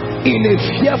 in a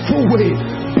fearful way,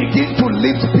 begin to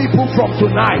lift people from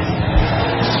tonight.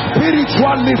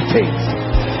 Spiritual liftings,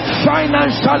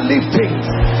 financial liftings,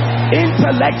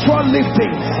 intellectual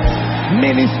liftings,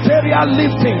 ministerial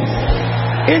liftings,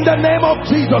 in the name of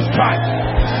Jesus Christ.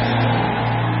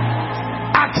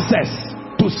 Access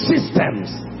to systems,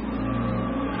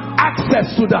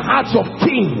 access to the hearts of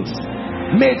kings,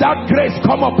 may that grace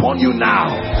come upon you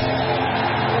now.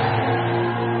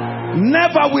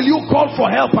 Never will you call for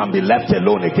help and be left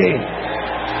alone again,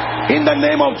 in the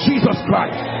name of Jesus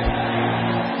Christ.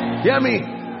 Hear me.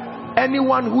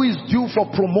 Anyone who is due for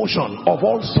promotion of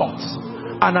all sorts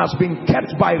and has been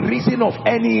kept by reason of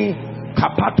any in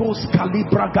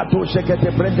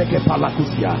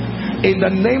the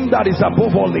name that is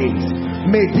above all names,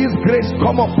 may this grace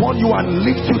come upon you and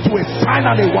lift you to a sign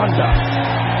and a wonder.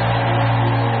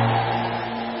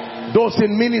 Those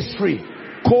in ministry,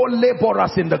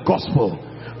 co-laborers in the gospel,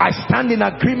 I stand in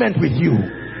agreement with you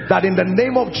that in the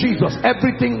name of Jesus,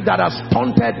 everything that has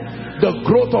stunted the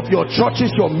growth of your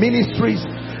churches, your ministries,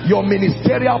 your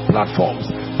ministerial platforms,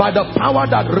 by the power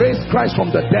that raised Christ from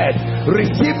the dead,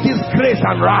 receive this grace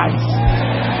and rise.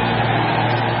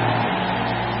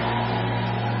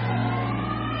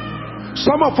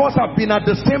 Some of us have been at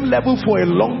the same level for a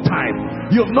long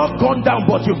time. You've not gone down,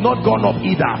 but you've not gone up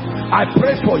either. I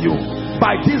pray for you,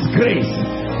 by this grace,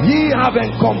 ye have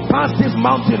encompassed this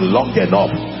mountain long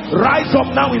enough. Rise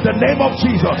up now in the name of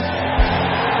Jesus.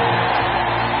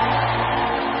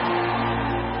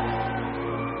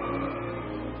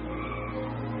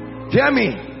 Hear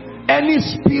me. Any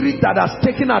spirit that has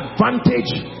taken advantage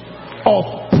of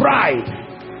pride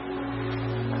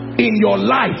in your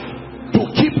life to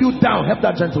keep you down, help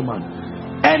that gentleman.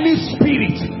 Any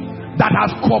spirit that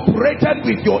has cooperated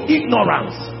with your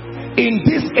ignorance in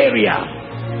this area.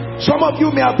 Some of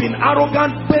you may have been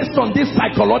arrogant based on this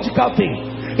psychological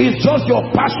thing. It's just your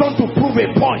passion to prove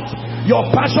a point, your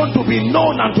passion to be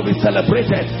known and to be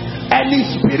celebrated. Any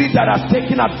spirit that has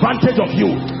taken advantage of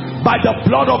you, by the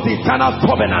blood of the eternal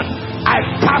covenant, I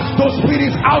cast those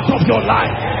spirits out of your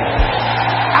life,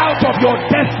 out of your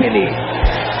destiny,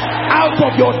 out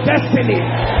of your destiny,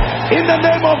 in the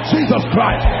name of Jesus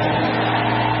Christ.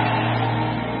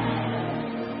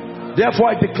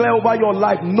 Therefore I declare over your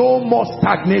life, no more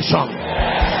stagnation.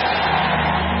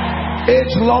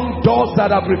 Age-long doors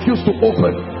that have refused to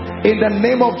open, in the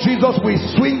name of Jesus, we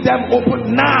swing them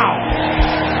open now.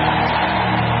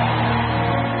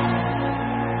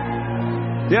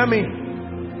 Hear me.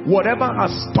 Whatever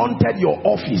has stunted your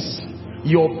office,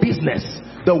 your business,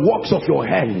 the works of your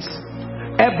hands,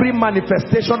 every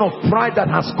manifestation of pride that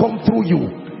has come through you,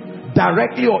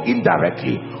 directly or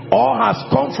indirectly, or has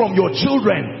come from your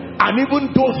children, and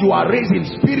even those you are raising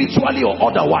spiritually or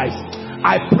otherwise,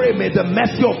 I pray may the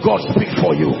mercy of God speak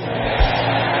for you.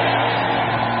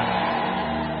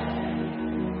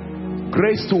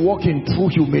 Grace to walk in true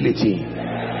humility.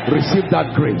 Receive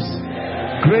that grace.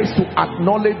 Grace to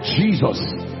acknowledge Jesus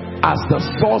as the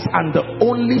source and the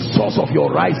only source of your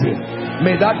rising.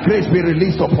 May that grace be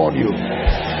released upon you.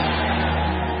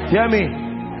 Hear me.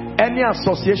 Any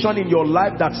association in your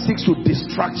life that seeks to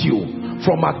distract you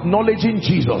from acknowledging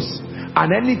Jesus,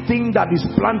 and anything that is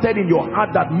planted in your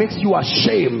heart that makes you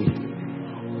ashamed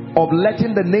of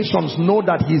letting the nations know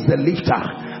that he is the lifter,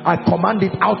 I command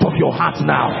it out of your heart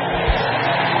now.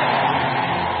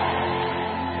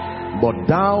 But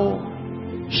thou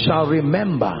shall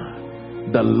remember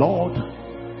the Lord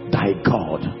thy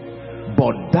God,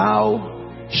 but thou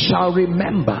shall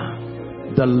remember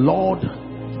the Lord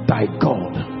thy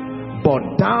God, but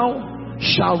thou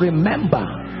shalt remember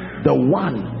the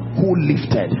one who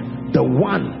lifted, the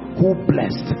one who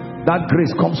blessed. That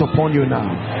grace comes upon you now.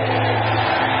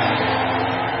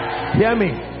 Hear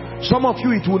me. Some of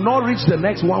you, it will not reach the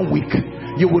next 1 week.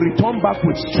 You will return back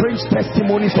with strange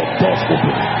testimonies of doors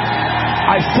open.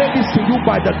 I say this to you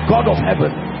by the God of heaven.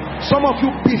 Some of you,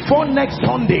 before next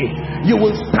Sunday, you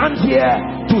will stand here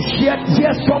to hear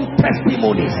some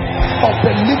testimonies of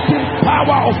the lifting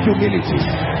power of humility.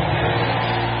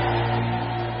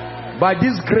 By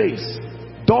this grace,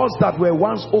 doors that were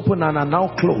once open and are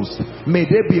now closed, may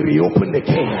they be reopened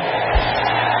again.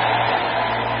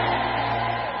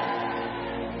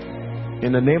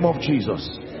 In the name of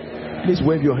Jesus, please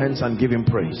wave your hands and give him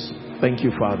praise. Thank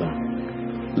you, Father.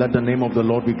 Let the name of the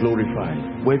Lord be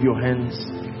glorified. Wave your hands,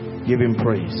 give him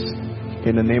praise.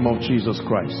 In the name of Jesus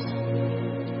Christ.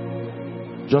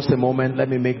 Just a moment, let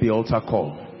me make the altar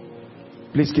call.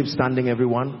 Please keep standing,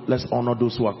 everyone. Let's honor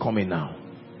those who are coming now.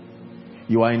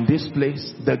 You are in this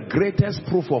place. The greatest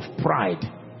proof of pride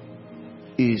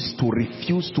is to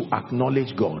refuse to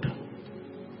acknowledge God.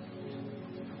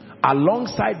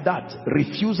 Alongside that,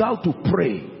 refusal to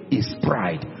pray is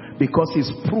pride, because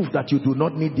it's proof that you do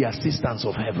not need the assistance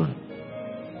of heaven.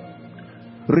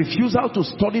 Refusal to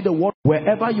study the word.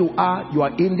 Wherever you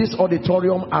are in this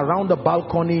auditorium, around the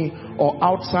balcony or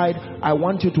outside, I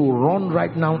want you to run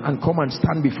right now and come and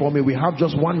stand before me. We have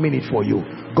just 1 minute for you.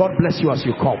 God bless you as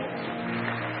you come.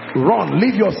 Run,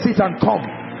 leave your seat and come.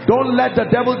 Don't let the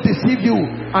devil deceive you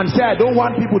and say, I don't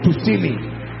want people to see me.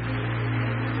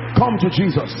 Come to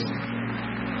Jesus.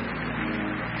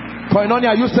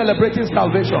 Koinonia, are you celebrating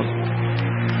salvation?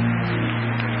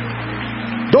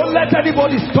 Don't let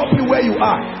anybody stop you where you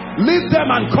are. Leave them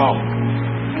and come.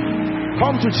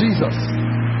 Come to Jesus.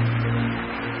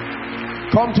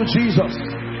 Come to Jesus.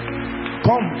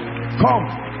 Come.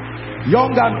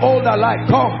 Young and old alike,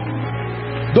 come.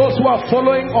 Those who are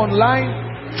following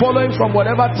online, following from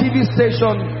whatever TV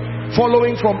station,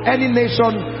 following from any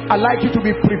nation, I'd like you to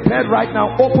be prepared right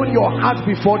now. Open your heart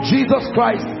before Jesus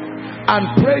Christ and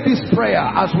pray this prayer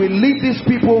as we lead these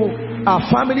people, our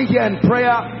family here in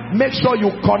prayer. Make sure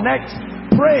you connect,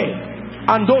 pray.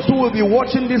 And those who will be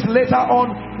watching this later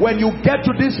on, when you get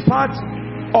to this part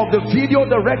of the video,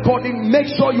 the recording, make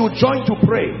sure you join to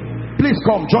pray. Please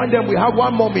come, join them. We have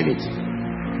 1 more minute.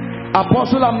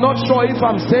 Apostle, I'm not sure if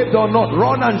I'm saved or not.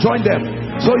 Run and join them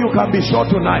so you can be sure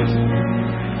tonight.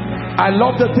 I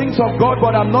love the things of God,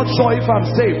 but I'm not sure if I'm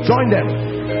saved. Join them.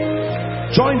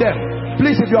 Join them.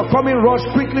 Please, if you're coming, rush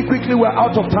quickly. We're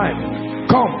out of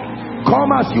time. Come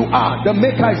as you are. The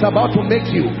maker is about to make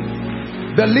you.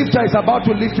 The lifter is about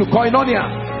to lift you. Koinonia,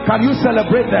 can you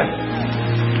celebrate them?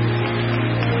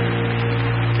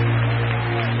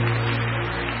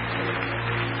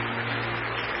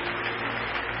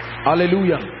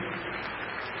 Hallelujah.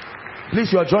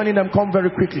 Please, you are joining them. Come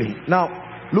very quickly. Now,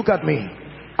 look at me.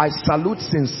 I salute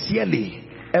sincerely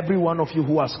every one of you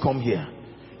who has come here.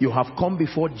 You have come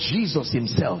before Jesus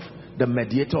himself, the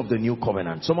mediator of the new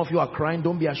covenant. Some of you are crying.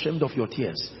 Don't be ashamed of your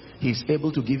tears. He's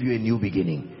able to give you a new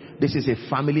beginning. This is a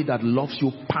family that loves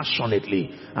you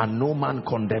passionately, and no man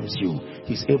condemns you.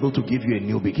 He's able to give you a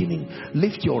new beginning.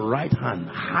 Lift your right hand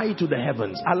high to the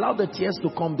heavens. Allow the tears to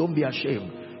come. Don't be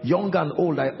ashamed. Young and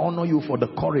old, I honor you for the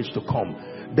courage to come.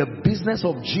 The business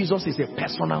of Jesus is a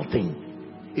personal thing.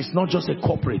 It's not just a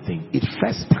corporate thing. It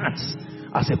first starts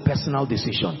as a personal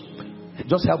decision.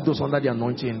 Just help those under the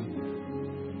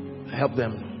anointing. Help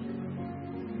them.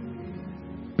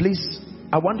 Please,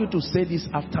 I want you to say this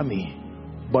after me,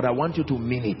 but I want you to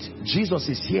mean it. Jesus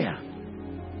is here,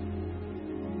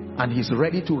 and he's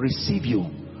ready to receive you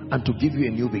and to give you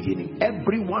a new beginning.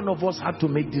 Every one of us had to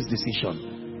make this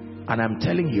decision. And I'm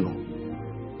telling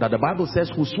you that the Bible says,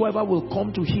 whosoever will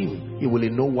come to him, he will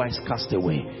in no wise cast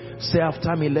away. Say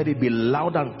after me, let it be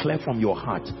loud and clear from your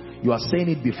heart. You are saying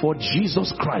it before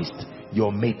Jesus Christ,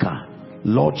 your maker.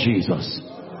 Lord Jesus,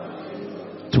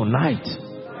 tonight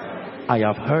I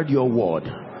have heard your word.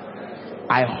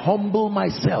 I humble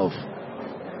myself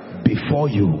before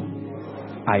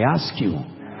you. I ask you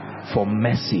for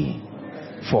mercy,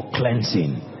 for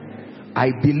cleansing.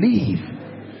 I believe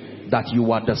that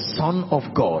you are the Son of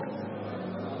God.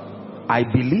 I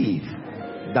believe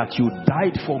that you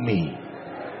died for me.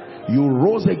 You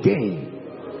rose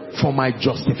again for my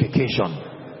justification.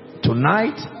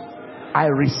 Tonight, I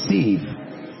receive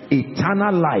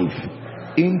eternal life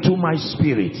into my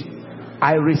spirit.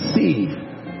 I receive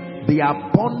the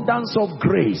abundance of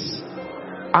grace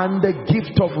and the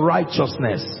gift of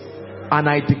righteousness. And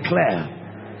I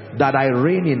declare that I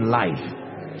reign in life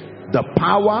The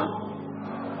power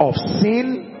of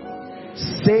sin,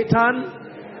 Satan,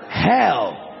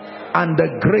 hell, and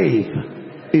the grave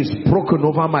is broken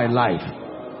over my life.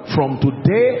 From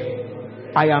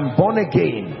today, I am born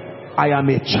again. I am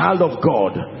a child of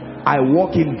God. I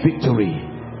walk in victory.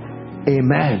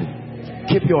 Amen.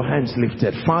 Keep your hands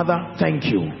lifted. Father, thank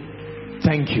you.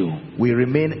 Thank you. We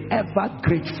remain ever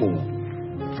grateful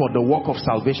for the work of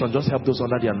salvation. Just help those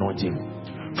under the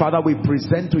anointing. Father, we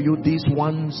present to you these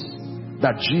ones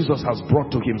that Jesus has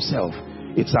brought to himself.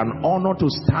 It's an honor to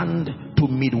stand to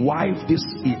midwife this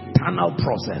eternal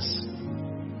process.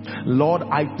 Lord,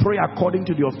 I pray according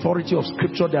to the authority of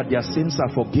scripture that their sins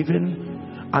are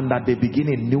forgiven and that they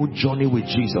begin a new journey with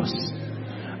Jesus.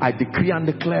 I decree and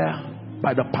declare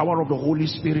by the power of the Holy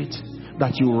Spirit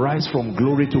that you rise from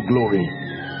glory to glory.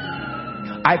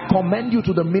 I commend you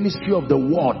to the ministry of the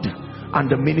Word and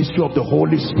the ministry of the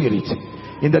Holy Spirit.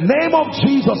 In the name of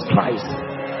Jesus Christ,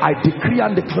 I decree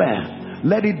and declare,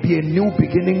 let it be a new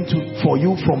beginning for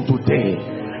you from today.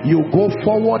 You go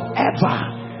forward ever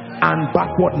and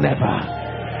backward never.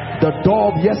 The door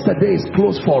of yesterday is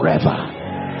closed forever,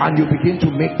 and you begin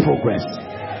to make progress.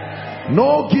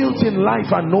 No guilt in life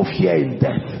and no fear in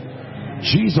death.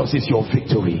 Jesus is your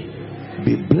victory.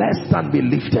 Be blessed and be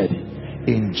lifted.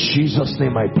 In Jesus'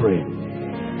 name I pray.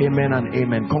 Amen and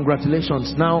amen.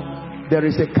 Congratulations. Now there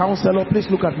is a counselor. Please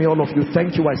look at me, all of you.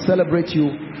 Thank you. I celebrate you.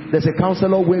 There's a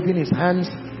counselor waving his hands.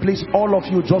 Please, all of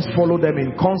you, just follow them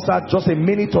in concert. Just a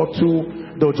minute or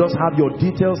two. They'll just have your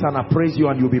details and appraise you,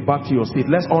 and you'll be back to your seat.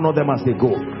 Let's honor them as they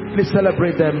go. Please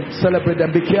celebrate them. Celebrate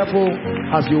them. Be careful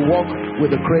as you walk with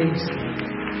the cranes.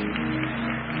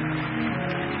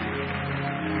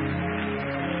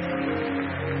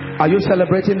 Are you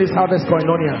celebrating this harvest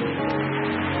koinonia?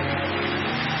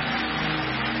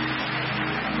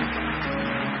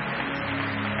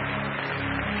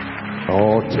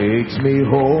 All takes me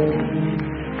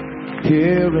home,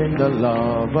 here in the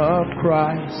love of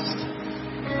Christ.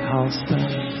 I'll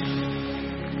stand.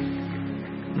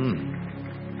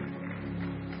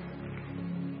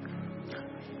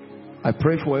 I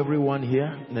pray for everyone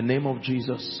here in the name of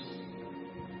Jesus.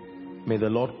 May the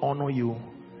Lord honor you.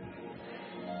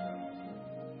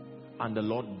 And the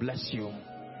Lord bless you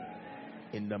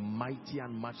in the mighty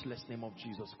and matchless name of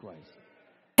Jesus Christ.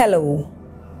 Hello.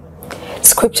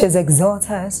 Scriptures exhort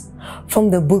us from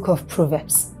the book of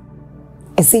Proverbs.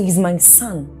 It says, my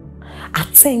son,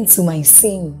 attend to my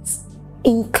sayings.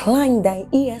 Incline thy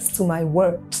ears to my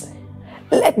words.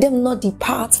 Let them not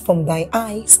depart from thy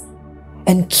eyes,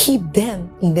 and keep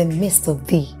them in the midst of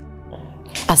thee.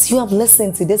 As you have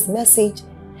listened to this message,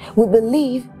 we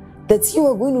believe that you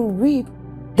are going to reap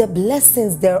the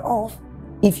blessings thereof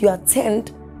if you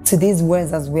attend to these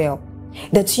words as well.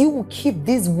 That you will keep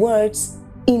these words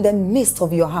in the midst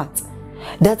of your heart.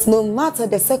 That no matter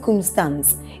the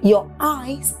circumstance, your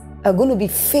eyes are going to be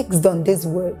fixed on these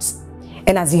words.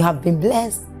 And as you have been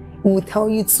blessed, we will tell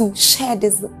you to share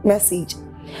this message.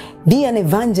 Be an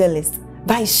evangelist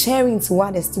by sharing to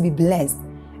others to be blessed.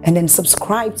 And then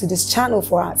subscribe to this channel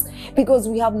for us, because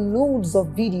we have loads of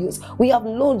videos, we have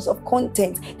loads of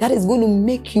content that is going to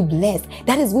make you blessed,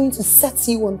 that is going to set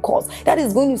you on course, that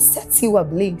is going to set you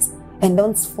ablaze. And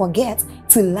don't forget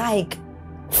to like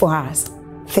for us.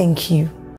 Thank you.